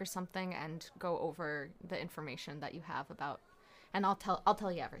grab a drink or something and go over the information that you have about, and I'll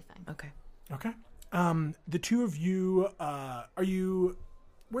tell you everything. Okay. Okay. The two of you,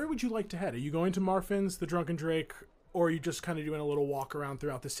 where would you like to head? Are you going to Marfin's, the Drunken Drake, or are you just kind of doing a little walk around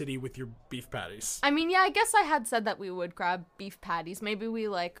throughout the city with your beef patties? I mean, yeah, I guess I had said that we would grab beef patties. Maybe we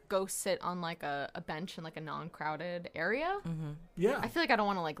go sit on a bench in a non-crowded area. Mm-hmm. Yeah. I feel like I don't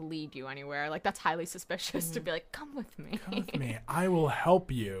want to lead you anywhere. That's highly suspicious to be come with me. Come with me. I will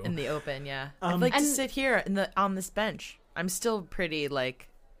help you. In the open, yeah. I'd like to sit here on this bench. I'm still pretty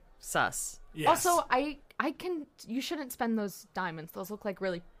sus. Yes. Also, you shouldn't spend those diamonds. Those look like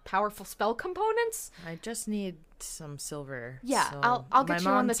really powerful spell components. I just need some silver. Yeah, so I'll get you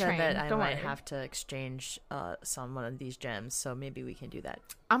on the My mom said train. that I Don't might worry. have to exchange one of these gems, so maybe we can do that.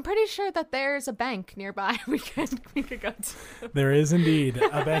 I'm pretty sure that there's a bank nearby we could go to. There is indeed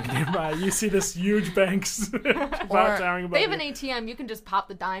a bank nearby. You see this huge bank towering above They have an you. ATM. You can just pop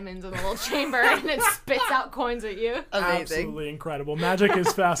the diamonds in a little chamber and it spits out coins at you. Absolutely incredible. Magic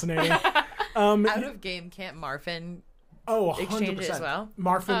is fascinating. Out of game, can't Marfin? Oh, Exchange 100%. it as well?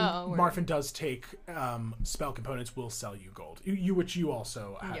 Marfin does take spell components, will sell you gold, which you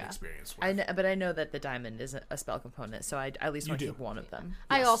also have Yeah. experience with. But I know that the diamond isn't a spell component, so I at least want to do. keep one of them.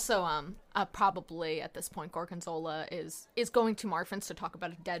 I also probably at this point Gorgonzola is going to Marfin's to talk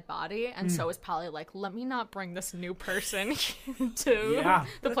about a dead body, and so is probably let me not bring this new person to Yeah.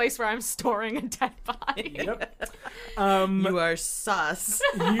 the place where I'm storing a dead body. Yep. You are sus.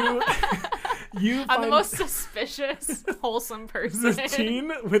 You I'm find the most suspicious, wholesome person. this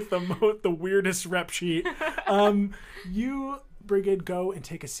teen with the weirdest rep sheet. You, Brigid, go and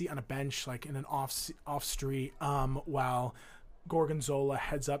take a seat on a bench, in an off street, while Gorgonzola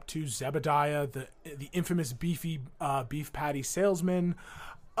heads up to Zebediah, the infamous beefy beef patty salesman.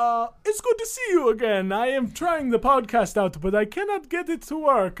 It's good to see you again. I am trying the podcast out, but I cannot get it to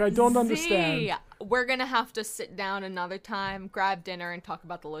work. I don't understand. We're going to have to sit down another time, grab dinner, and talk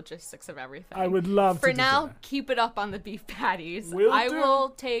about the logistics of everything. I would love to For do now, that. keep it up on the beef patties. Will I do. will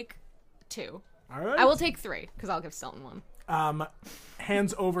take 2. All right. I will take 3, because I'll give Stilton 1.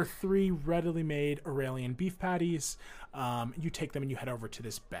 Hands over 3 readily made Aurelian beef patties. You take them and you head over to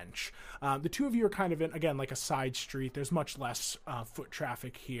this bench. The two of you are kind of in, again, like a side street. There's much less foot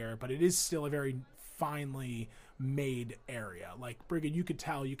traffic here, but it is still a very finely made area. Like, Brigid, you could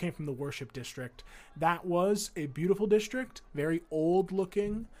tell you came from the worship district. That was a beautiful district, very old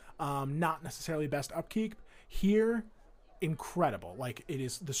looking, not necessarily best upkeep. Here, incredible. Like, it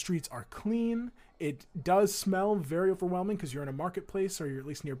is, the streets are clean. It does smell very overwhelming because you're in a marketplace or you're at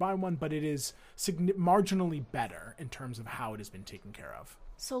least nearby one, but it is marginally better in terms of how it has been taken care of.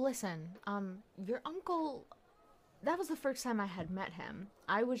 So listen, your uncle, that was the first time I had met him.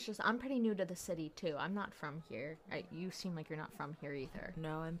 I'm pretty new to the city too. I'm not from here. You seem like you're not from here either.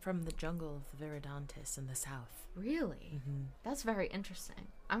 No, I'm from the jungle of the Veridantis in the south. Really? Mm-hmm. That's very interesting.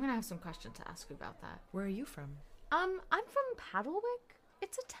 I'm going to have some questions to ask you about that. Where are you from? I'm from Paddlewick.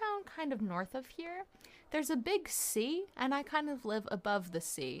 It's a town kind of north of here. There's a big sea, and I kind of live above the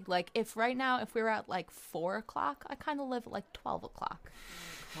sea. Like, if we were at like 4 o'clock, I kind of live at like 12 o'clock.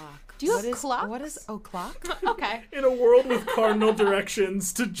 Clock. Do you have clocks? What is clock? Okay. In a world with cardinal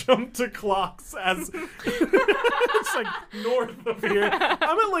directions, to jump to clocks as it's like north of here.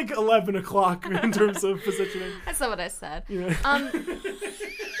 I'm at like 11 o'clock in terms of positioning. That's not what I said. Yeah.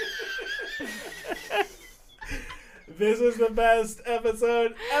 This is the best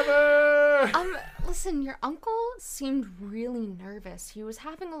episode ever! Listen, your uncle seemed really nervous. He was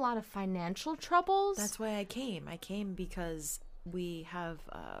having a lot of financial troubles. That's why I came. I came because we had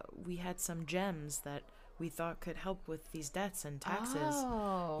some gems that we thought could help with these debts and taxes.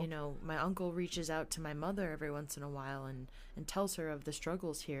 Oh. You know, my uncle reaches out to my mother every once in a while and tells her of the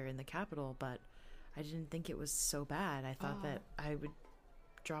struggles here in the capital, but I didn't think it was so bad. I thought that I would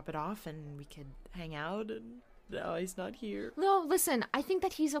drop it off and we could hang out, and now he's not here. No, listen, I think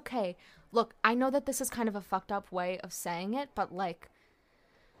that he's okay. Look, I know that this is kind of a fucked up way of saying it, but like,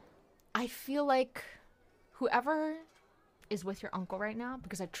 I feel like whoever is with your uncle right now,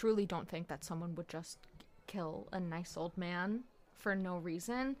 because I truly don't think that someone would just kill a nice old man for no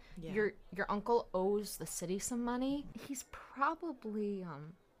reason. Yeah. Your uncle owes the city some money. He's probably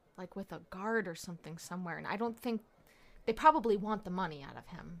like with a guard or something somewhere, and I don't think they probably want the money out of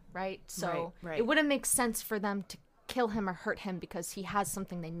him, right? So Right. it wouldn't make sense for them to kill him or hurt him because he has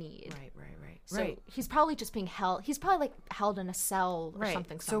something they need. Right. So he's probably just being held. He's probably like held in a cell or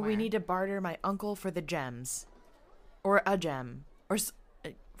something So somewhere. we need to barter my uncle for the gems, or a gem, or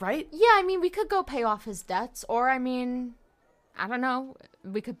right? Yeah, I mean, we could go pay off his debts, or I mean, I don't know.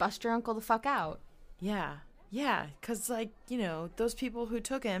 We could bust your uncle the fuck out. Yeah, because like, you know, those people who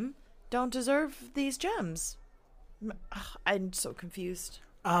took him don't deserve these gems. I'm so confused.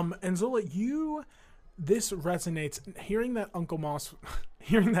 And Zola, this resonates. Hearing that Uncle Moss,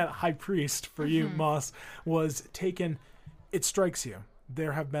 hearing that high priest for you, Moss, was taken, it strikes you.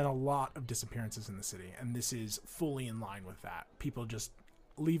 There have been a lot of disappearances in the city, and this is fully in line with that. People just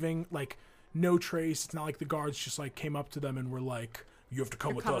leaving, like, no trace. It's not like the guards just, like, came up to them and were like, you have to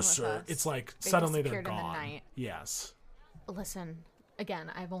come with us, sir. It's like, They suddenly they're disappeared in the gone. night. Yes. Listen,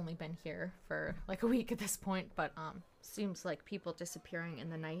 again, I've only been here for like a week at this point, but seems like people disappearing in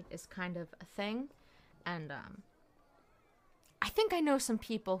the night is kind of a thing, and I think I know some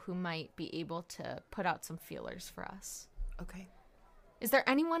people who might be able to put out some feelers for us. Okay. Is there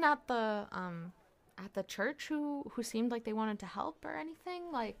anyone at the church who seemed like they wanted to help or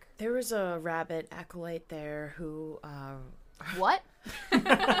anything? Like, There was a rabbit acolyte there who what?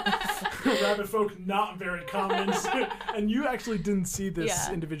 Rabbit folk, not very common. And you actually didn't see this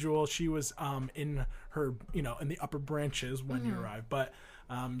Yeah. individual. She was in her, in the upper branches when you arrived. But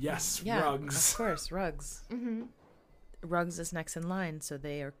yes, yeah, Rugs. of course, Rugs. Mm-hmm. Rugs is next in line, so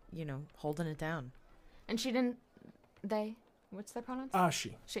they are, holding it down. And she didn't. They. What's their pronouns?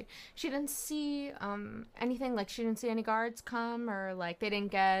 She. She didn't see anything, like she didn't see any guards come, or like they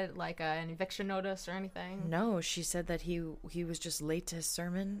didn't get like an eviction notice or anything. No, she said that he was just late to his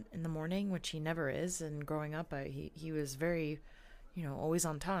sermon in the morning, which he never is. And growing up, he was very, always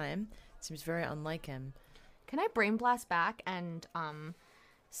on time. Seems very unlike him. Can I brain blast back and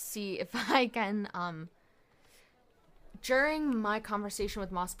see if I can during my conversation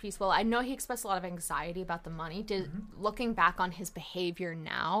with Moss Peacewell, I know he expressed a lot of anxiety about the money. Looking back on his behavior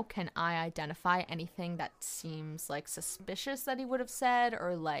now, can I identify anything that seems like suspicious that he would have said,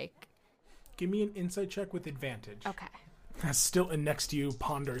 or like? Give me an insight check with advantage. Okay. That's still in next to you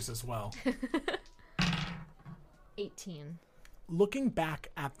ponders as well. 18. Looking back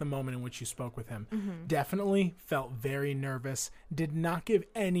at the moment in which you spoke with him, definitely felt very nervous, did not give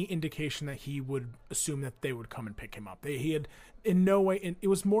any indication that he would assume that they would come and pick him up. He had in no way, it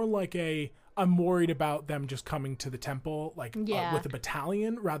was more like I'm worried about them just coming to the temple, like with a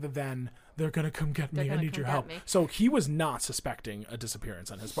battalion, rather than they're going to come get me, I need your help. So he was not suspecting a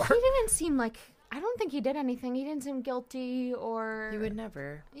disappearance on his part. He didn't seem like, I don't think he did anything. He didn't seem guilty or... You would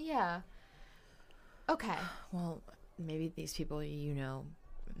never. Yeah. Okay. Well, maybe these people,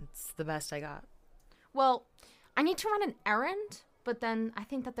 it's the best I got. Well, I need to run an errand, but then I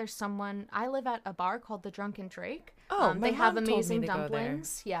think that there's someone... I live at a bar called The Drunken Drake. Oh, they have mom told me amazing to go there.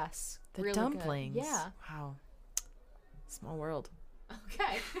 Dumplings. Yes. The really dumplings? Good. Yeah. Wow. Small world.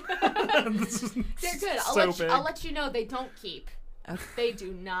 Okay. They're good. I'll let you know they don't keep. Okay. They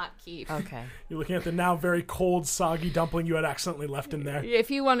do not keep. Okay. You're looking at the now very cold, soggy dumpling you had accidentally left in there. If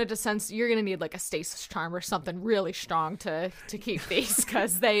you wanted to sense, you're gonna need like a stasis charm or something really strong to keep these,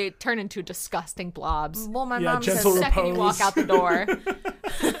 because they turn into disgusting blobs. Well, my mom says gentle The second you walk out the door,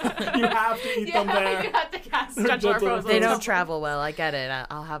 You have to eat them there. you have to cast gentle Gentle repose. they don't travel well. I get it.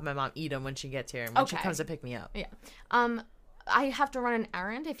 I'll have my mom eat them when she gets here and when she Okay. comes to pick me up. Yeah. I have to run an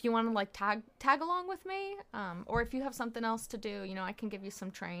errand. If you want to like tag along with me, or if you have something else to do, I can give you some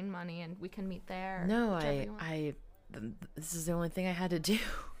train money and we can meet there. No, whichever you want. this is the only thing I had to do.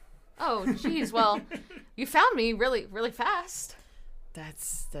 Oh, geez. Well, you found me really, really fast. I'm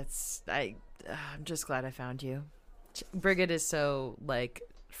just glad I found you. Brigid is so like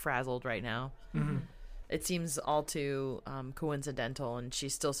frazzled right now. Mm-hmm. It seems all too coincidental, and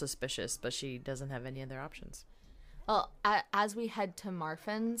she's still suspicious, but she doesn't have any other options. Well, as we head to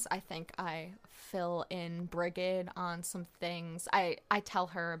Marfin's, I think I fill in Brigid on some things. I tell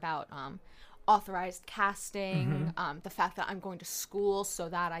her about authorized casting, the fact that I'm going to school so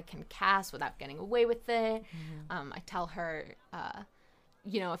that I can cast without getting away with it. I tell her,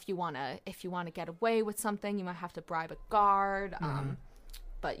 if you wanna get away with something, you might have to bribe a guard.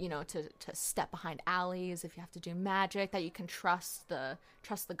 But to step behind alleys, if you have to do magic, that you can trust the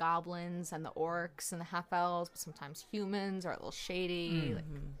goblins and the orcs and the half elves, but sometimes humans are a little shady. Like,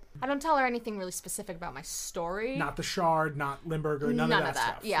 I don't tell her anything really specific about my story. Not the Shard, not Limburger, none of that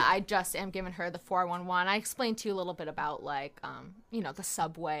stuff. Yeah, I just am giving her the 411. I explained to you a little bit about like the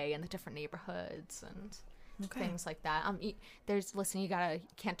subway and the different neighborhoods and things like that. You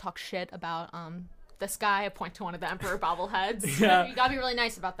can't talk shit about this guy. I point to one of the Emperor bobbleheads. Yeah. You gotta be really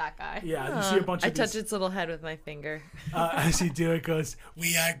nice about that guy. Yeah, you see a bunch of I touch these, its little head with my finger. as you do, it goes,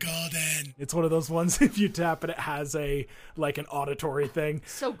 "We are golden." It's one of those ones, if you tap it, it has an auditory thing.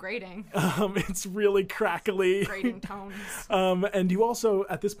 So grating. It's really crackly. Grating tones. And you also,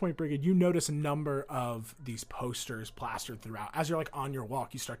 at this point, Brigid, you notice a number of these posters plastered throughout. As you're on your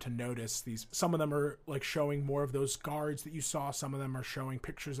walk, you start to notice these. Some of them are showing more of those guards that you saw. Some of them are showing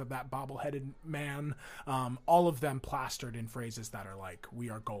pictures of that bobble-headed man. All of them plastered in phrases that are like, "We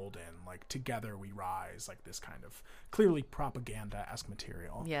are golden," like "Together we rise," like this kind of clearly propaganda-esque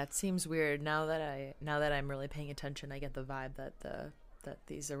material. Yeah, it seems weird now that I'm really paying attention. I get the vibe that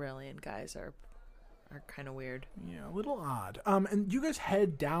these Aurelian guys are kind of weird. Yeah, a little odd. And you guys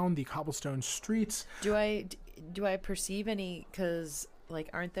head down the cobblestone streets. Do I perceive any? Because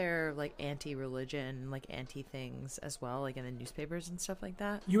aren't there anti-religion, anti-things as well, in the newspapers and stuff like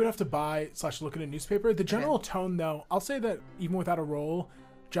that? You would have to buy/look at a newspaper. The general tone, though, I'll say that even without a roll,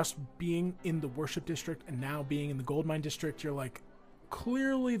 just being in the worship district and now being in the gold mine district, you're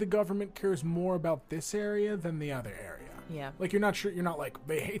clearly the government cares more about this area than the other area. Yeah. You're not sure, you're not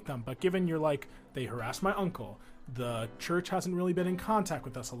they hate them, but given you're they harassed my uncle, the church hasn't really been in contact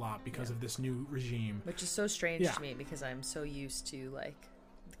with us a lot because of this new regime. Which is so strange to me, because I'm so used to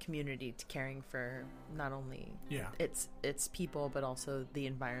the community to caring for not only its people, but also the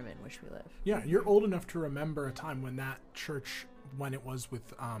environment in which we live. Yeah, you're old enough to remember a time when that church, when it was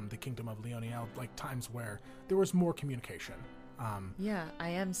with the Kingdom of Leoniel, times where there was more communication. Yeah, I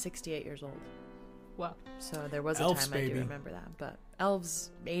am 68 years old. Well, so there was a Elves, time I baby. do remember that, but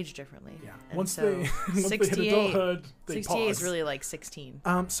elves age differently. Yeah. And Once so they hit adulthood, they 68 is pause. really like 16.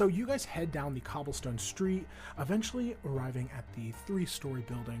 So you guys head down the cobblestone street, eventually arriving at the 3-story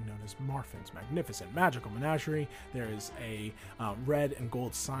building known as Marfin's Magnificent Magical Menagerie. There is a red and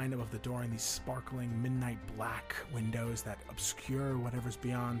gold sign above the door and these sparkling midnight black windows that obscure whatever's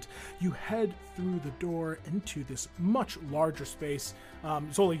beyond. You head through the door into this much larger space.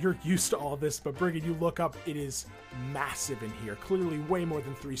 Zola, you're used to all this, but Brigid, you look up, it is massive in here. Clearly way more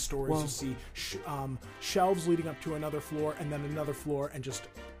than 3 stories. Whoa. You see shelves leading up to another floor and then another floor, and just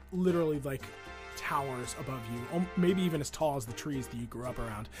literally like towers above you, maybe even as tall as the trees that you grew up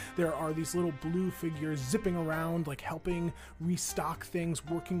around. There are these little blue figures zipping around, like helping restock things,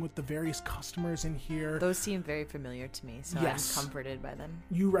 working with the various customers in here. Those seem very familiar to me, so Yes. I'm comforted by them.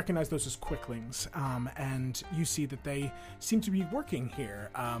 You recognize those as quicklings, and you see that they seem to be working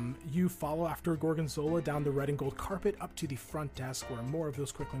here. You follow after Gorgonzola down the red and gold carpet up to the front desk where more of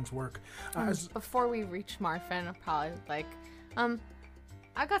those quicklings work. Before we reach Marfin, I'll probably like,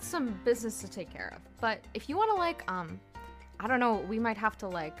 I got some business to take care of. But if you want to like, I don't know, we might have to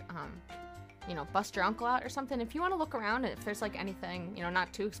like, bust your uncle out or something. If you want to look around, if there's like anything,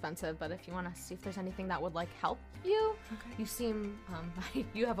 not too expensive, but if you want to see if there's anything that would like help you, you seem,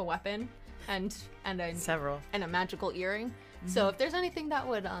 you have a weapon and Several. and a magical earring. So if there's anything that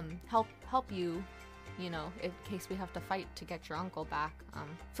would help you, in case we have to fight to get your uncle back,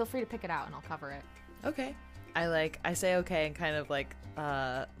 feel free to pick it out and I'll cover it. Okay. I say okay and kind of like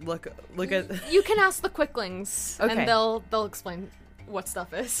look at. You can ask the quicklings, Okay. and they'll explain what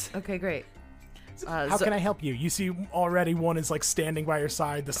stuff is. Okay, great. How can I help you? You see already one is like standing by your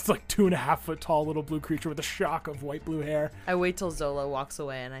side, this like 2.5 foot tall little blue creature with a shock of white blue hair. I wait till Zola walks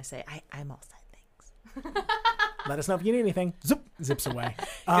away and I say, I'm all set, thanks. Let us know if you need anything. Zips away.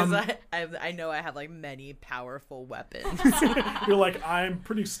 Because I know I have like many powerful weapons. You're like, I'm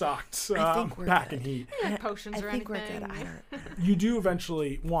pretty stocked. I think we're back good. in heat. Potions I or think anything. we're good. I don't. You do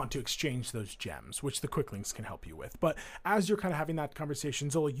eventually want to exchange those gems, which the quicklings can help you with. But as you're kind of having that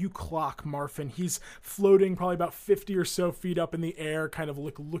conversation, Zola, you clock Marfin. He's floating probably about 50 or so feet up in the air, kind of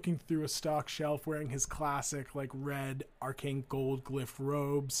looking through a stock shelf, wearing his classic like red arcane gold glyph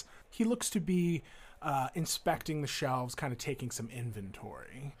robes. He looks to be inspecting the shelves, kind of taking some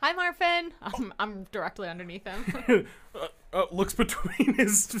inventory. Hi, Marfin. I'm directly underneath him. Looks between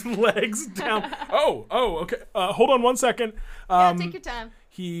his legs down. Okay. Hold on one second. Yeah, take your time.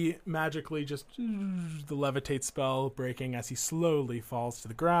 He magically just the levitate spell breaking as he slowly falls to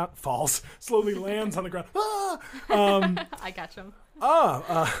the ground. Slowly lands on the ground. I got him.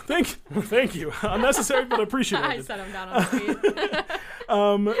 Thank you. Unnecessary but I appreciated. set him down on his feet.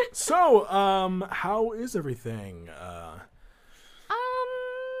 How is everything?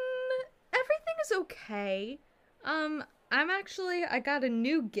 Everything is okay. I got a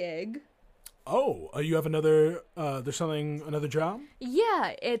new gig. Oh, you have another. Another job.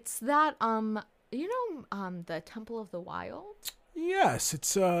 Yeah, it's that the Temple of the Wild. Yes,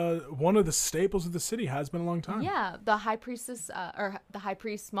 it's one of the staples of the city. Has been a long time. Yeah, the High Priestess, or the High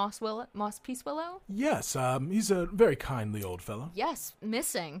Priest Moss Peacewillow. Yes, he's a very kindly old fellow. Yes,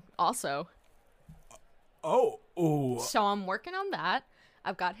 missing also. Oh. So I'm working on that.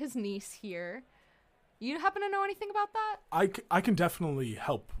 I've got his niece here. You happen to know anything about that? I can definitely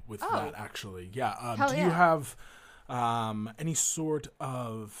help with that, actually. Yeah. Hell do yeah. you have any sort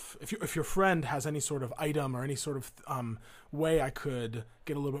of if your friend has any sort of item or any sort of way I could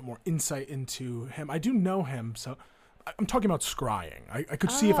get a little bit more insight into him? I do know him, so I'm talking about scrying. I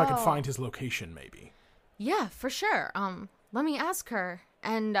could see if I could find his location, maybe. Yeah, for sure. Let me ask her.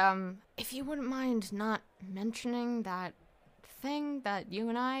 And if you wouldn't mind not mentioning that thing that you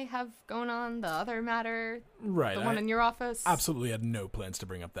and I have going on, the other matter, Right. the one in your office. Absolutely had no plans to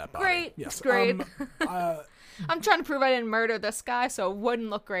bring up that body. Great. Yes. Great. I'm trying to prove I didn't murder this guy, so it wouldn't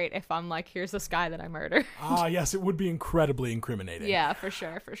look great if I'm like, here's this guy that I murdered. Yes, it would be incredibly incriminating. Yeah, for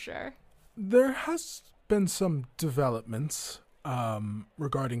sure. There has been some developments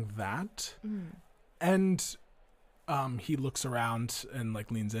regarding that. And he looks around and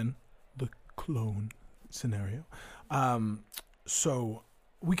like leans in. The clone scenario. So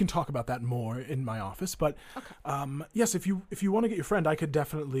we can talk about that more in my office, but yes, if you want to get your friend,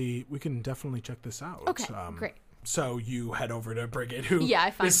 we can definitely check this out. Okay, great. So you head over to Brigid, who Yeah, I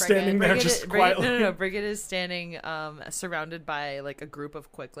find is standing Brigid. there just quietly. No. Brigid is standing surrounded by like a group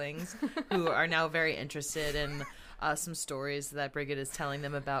of quicklings who are now very interested in some stories that Brigid is telling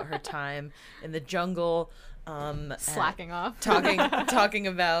them about her time in the jungle. Slacking off. Talking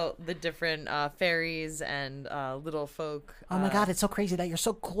about the different fairies and little folk. Oh my god, it's so crazy that you're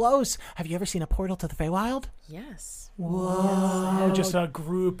so close. Have you ever seen a portal to the Feywild? Yes. Whoa. Just a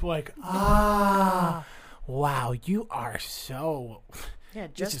group like, Wow, you are so... Yeah,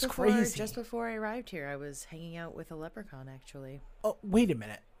 This is crazy. Just before I arrived here, I was hanging out with a leprechaun, actually. Oh, wait a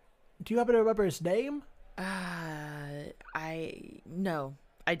minute. Do you happen to remember his name? No,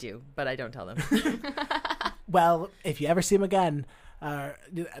 I do, but I don't tell them. Well, if you ever see him again,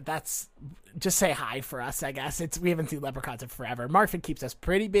 that's just say hi for us, I guess. We haven't seen leprechauns in forever. Marvin keeps us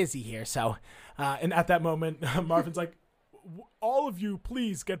pretty busy here, so... and at that moment, Marvin's like, all of you,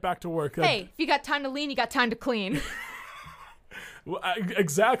 please get back to work. Hey, if you got time to lean, you got time to clean.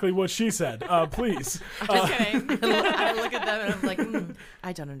 Exactly what she said. Please. Just kidding. I look at them and I'm like,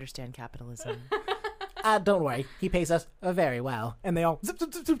 I don't understand capitalism. Don't worry. He pays us very well. And they all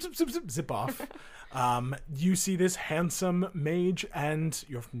zip off. You see this handsome mage and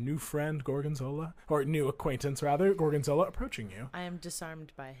your new friend Gorgonzola, or new acquaintance rather, Gorgonzola, approaching you. I am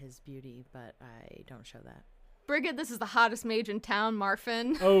disarmed by his beauty, but I don't show that. Brigid, this is the hottest mage in town,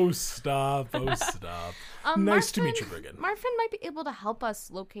 Marfin. Oh, stop. Nice to meet you, Brigid. Marfin might be able to help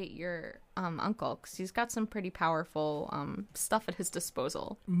us locate your uncle, because he's got some pretty powerful stuff at his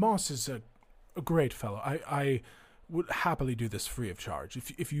disposal. Moss is a great fellow. I would happily do this free of charge.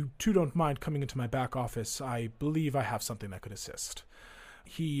 If you two don't mind coming into my back office, I believe I have something that could assist.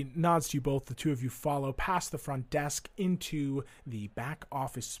 He nods to you both. The two of you follow past the front desk into the back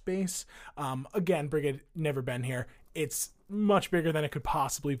office space. Again, Brigid, never been here. It's much bigger than it could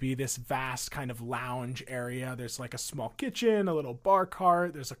possibly be, this vast kind of lounge area. There's like a small kitchen, a little bar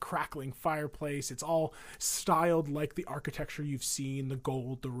cart. There's a crackling fireplace. It's all styled like the architecture you've seen, the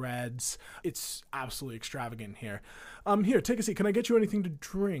gold, the reds. It's absolutely extravagant here. Here, take a seat. Can I get you anything to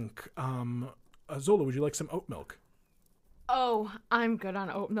drink? Zola, would you like some oat milk? Oh, I'm good on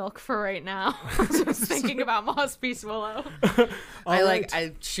oat milk for right now. Just thinking about Moss Peace Willow.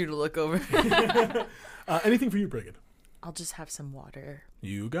 I shoot a look over. Anything for you, Brigid? I'll just have some water.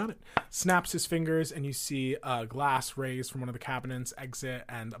 You got it. Snaps his fingers, and you see a glass raised from one of the cabinets exit,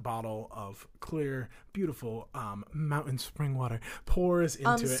 and a bottle of clear, beautiful mountain spring water pours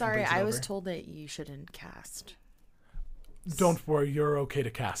into it. Sorry, I was over. told that you shouldn't cast. Don't worry, you're okay to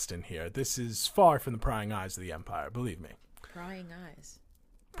cast in here. This is far from the prying eyes of the Empire, believe me. Prying eyes.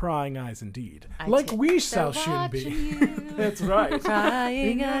 Prying eyes indeed. I Like take- we shall soon be. That's right.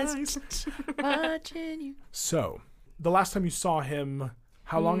 Prying eyes. Watching you. So, the last time you saw him,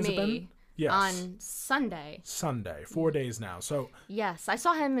 how long has it been? Me. Yes. On Sunday. Sunday. 4 days now. So, Yes, I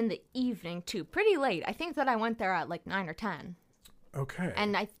saw him in the evening too, pretty late. I think that I went there at like 9 or 10. okay.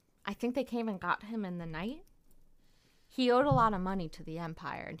 And I think they came and got him in the night. He owed a lot of money to the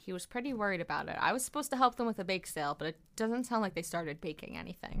Empire, and he was pretty worried about it. I was supposed to help them with a bake sale, but it doesn't sound like they started baking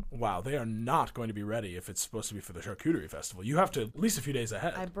anything. Wow, they are not going to be ready if it's supposed to be for the charcuterie festival. You have to at least a few days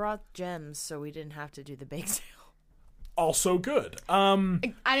ahead. I brought gems so we didn't have to do the bake sale. Also good. I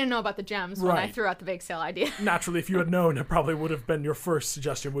didn't know about the gems when I Right. threw out the bake sale idea. Naturally, if you had known, it probably would have been your first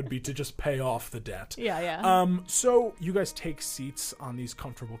suggestion would be to just pay off the debt. Yeah. So you guys take seats on these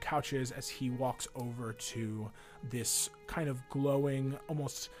comfortable couches as he walks over to this kind of glowing,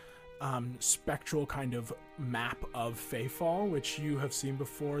 almost spectral kind of map of Feyfall, which you have seen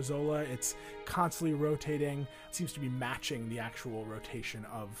before, Zola. It's constantly rotating. It seems to be matching the actual rotation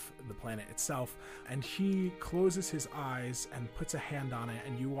of the planet itself. And he closes his eyes and puts a hand on it,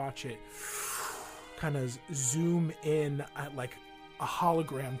 and you watch it kind of zoom in at like a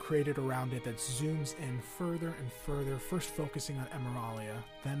hologram created around it that zooms in further and further, first focusing on Emeralia,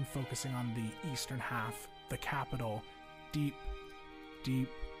 then focusing on the eastern half, the capital, deep, deep,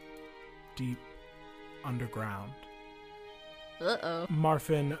 deep underground. Uh-oh.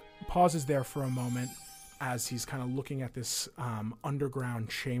 Marfin pauses there for a moment as he's kind of looking at this underground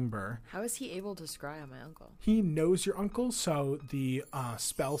chamber. How is he able to scry on my uncle? He knows your uncle, so the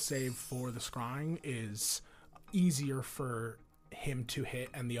spell save for the scrying is easier for him to hit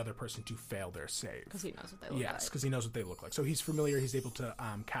and the other person to fail their save. Because he knows what they look like. Yes, because he knows what they look like. So he's familiar. He's able to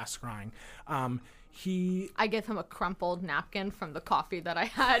cast scrying. I give him a crumpled napkin from the coffee that I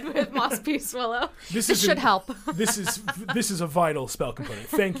had with Moss Peace Willow. This should help. This is a vital spell component.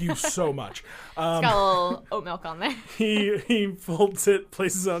 Thank you so much. It's got a little oat milk on there. He folds it,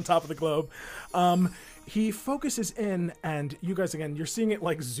 places it on top of the globe. He focuses in, and you guys, again, you're seeing it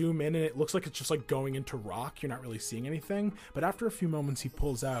like zoom in, and it looks like it's just like going into rock. You're not really seeing anything. But after a few moments, he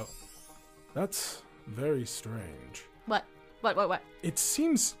pulls out. That's very strange. What? It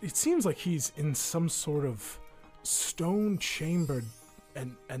seems like he's in some sort of stone chambered,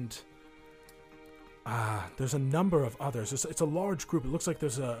 and there's a number of others. It's a large group. It looks like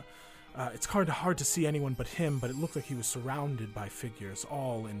there's a. It's hard to see anyone but him, but it looked like he was surrounded by figures,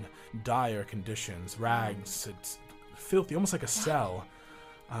 all in dire conditions, rags, it's filthy, almost like a cell.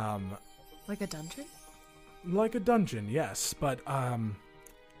 Like a dungeon? Like a dungeon, yes, but I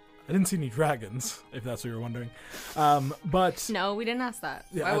didn't see any dragons, if that's what you're wondering. But No, we didn't ask that.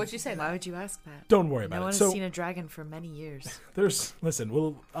 Yeah, Why would you say that? Why would you ask that? don't worry about No it. one has So seen a dragon for many years.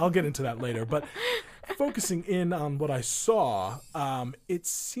 I'll get into that later, but focusing in on what I saw, it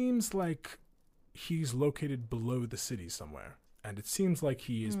seems like he's located below the city somewhere, and it seems like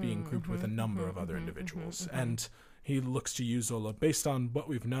he is being grouped with a number of other individuals, and he looks to you, Zola. Based on what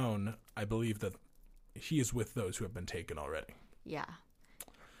we've known, I believe that he is with those who have been taken already. Yeah.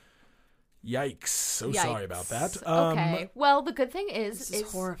 Yikes. So sorry about that. Okay. Well, the good thing is This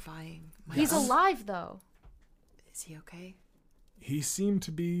is horrifying. he's alive, though. Is he okay? He seemed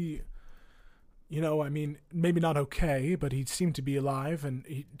to be, maybe not okay, but he seemed to be alive, and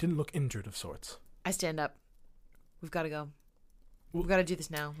he didn't look injured of sorts. I stand up. We've got to go. We've got to do this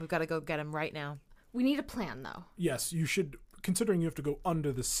now. We've got to go get him right now. We need a plan, though. Yes, you should, considering you have to go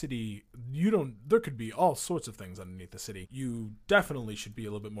under the city, there could be all sorts of things underneath the city. You definitely should be a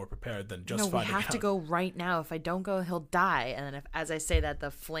little bit more prepared than just we finding have out. to go right now. If I don't go, he'll die. And then as I say that,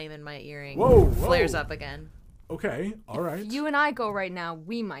 the flame in my earring Whoa. flares up again. Okay, all right. You and I go right now,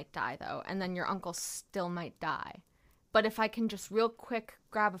 we might die, though, and then your uncle still might die. But if I can just real quick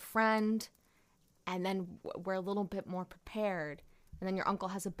grab a friend, and then we're a little bit more prepared, and then your uncle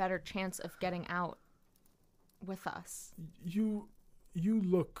has a better chance of getting out with us. You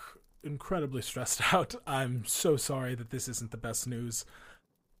look incredibly stressed out. I'm so sorry that this isn't the best news.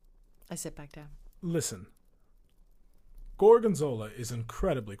 I sit back down. Listen, Gorgonzola is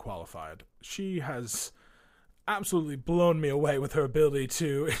incredibly qualified. She has absolutely blown me away with her ability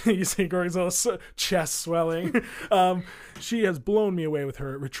to, you see Gorgonzola's chest swelling. She has blown me away with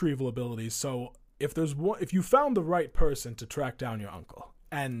her retrieval abilities. So if you found the right person to track down your uncle,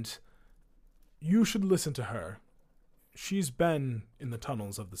 and you should listen to her. She's been in the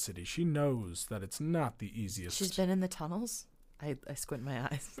tunnels of the city. She knows that it's not the easiest. She's been in the tunnels? I squint my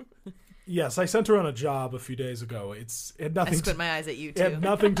eyes. Yes, I sent her on a job a few days ago. It had nothing I squint my eyes at you, It too. had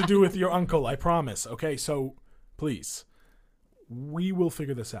nothing to do with your uncle, I promise. Okay, so please, we will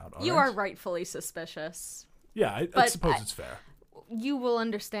figure this out. All You right? are rightfully suspicious. Yeah, I But suppose it's fair. You will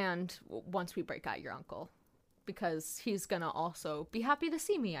understand once we break out your uncle, because he's gonna also be happy to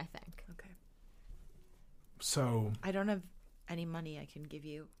see me, I think. Okay. So I don't have any money I can give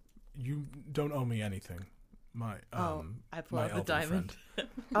you. you don't owe me anything. My I pull my out the elven diamond. friend.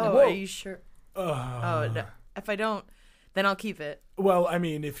 Oh, Whoa. are you sure? No. If I don't, then I'll keep it. Well, I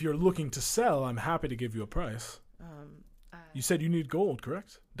mean, if you're looking to sell, I'm happy to give you a price. You said you need gold,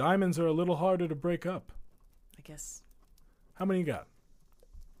 correct? Diamonds are a little harder to break up. I guess How many you got?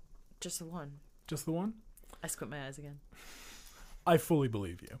 just the one. Just the one? I squint my eyes again. I fully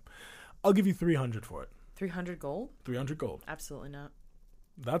believe you. I'll give you 300 for it. 300 gold? 300 gold. Absolutely not.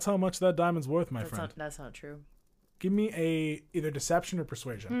 That's how much that diamond's worth, my friend. That's not true. Give me either deception or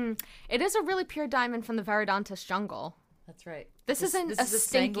persuasion. It is a really pure diamond from the Veridontus jungle. That's right. This isn't a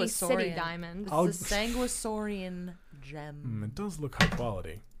stinky city Sanguisorian. diamond. This is a Sanguisorian gem. It does look high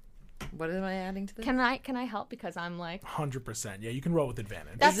quality. What am I adding to this? Can I help? Because I'm like, 100%. Yeah, you can roll with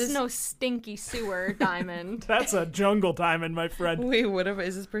advantage. that's no stinky sewer diamond. That's a jungle diamond, my friend. Wait,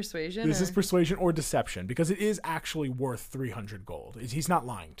 is this persuasion? This or- is persuasion or deception, because it is actually worth 300 gold. He's not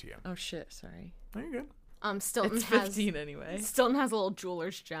lying to you. Oh shit! Sorry. There you go. Stilton It's has 15 anyway. Stilton has a little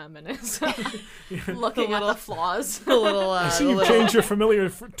jeweler's gem in his looking at the flaws. A little. I see you changed your familiar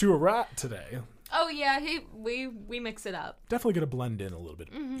to a rat today. Oh yeah, we mix it up. Definitely going to blend in a little bit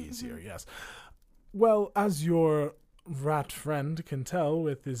easier, yes. Well, as your rat friend can tell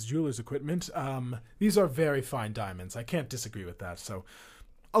with his jeweler's equipment, these are very fine diamonds. I can't disagree with that, so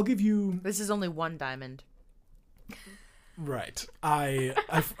I'll give you... This is only one diamond. Right. I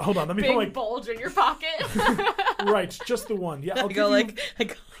hold on, let me Big go like... bulge in your pocket. Right, just the one. Yeah, I'll give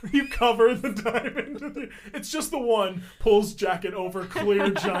you... You cover the diamond. It's just the one. Pulls jacket over,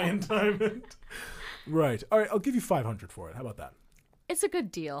 clear giant diamond. Right. All right, I'll give you 500 for it. How about that? It's a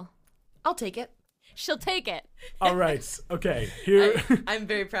good deal. I'll take it. She'll take it. All right. Okay. Here. I'm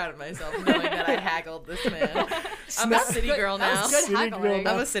very proud of myself knowing that I haggled this man. I'm a city girl now. That's good City girl haggling.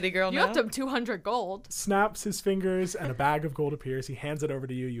 now. I'm a city girl You now. have to 200 gold. Snaps his fingers and a bag of gold appears. He hands it over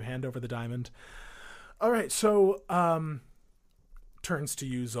to you. You hand over the diamond. All right. So, turns to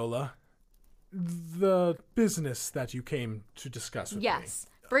you, Zola. The business that you came to discuss with me. Yes.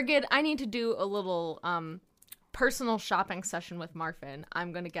 Brigid, I need to do a little personal shopping session with Marfin,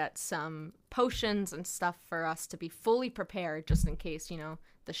 I'm going to get some potions and stuff for us to be fully prepared just in case,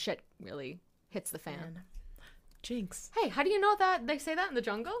 the shit really hits the fan. Jinx. Hey, how do you know that they say that in the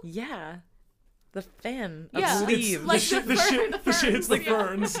jungle? Yeah. The fan of Yeah. leaves. Like the shit hits the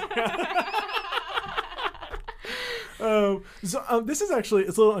ferns. This is actually,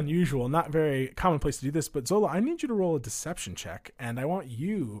 it's a little unusual, not very commonplace to do this, but Zola, I need you to roll a deception check, and I want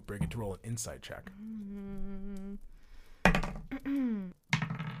you, Brigid, to roll an insight check.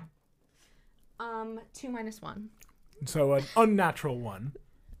 2 minus 1. So an unnatural one.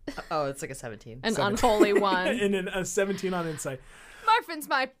 Oh, it's like a 17. An unholy one. And then a 17 on insight. Marfin's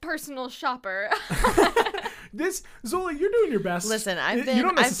my personal shopper. Zola, you're doing your best. Listen, You I've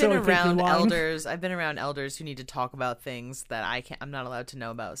don't been necessarily think you're around lying. elders. I've been around elders who need to talk about things that I'm not allowed to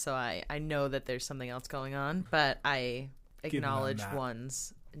know about. So I know that there's something else going on, but I them acknowledge that.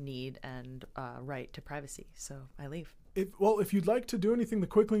 one's need and right to privacy. So I leave. If you'd like to do anything, the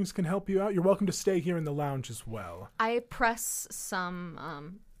Quicklings can help you out. You're welcome to stay here in the lounge as well. I press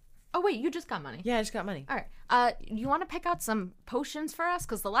some, Oh, wait, you just got money. Yeah, I just got money. All right. You want to pick out some potions for us?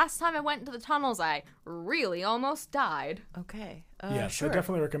 Because the last time I went into the tunnels, I really almost died. Okay. Yes, sure. I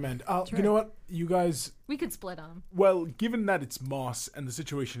definitely recommend. You know what? You guys, We could split them. well, given that it's Moss and the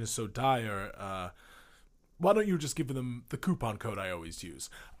situation is so dire, why don't you just give them the coupon code I always use?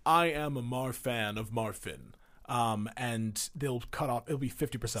 I am a Marfan of Marfin. And they'll cut off, it'll be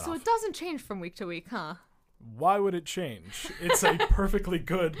 50% So off. it doesn't change from week to week, huh? Why would it change? It's a perfectly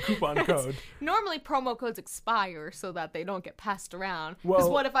good coupon code. Normally promo codes expire so that they don't get passed around. Because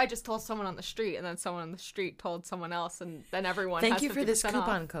Well- what if I just told someone on the street and then someone on the street told someone else and then everyone Thank has you for this 50% off?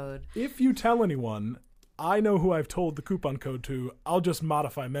 coupon code. If you tell anyone, I know who I've told the coupon code to, I'll just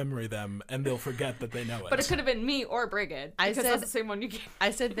modify memory them and they'll forget that they know it. But it could have been me or Brigid. I Because said- that's the same one you gave. I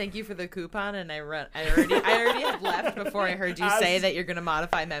said thank you for the coupon, and I already have left before I heard you say that you're gonna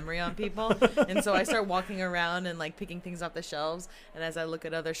modify memory on people, and so I start walking around and like picking things off the shelves. And as I look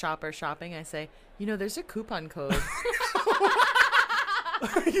at other shoppers shopping, I say, there's a coupon code.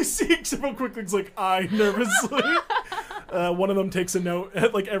 You see several Quicklings like eye nervously. One of them takes a note.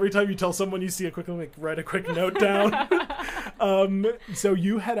 Like every time you tell someone you see a Quickling, like write a quick note down. So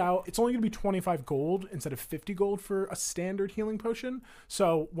you head out. It's only going to be 25 gold instead of 50 gold for a standard healing potion.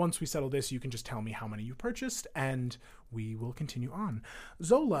 So once we settle this, you can just tell me how many you purchased, and we will continue on.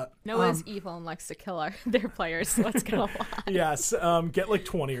 Zola. Noah's evil and likes to kill their players, so let's go on. Yes, get like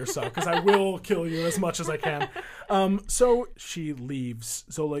 20 or so, because I will kill you as much as I can. So she leaves.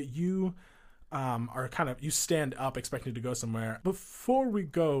 Zola, you are you stand up expecting to go somewhere. Before we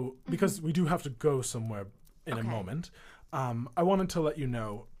go, because we do have to go somewhere in a moment, I wanted to let you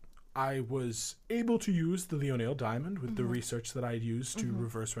know I was able to use the Leonale Diamond with the research that I used to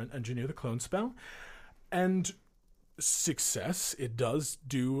reverse engineer the clone spell. And success, it does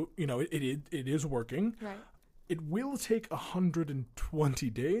do, it is working. Right. It will take 120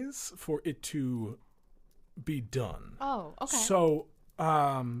 days for it to be done. Oh, okay. So,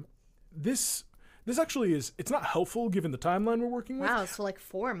 this actually it's not helpful given the timeline we're working with. Wow, so like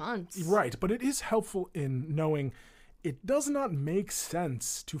 4 months. Right, but it is helpful in knowing it does not make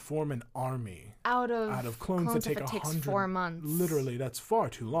sense to form an army Out of clones that if take it takes 100. 4 months. Literally, that's far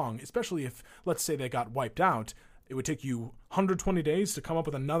too long, especially if, let's say, they got wiped out. It would take you 120 days to come up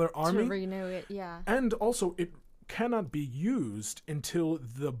with another army. To renew it, yeah. And also, it cannot be used until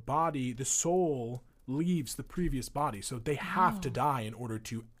the soul leaves the previous body. So they have to die in order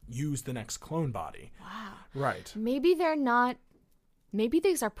to use the next clone body. Wow. Right. Maybe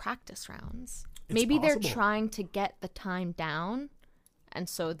these are practice rounds. Maybe possible. they're trying to get the time down, and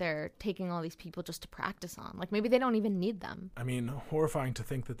so they're taking all these people just to practice on. Like, maybe they don't even need them. I mean, horrifying to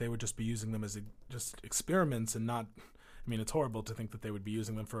think that they would just be using them as just experiments and not... I mean, it's horrible to think that they would be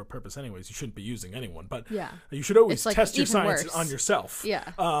using them for a purpose anyways. You shouldn't be using anyone, but Yeah. you should always It's, like, test your even science worse. on yourself.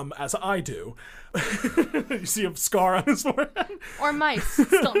 Yeah. As I do. You see a scar on his forehead? Or mice.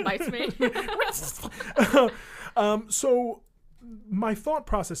 Still bites me. So my thought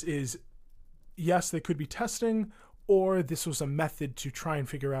process is, yes, they could be testing, or this was a method to try and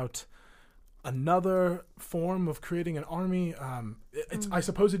figure out another form of creating an army. I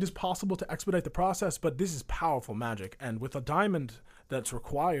suppose it is possible to expedite the process, but this is powerful magic, and with a diamond that's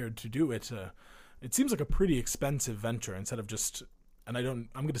required to do it, it seems like a pretty expensive venture instead of just... And I'm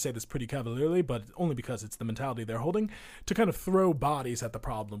going to say this pretty cavalierly, but only because it's the mentality they're holding, to kind of throw bodies at the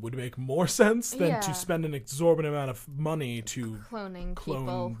problem would make more sense than Yeah. to spend an exorbitant amount of money to Cloning clone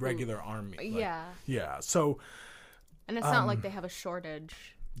people. who- regular army. Like, Yeah. Yeah. So, And it's not like they have a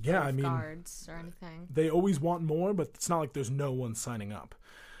shortage yeah, of I mean, guards or anything. they always want more, but it's not like there's no one signing up.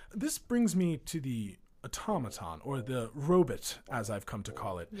 This brings me to the automaton, or the robot, as I've come to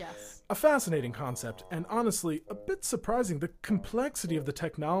call it. Yes. A fascinating concept, and honestly, a bit surprising. The complexity of the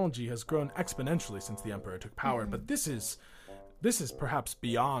technology has grown exponentially since the Emperor took power, but this is perhaps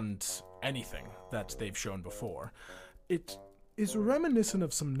beyond anything that they've shown before. It is reminiscent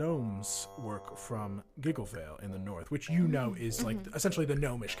of some gnomes' work from Gigglevale in the north, which you know is like essentially the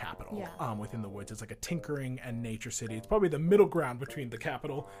gnomish capital within the woods. It's like a tinkering and nature city. It's probably the middle ground between the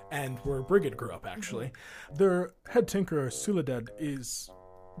capital and where Brigid grew up, actually. Their head tinkerer, Suladed, is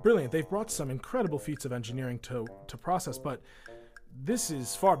brilliant. They've brought some incredible feats of engineering to process, but this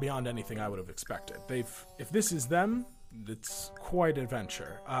is far beyond anything I would have expected. If this is them, it's quite an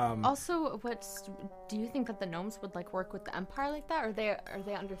adventure. Also, do you think that the gnomes would like work with the Empire like that? Are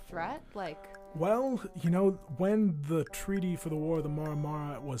they under threat? Like, well, when the Treaty for the War of the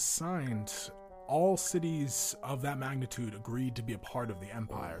Mara was signed, all cities of that magnitude agreed to be a part of the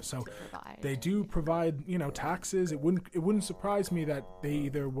Empire. So they do provide, taxes. It wouldn't surprise me that they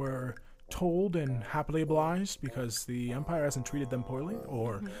either were told and happily obliged because the Empire hasn't treated them poorly,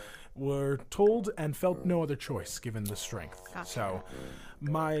 or were told and felt no other choice given the strength. Gotcha. So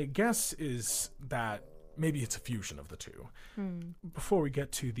my guess is that maybe it's a fusion of the two. Before we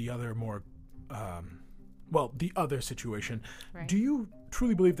get to the other more, the other situation, right. Do you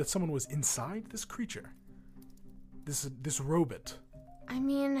truly believe that someone was inside this creature? This robot? I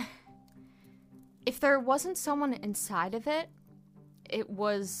mean, if there wasn't someone inside of it, it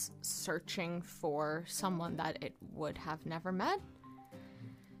was searching for someone that it would have never met.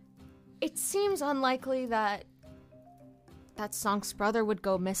 It seems unlikely that Sonk's brother would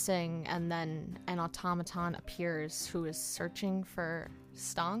go missing and then an automaton appears who is searching for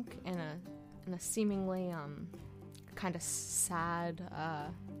Stonk in a seemingly kind of sad,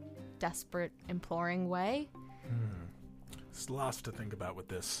 desperate, imploring way. There's lots to think about with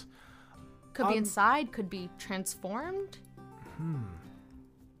this. Could be inside, could be transformed.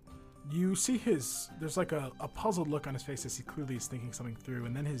 You see there's like a puzzled look on his face as he clearly is thinking something through,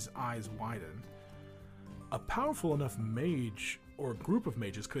 and then his eyes widen. A powerful enough mage, or group of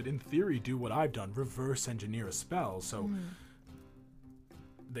mages, could in theory do what I've done, reverse engineer a spell, so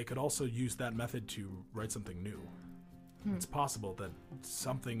they could also use that method to write something new. It's possible that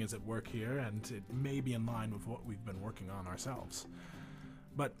something is at work here, and it may be in line with what we've been working on ourselves.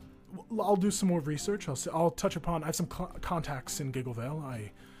 But I'll do some more research. I'll touch upon, I have some contacts in Gigglevale.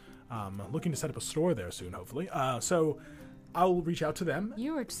 I'm looking to set up a store there soon, hopefully. So I'll reach out to them.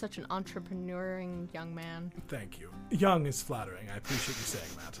 You are such an entrepreneuring young man. Thank you. Young is flattering. I appreciate you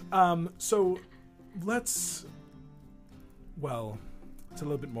saying that. So let's... Well, it's a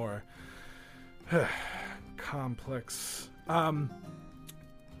little bit more complex.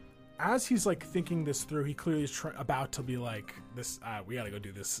 As he's like thinking this through, he clearly is about to be like, "This, we gotta go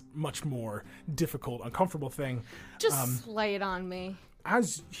do this much more difficult, uncomfortable thing." Just lay it on me.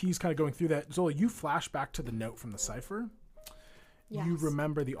 As he's kind of going through that, Zola, you flash back to the note from the cipher. Yes. You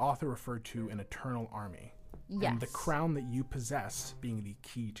remember the author referred to an eternal army. Yes. And the crown that you possess being the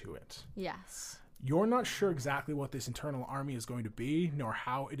key to it. Yes. You're not sure exactly what this eternal army is going to be, nor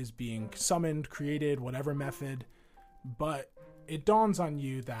how it is being summoned, created, whatever method, but it dawns on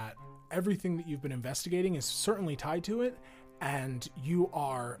you that everything that you've been investigating is certainly tied to it, and you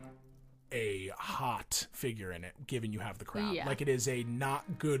are a hot figure in it, given you have the crown. Yeah. Like, it is a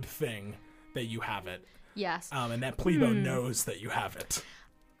not good thing that you have it. Yes. And that Plebo knows that you have it.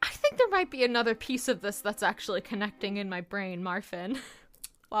 I think there might be another piece of this that's actually connecting in my brain, Marfin,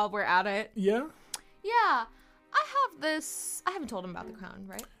 while we're at it. Yeah? Yeah. I have this... I haven't told him about the crown,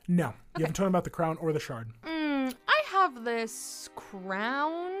 right? No. You haven't told him about the crown or the shard. I have this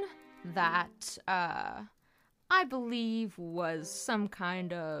crown that, I believe was some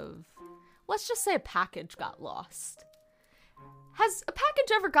kind of... Let's just say a package got lost. Has a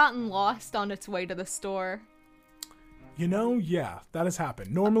package ever gotten lost on its way to the store? Yeah, that has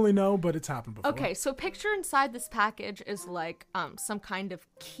happened. Normally no, but it's happened before. Okay, so picture inside this package is like some kind of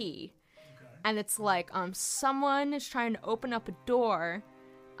key. Okay. And it's like someone is trying to open up a door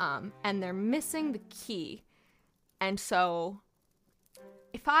and they're missing the key. And so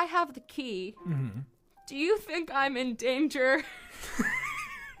if I have the key, do you think I'm in danger?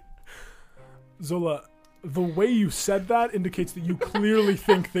 Zola, the way you said that indicates that you clearly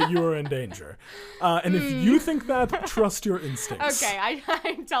think that you are in danger. And if you think that, trust your instincts. Okay,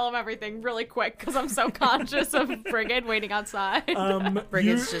 I tell him everything really quick because I'm so conscious of Brigid waiting outside.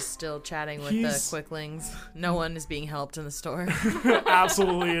 Brigid's just still chatting with the quicklings. No one is being helped in the store.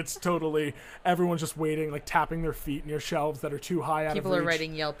 Absolutely, it's totally... Everyone's just waiting, like tapping their feet near shelves that are too high out People of reach. are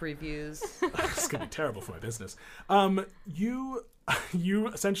writing Yelp reviews. This is going to be terrible for my business. You you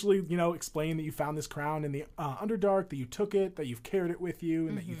essentially, explain that you found this crown in the Underdark, that you took it, that you've carried it with you,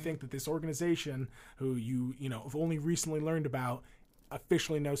 and that you think that this organization, who you have only recently learned about,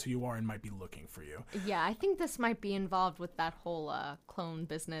 officially knows who you are and might be looking for you. Yeah, I think this might be involved with that whole clone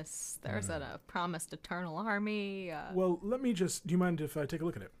business. There's a promised eternal army. Well, do you mind if I take a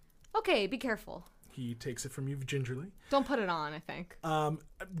look at it? Okay, be careful. He takes it from you gingerly. Don't put it on, I think.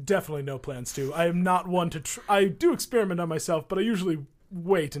 Definitely no plans to. I am not one to I do experiment on myself, but I usually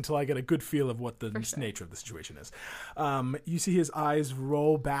wait until I get a good feel of what the nature of the situation is. You see his eyes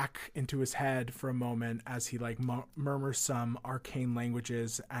roll back into his head for a moment as he murmurs some arcane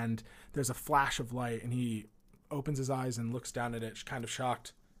languages, and there's a flash of light, and he opens his eyes and looks down at it, kind of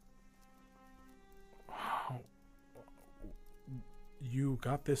shocked. Wow. You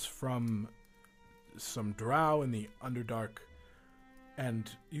got this from some drow in the Underdark,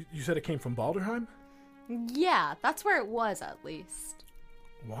 and you said it came from Baldurheim? Yeah, that's where it was, at least.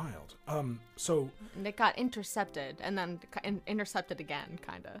 Wild. So... And it got intercepted, and then intercepted again,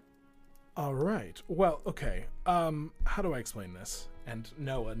 kind of. All right. Well, okay. How do I explain this? And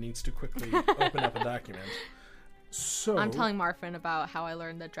Noah needs to quickly open up a document. So... I'm telling Marfin about how I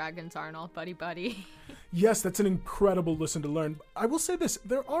learned that dragons aren't all buddy-buddy. Yes, that's an incredible lesson to learn. I will say this.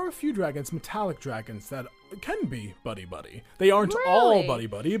 There are a few dragons, metallic dragons, that can be buddy-buddy. They aren't all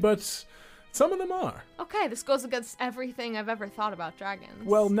buddy-buddy, but some of them are. Okay, this goes against everything I've ever thought about dragons.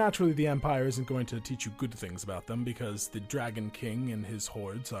 Well, naturally, the Empire isn't going to teach you good things about them because the Dragon King and his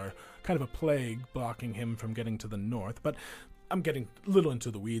hordes are kind of a plague blocking him from getting to the north. But I'm getting a little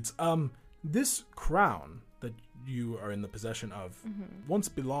into the weeds. This crown that you are in the possession of once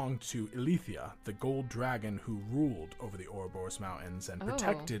belonged to Ilethia, the gold dragon who ruled over the Ouroboros Mountains and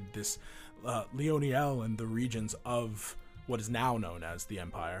protected this Leoniel and the regions of what is now known as the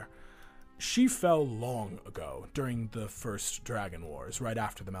Empire. She fell long ago during the first Dragon Wars, right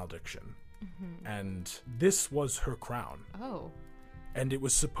after the Malediction. And this was her crown. Oh. And it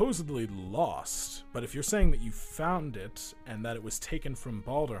was supposedly lost, but if you're saying that you found it and that it was taken from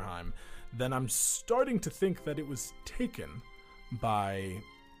Baldurheim, then I'm starting to think that it was taken by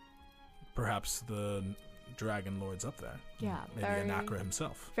perhaps the dragon lords up there. Yeah, maybe Anakra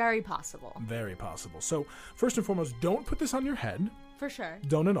himself. Very possible. Very possible. So, first and foremost, don't put this on your head. For sure.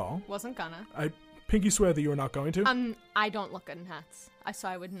 Don't at all. Wasn't gonna. I pinky swear that you are not going to. I don't look good in hats. So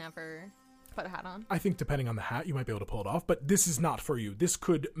I would never put a hat on. I think depending on the hat, you might be able to pull it off, but this is not for you. This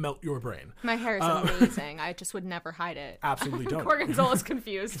could melt your brain. My hair is amazing. I just would never hide it. Absolutely don't. Gorgonzola's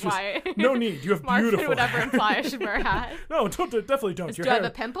confused why. No need. You have beautiful Marfin would ever hair. imply I should wear a hat. No, definitely don't. Do I have a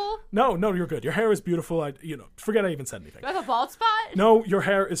pimple? No, you're good. Your hair is beautiful. Forget I even said anything. Do I have a bald spot? No, your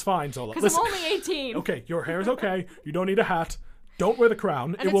hair is fine, Zola. Because I'm only 18. Okay, your hair is okay. You don't need a hat. Don't wear the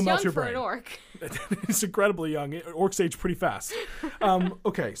crown. And it will melt your for brain. An orc. It's incredibly young. Orcs age pretty fast.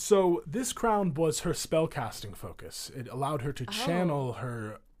 Okay, so this crown was her spellcasting focus. It allowed her to channel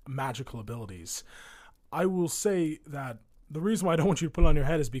her magical abilities. I will say that the reason why I don't want you to put it on your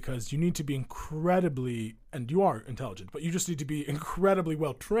head is because you need to be incredibly, and you are intelligent, but you just need to be incredibly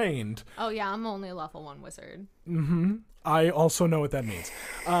well trained. Oh yeah, I'm only a level 1 wizard. I also know what that means.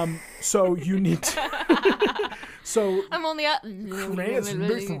 So you need to... So I'm only a...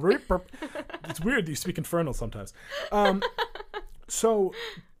 It's weird you speak infernal sometimes. So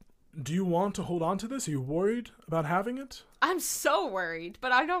do you want to hold on to this? Are you worried about having it? I'm so worried,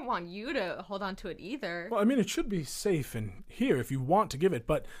 but I don't want you to hold on to it either. Well, I mean, it should be safe in here if you want to give it,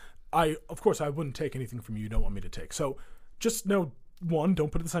 but of course, I wouldn't take anything from you don't want me to take. So just know, 1,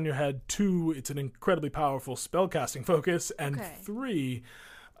 don't put this on your head. 2, it's an incredibly powerful spellcasting focus. And 3,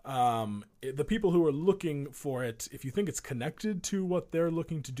 the people who are looking for it, if you think it's connected to what they're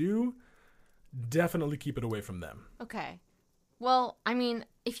looking to do, definitely keep it away from them. Okay. Well, I mean,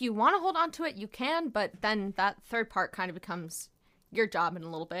 if you want to hold on to it, you can, but then that third part kind of becomes your job in a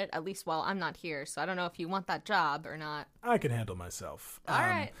little bit, at least while I'm not here, so I don't know if you want that job or not. I can handle myself. All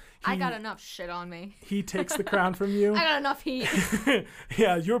right. I got enough shit on me. He takes the crown from you. I got enough heat.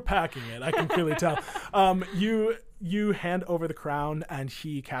 Yeah, you're packing it. I can clearly tell. You hand over the crown, and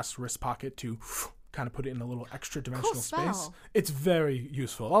he casts Wrist Pocket to kind of put it in a little extra dimensional spell. space. It's very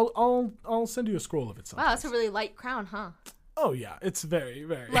useful. I'll send you a scroll of it sometime. Wow, that's a really light crown, huh? Oh yeah, it's very,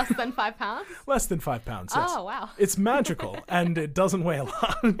 very... Less than 5 pounds? Less than 5 pounds, yes. Oh, wow. It's magical, and it doesn't weigh a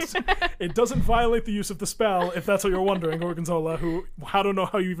lot. It doesn't violate the use of the spell, if that's what you're wondering, Gorgonzola, who... I don't know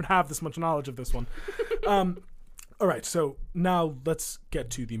how you even have this much knowledge of this one. All right, so now let's get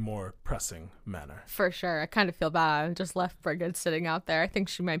to the more pressing matter. For sure. I kind of feel bad. I just left Brigid sitting out there. I think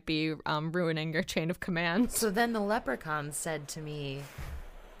she might be ruining your chain of command. So then the leprechaun said to me,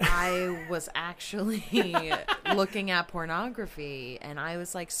 I was actually looking at pornography, and I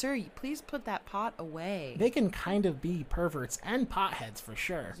was like, sir, please put that pot away. They can kind of be perverts and potheads for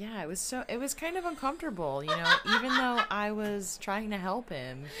sure. Yeah, it was kind of uncomfortable, even though I was trying to help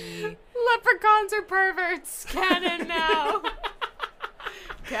him. Leprechauns are perverts. Canon now.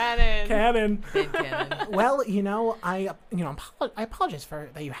 Canon. Big cannon. Well, I apologize for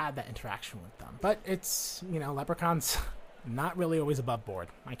that you had that interaction with them, but it's, leprechauns not really always above board.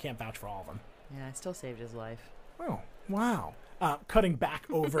 I can't vouch for all of them. Yeah, I still saved his life. Oh, wow. Cutting back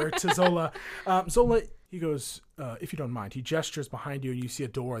over to Zola. Zola, he goes, if you don't mind, he gestures behind you and you see a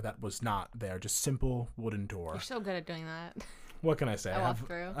door that was not there, just simple wooden door. You're so good at doing that. What can I say? I walked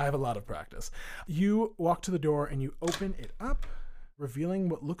through. I have a lot of practice. You walk to the door and you open it up, revealing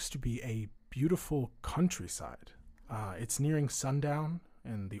what looks to be a beautiful countryside. It's nearing sundown,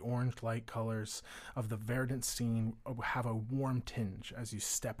 and the orange light colors of the verdant scene have a warm tinge as you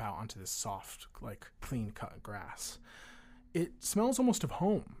step out onto this soft, clean-cut grass. It smells almost of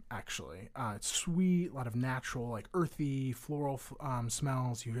home, actually. It's sweet, a lot of natural, earthy, floral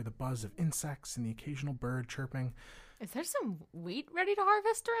smells. You hear the buzz of insects and the occasional bird chirping. Is there some wheat ready to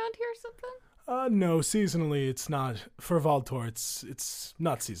harvest around here or something? No, seasonally it's not. For Valtor, it's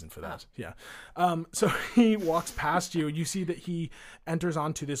not season for that. Yeah. So he walks past you and you see that he enters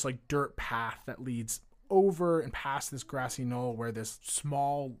onto this dirt path that leads over and past this grassy knoll where this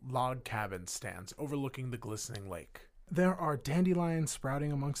small log cabin stands overlooking the glistening lake. There are dandelions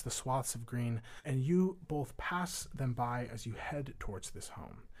sprouting amongst the swaths of green, and you both pass them by as you head towards this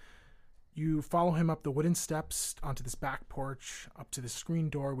home. You follow him up the wooden steps onto this back porch, up to the screen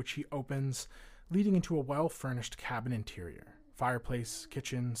door, which he opens, leading into a well-furnished cabin interior. Fireplace,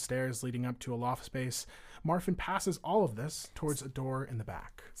 kitchen, stairs leading up to a loft space. Marfin passes all of this towards a door in the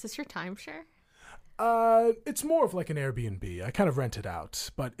back. Is this your timeshare? It's more of an Airbnb. I kind of rent it out,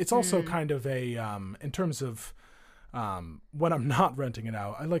 but it's also kind of a, in terms of when I'm not renting it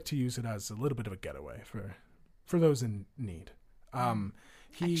out, I like to use it as a little bit of a getaway for those in need.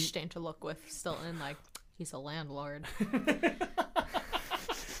 I exchange a look with Stilton, he's a landlord.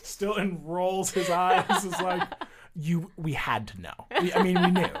 Stilton rolls his eyes, is like, we had to know. We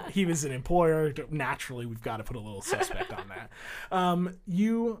knew. He was an employer. Naturally, we've got to put a little suspect on that.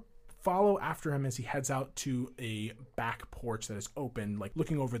 You follow after him as he heads out to a back porch that is open,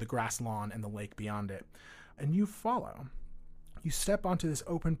 looking over the grass lawn and the lake beyond it. And you follow. You step onto this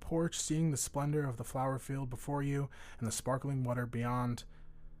open porch, seeing the splendor of the flower field before you and the sparkling water beyond.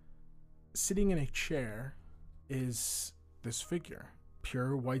 Sitting in a chair is this figure.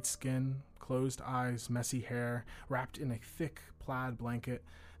 Pure white skin, closed eyes, messy hair, wrapped in a thick plaid blanket.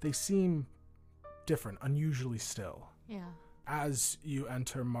 They seem different, unusually still. Yeah. As you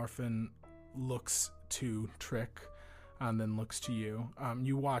enter, Marfin looks to Trick and then looks to you.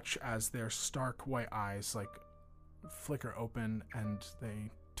 You watch as their stark white eyes flicker open and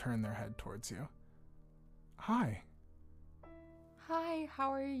they turn their head towards you. Hi. Hi,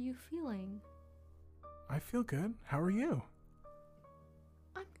 how are you feeling? I feel good. How are you?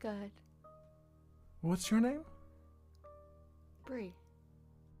 I'm good. What's your name? Bree.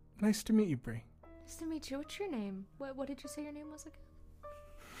 Nice to meet you, Bree. Nice to meet you. What's your name? What did you say your name was again?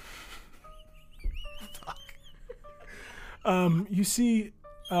 You see,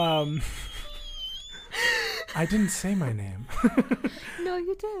 I didn't say my name. No,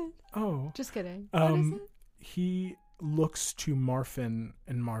 you did. Oh. Just kidding. What is it? He looks to Marfin,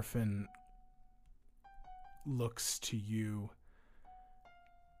 and Marfin looks to you.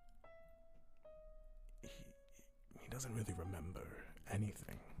 He doesn't really remember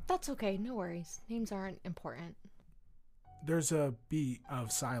anything. That's okay. No worries. Names aren't important. There's a beat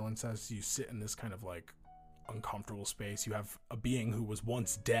of silence as you sit in this kind of uncomfortable space. You have a being who was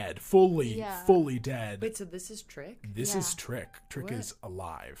once dead, fully dead. Wait, so this is Trick? This Yeah. is Trick. Trick What? is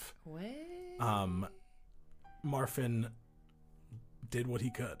alive. What? Marfin did what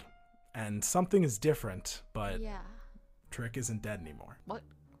he could, and something is different, but Yeah. Trick isn't dead anymore. What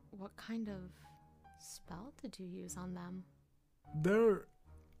kind of spell did you use on them? There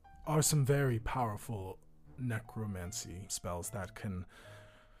are some very powerful necromancy spells that can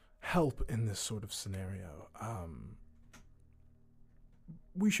help in this sort of scenario.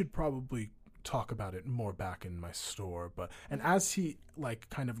 We should probably talk about it more back in my store, and as he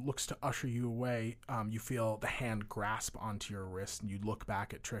kind of looks to usher you away, you feel the hand grasp onto your wrist, and you look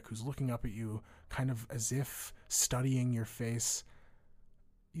back at Trick, who's looking up at you kind of as if studying your face.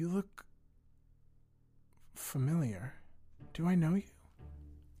 You look familiar. Do I know you?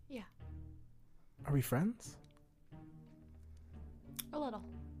 Yeah. Are we friends? A little.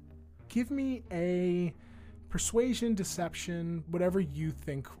 Give me a persuasion, deception, whatever you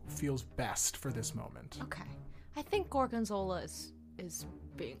think feels best for this moment. Okay. I think Gorgonzola is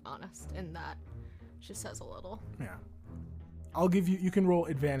being honest in that she says a little. Yeah. I'll give you, you can roll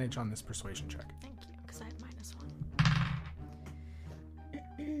advantage on this persuasion check. Thank you, because I have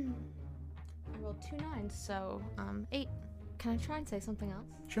 -1. I rolled 2 9s, so 8. Can I try and say something else?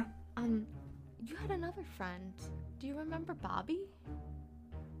 Sure. You had another friend. Do you remember Bobby?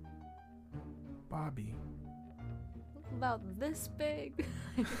 Bobby. About this big.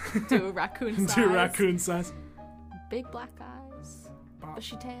 To a raccoon size. To raccoon size. Big black eyes.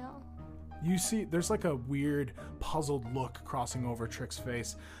 Bushy tail. You see, there's like a weird, puzzled look crossing over Trick's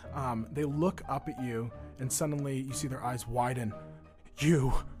face. They look up at you, and suddenly you see their eyes widen.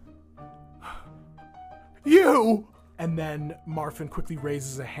 You! And then Marfin quickly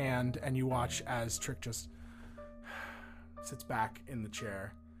raises a hand, and you watch as Trick just sits back in the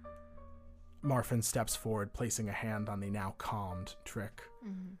chair. Marfin steps forward, placing a hand on the now calmed Trick.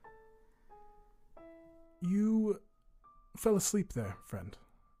 Mm-hmm. You fell asleep there, friend.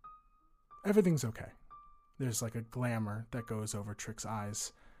 Everything's okay. There's like a glamour that goes over Trick's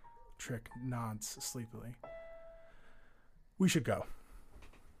eyes. Trick nods sleepily. We should go.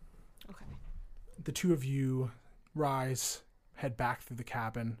 Okay. The two of you rise, head back through the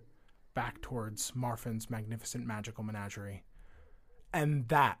cabin, back towards Marfin's magnificent magical menagerie. And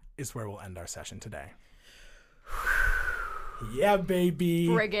that is where we'll end our session today. Yeah, baby.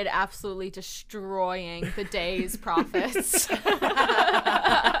 Brigid absolutely destroying the day's profits. Yeah,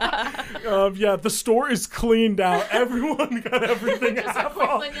 the store is cleaned out. Everyone got everything half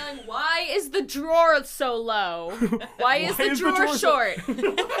off. Quickly yelling, why is the drawer so low? Why is the drawer short?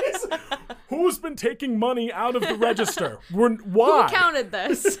 Who's been taking money out of the register? Why? Who counted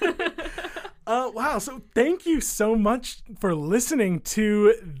this? Wow, so thank you so much for listening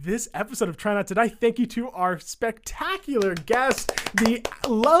to this episode of Try Not to Die. Thank you to our spectacular guest, the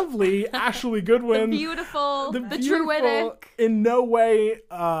lovely Ashley Goodwin. The beautiful, druidic. In no way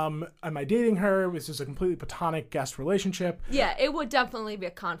am I dating her. This is a completely platonic guest relationship. Yeah, it would definitely be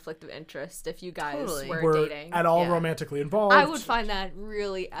a conflict of interest if you guys were dating. At all Yeah. romantically involved. I would find that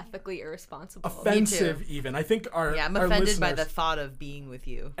really ethically irresponsible. Offensive even. I think I'm our offended by listeners- the thought of being with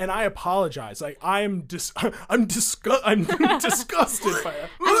you. And I apologize. Like I'm disgusted by that.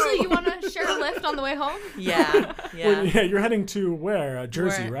 Actually, you want to share a lift on the way home? Yeah. Well, yeah, you're heading to where?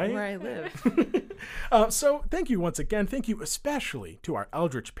 Jersey, right? Where I live. So thank you once again. Thank you especially to our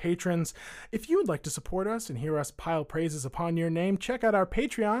Eldritch patrons. If you would like to support us and hear us pile praises upon your name, check out our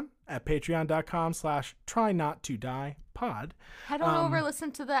Patreon at patreon.com/trynottodiepod. Head on over,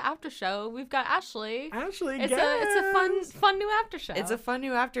 listen to the after show. We've got Ashley. Ashley, It's a fun new after show. It's a fun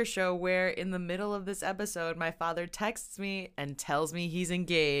new after show where in the middle of this episode, my father texts me and tells me he's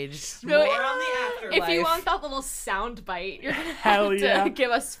engaged. So More on the afterlife. If you want that little sound bite, you're gonna Hell have yeah. to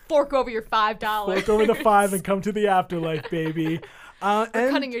give us fork over your $5. Look over the 5 and come to the afterlife, baby. And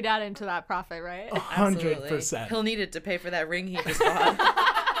Cutting your dad into that profit, right? 100%. He'll need it to pay for that ring he just bought.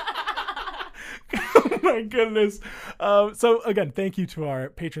 Oh my goodness. So again, thank you to our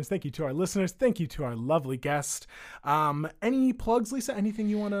patrons. Thank you to our listeners. Thank you to our lovely guest. Any plugs, Lisa? Anything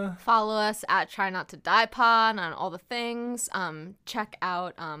you want to... Follow us at Try Not to Die Pod on all the things. Check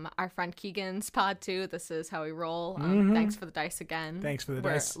out our friend Keegan's pod too. This is how we roll. Thanks for the dice again. Thanks for the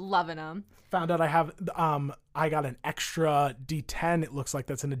We're dice. loving them. Found out I have I got an extra D10. It looks like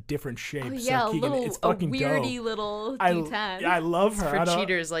that's in a different shape. Oh yeah, so Keegan, it's fucking weirdy dope. little I D10. love her. For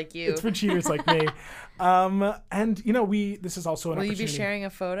cheaters like you. It's for cheaters like me. And you know, this is also an Will you opportunity. be sharing a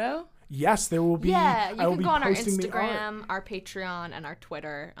photo? Yes, there will be. Yeah, you I will can be go on our posting the art. Instagram, our Patreon, and our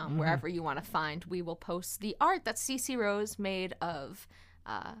Twitter, wherever you want to find. We will post the art that CC Rose made of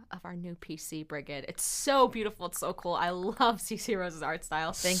our new PC Brigid. It's so beautiful. It's so cool. I love CC Rose's art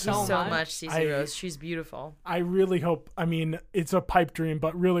style. Thank you so much, Cece Rose. She's beautiful. I really hope. I mean, it's a pipe dream,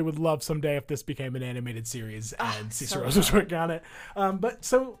 but really would love someday if this became an animated series and CC Rose was working on it. But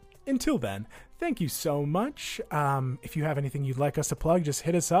so until then, thank you so much. If you have anything you'd like us to plug, just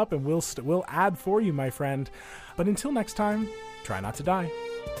hit us up and we'll add for you, my friend. But until next time, try not to die.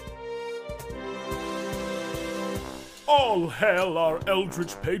 All hail our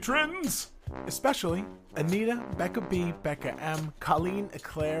Eldritch patrons! Especially Anita, Becca B, Becca M, Colleen,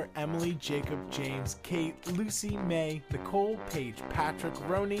 Eclair, Emily, Jacob, James, Kate, Lucy, May, Nicole, Paige, Patrick,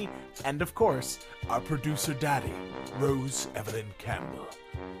 Roni, and of course, our producer daddy, Rose Evelyn Campbell.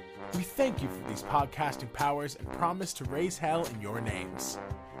 We thank you for these podcasting powers and promise to raise hell in your names.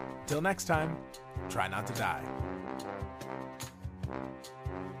 Till next time, try not to die.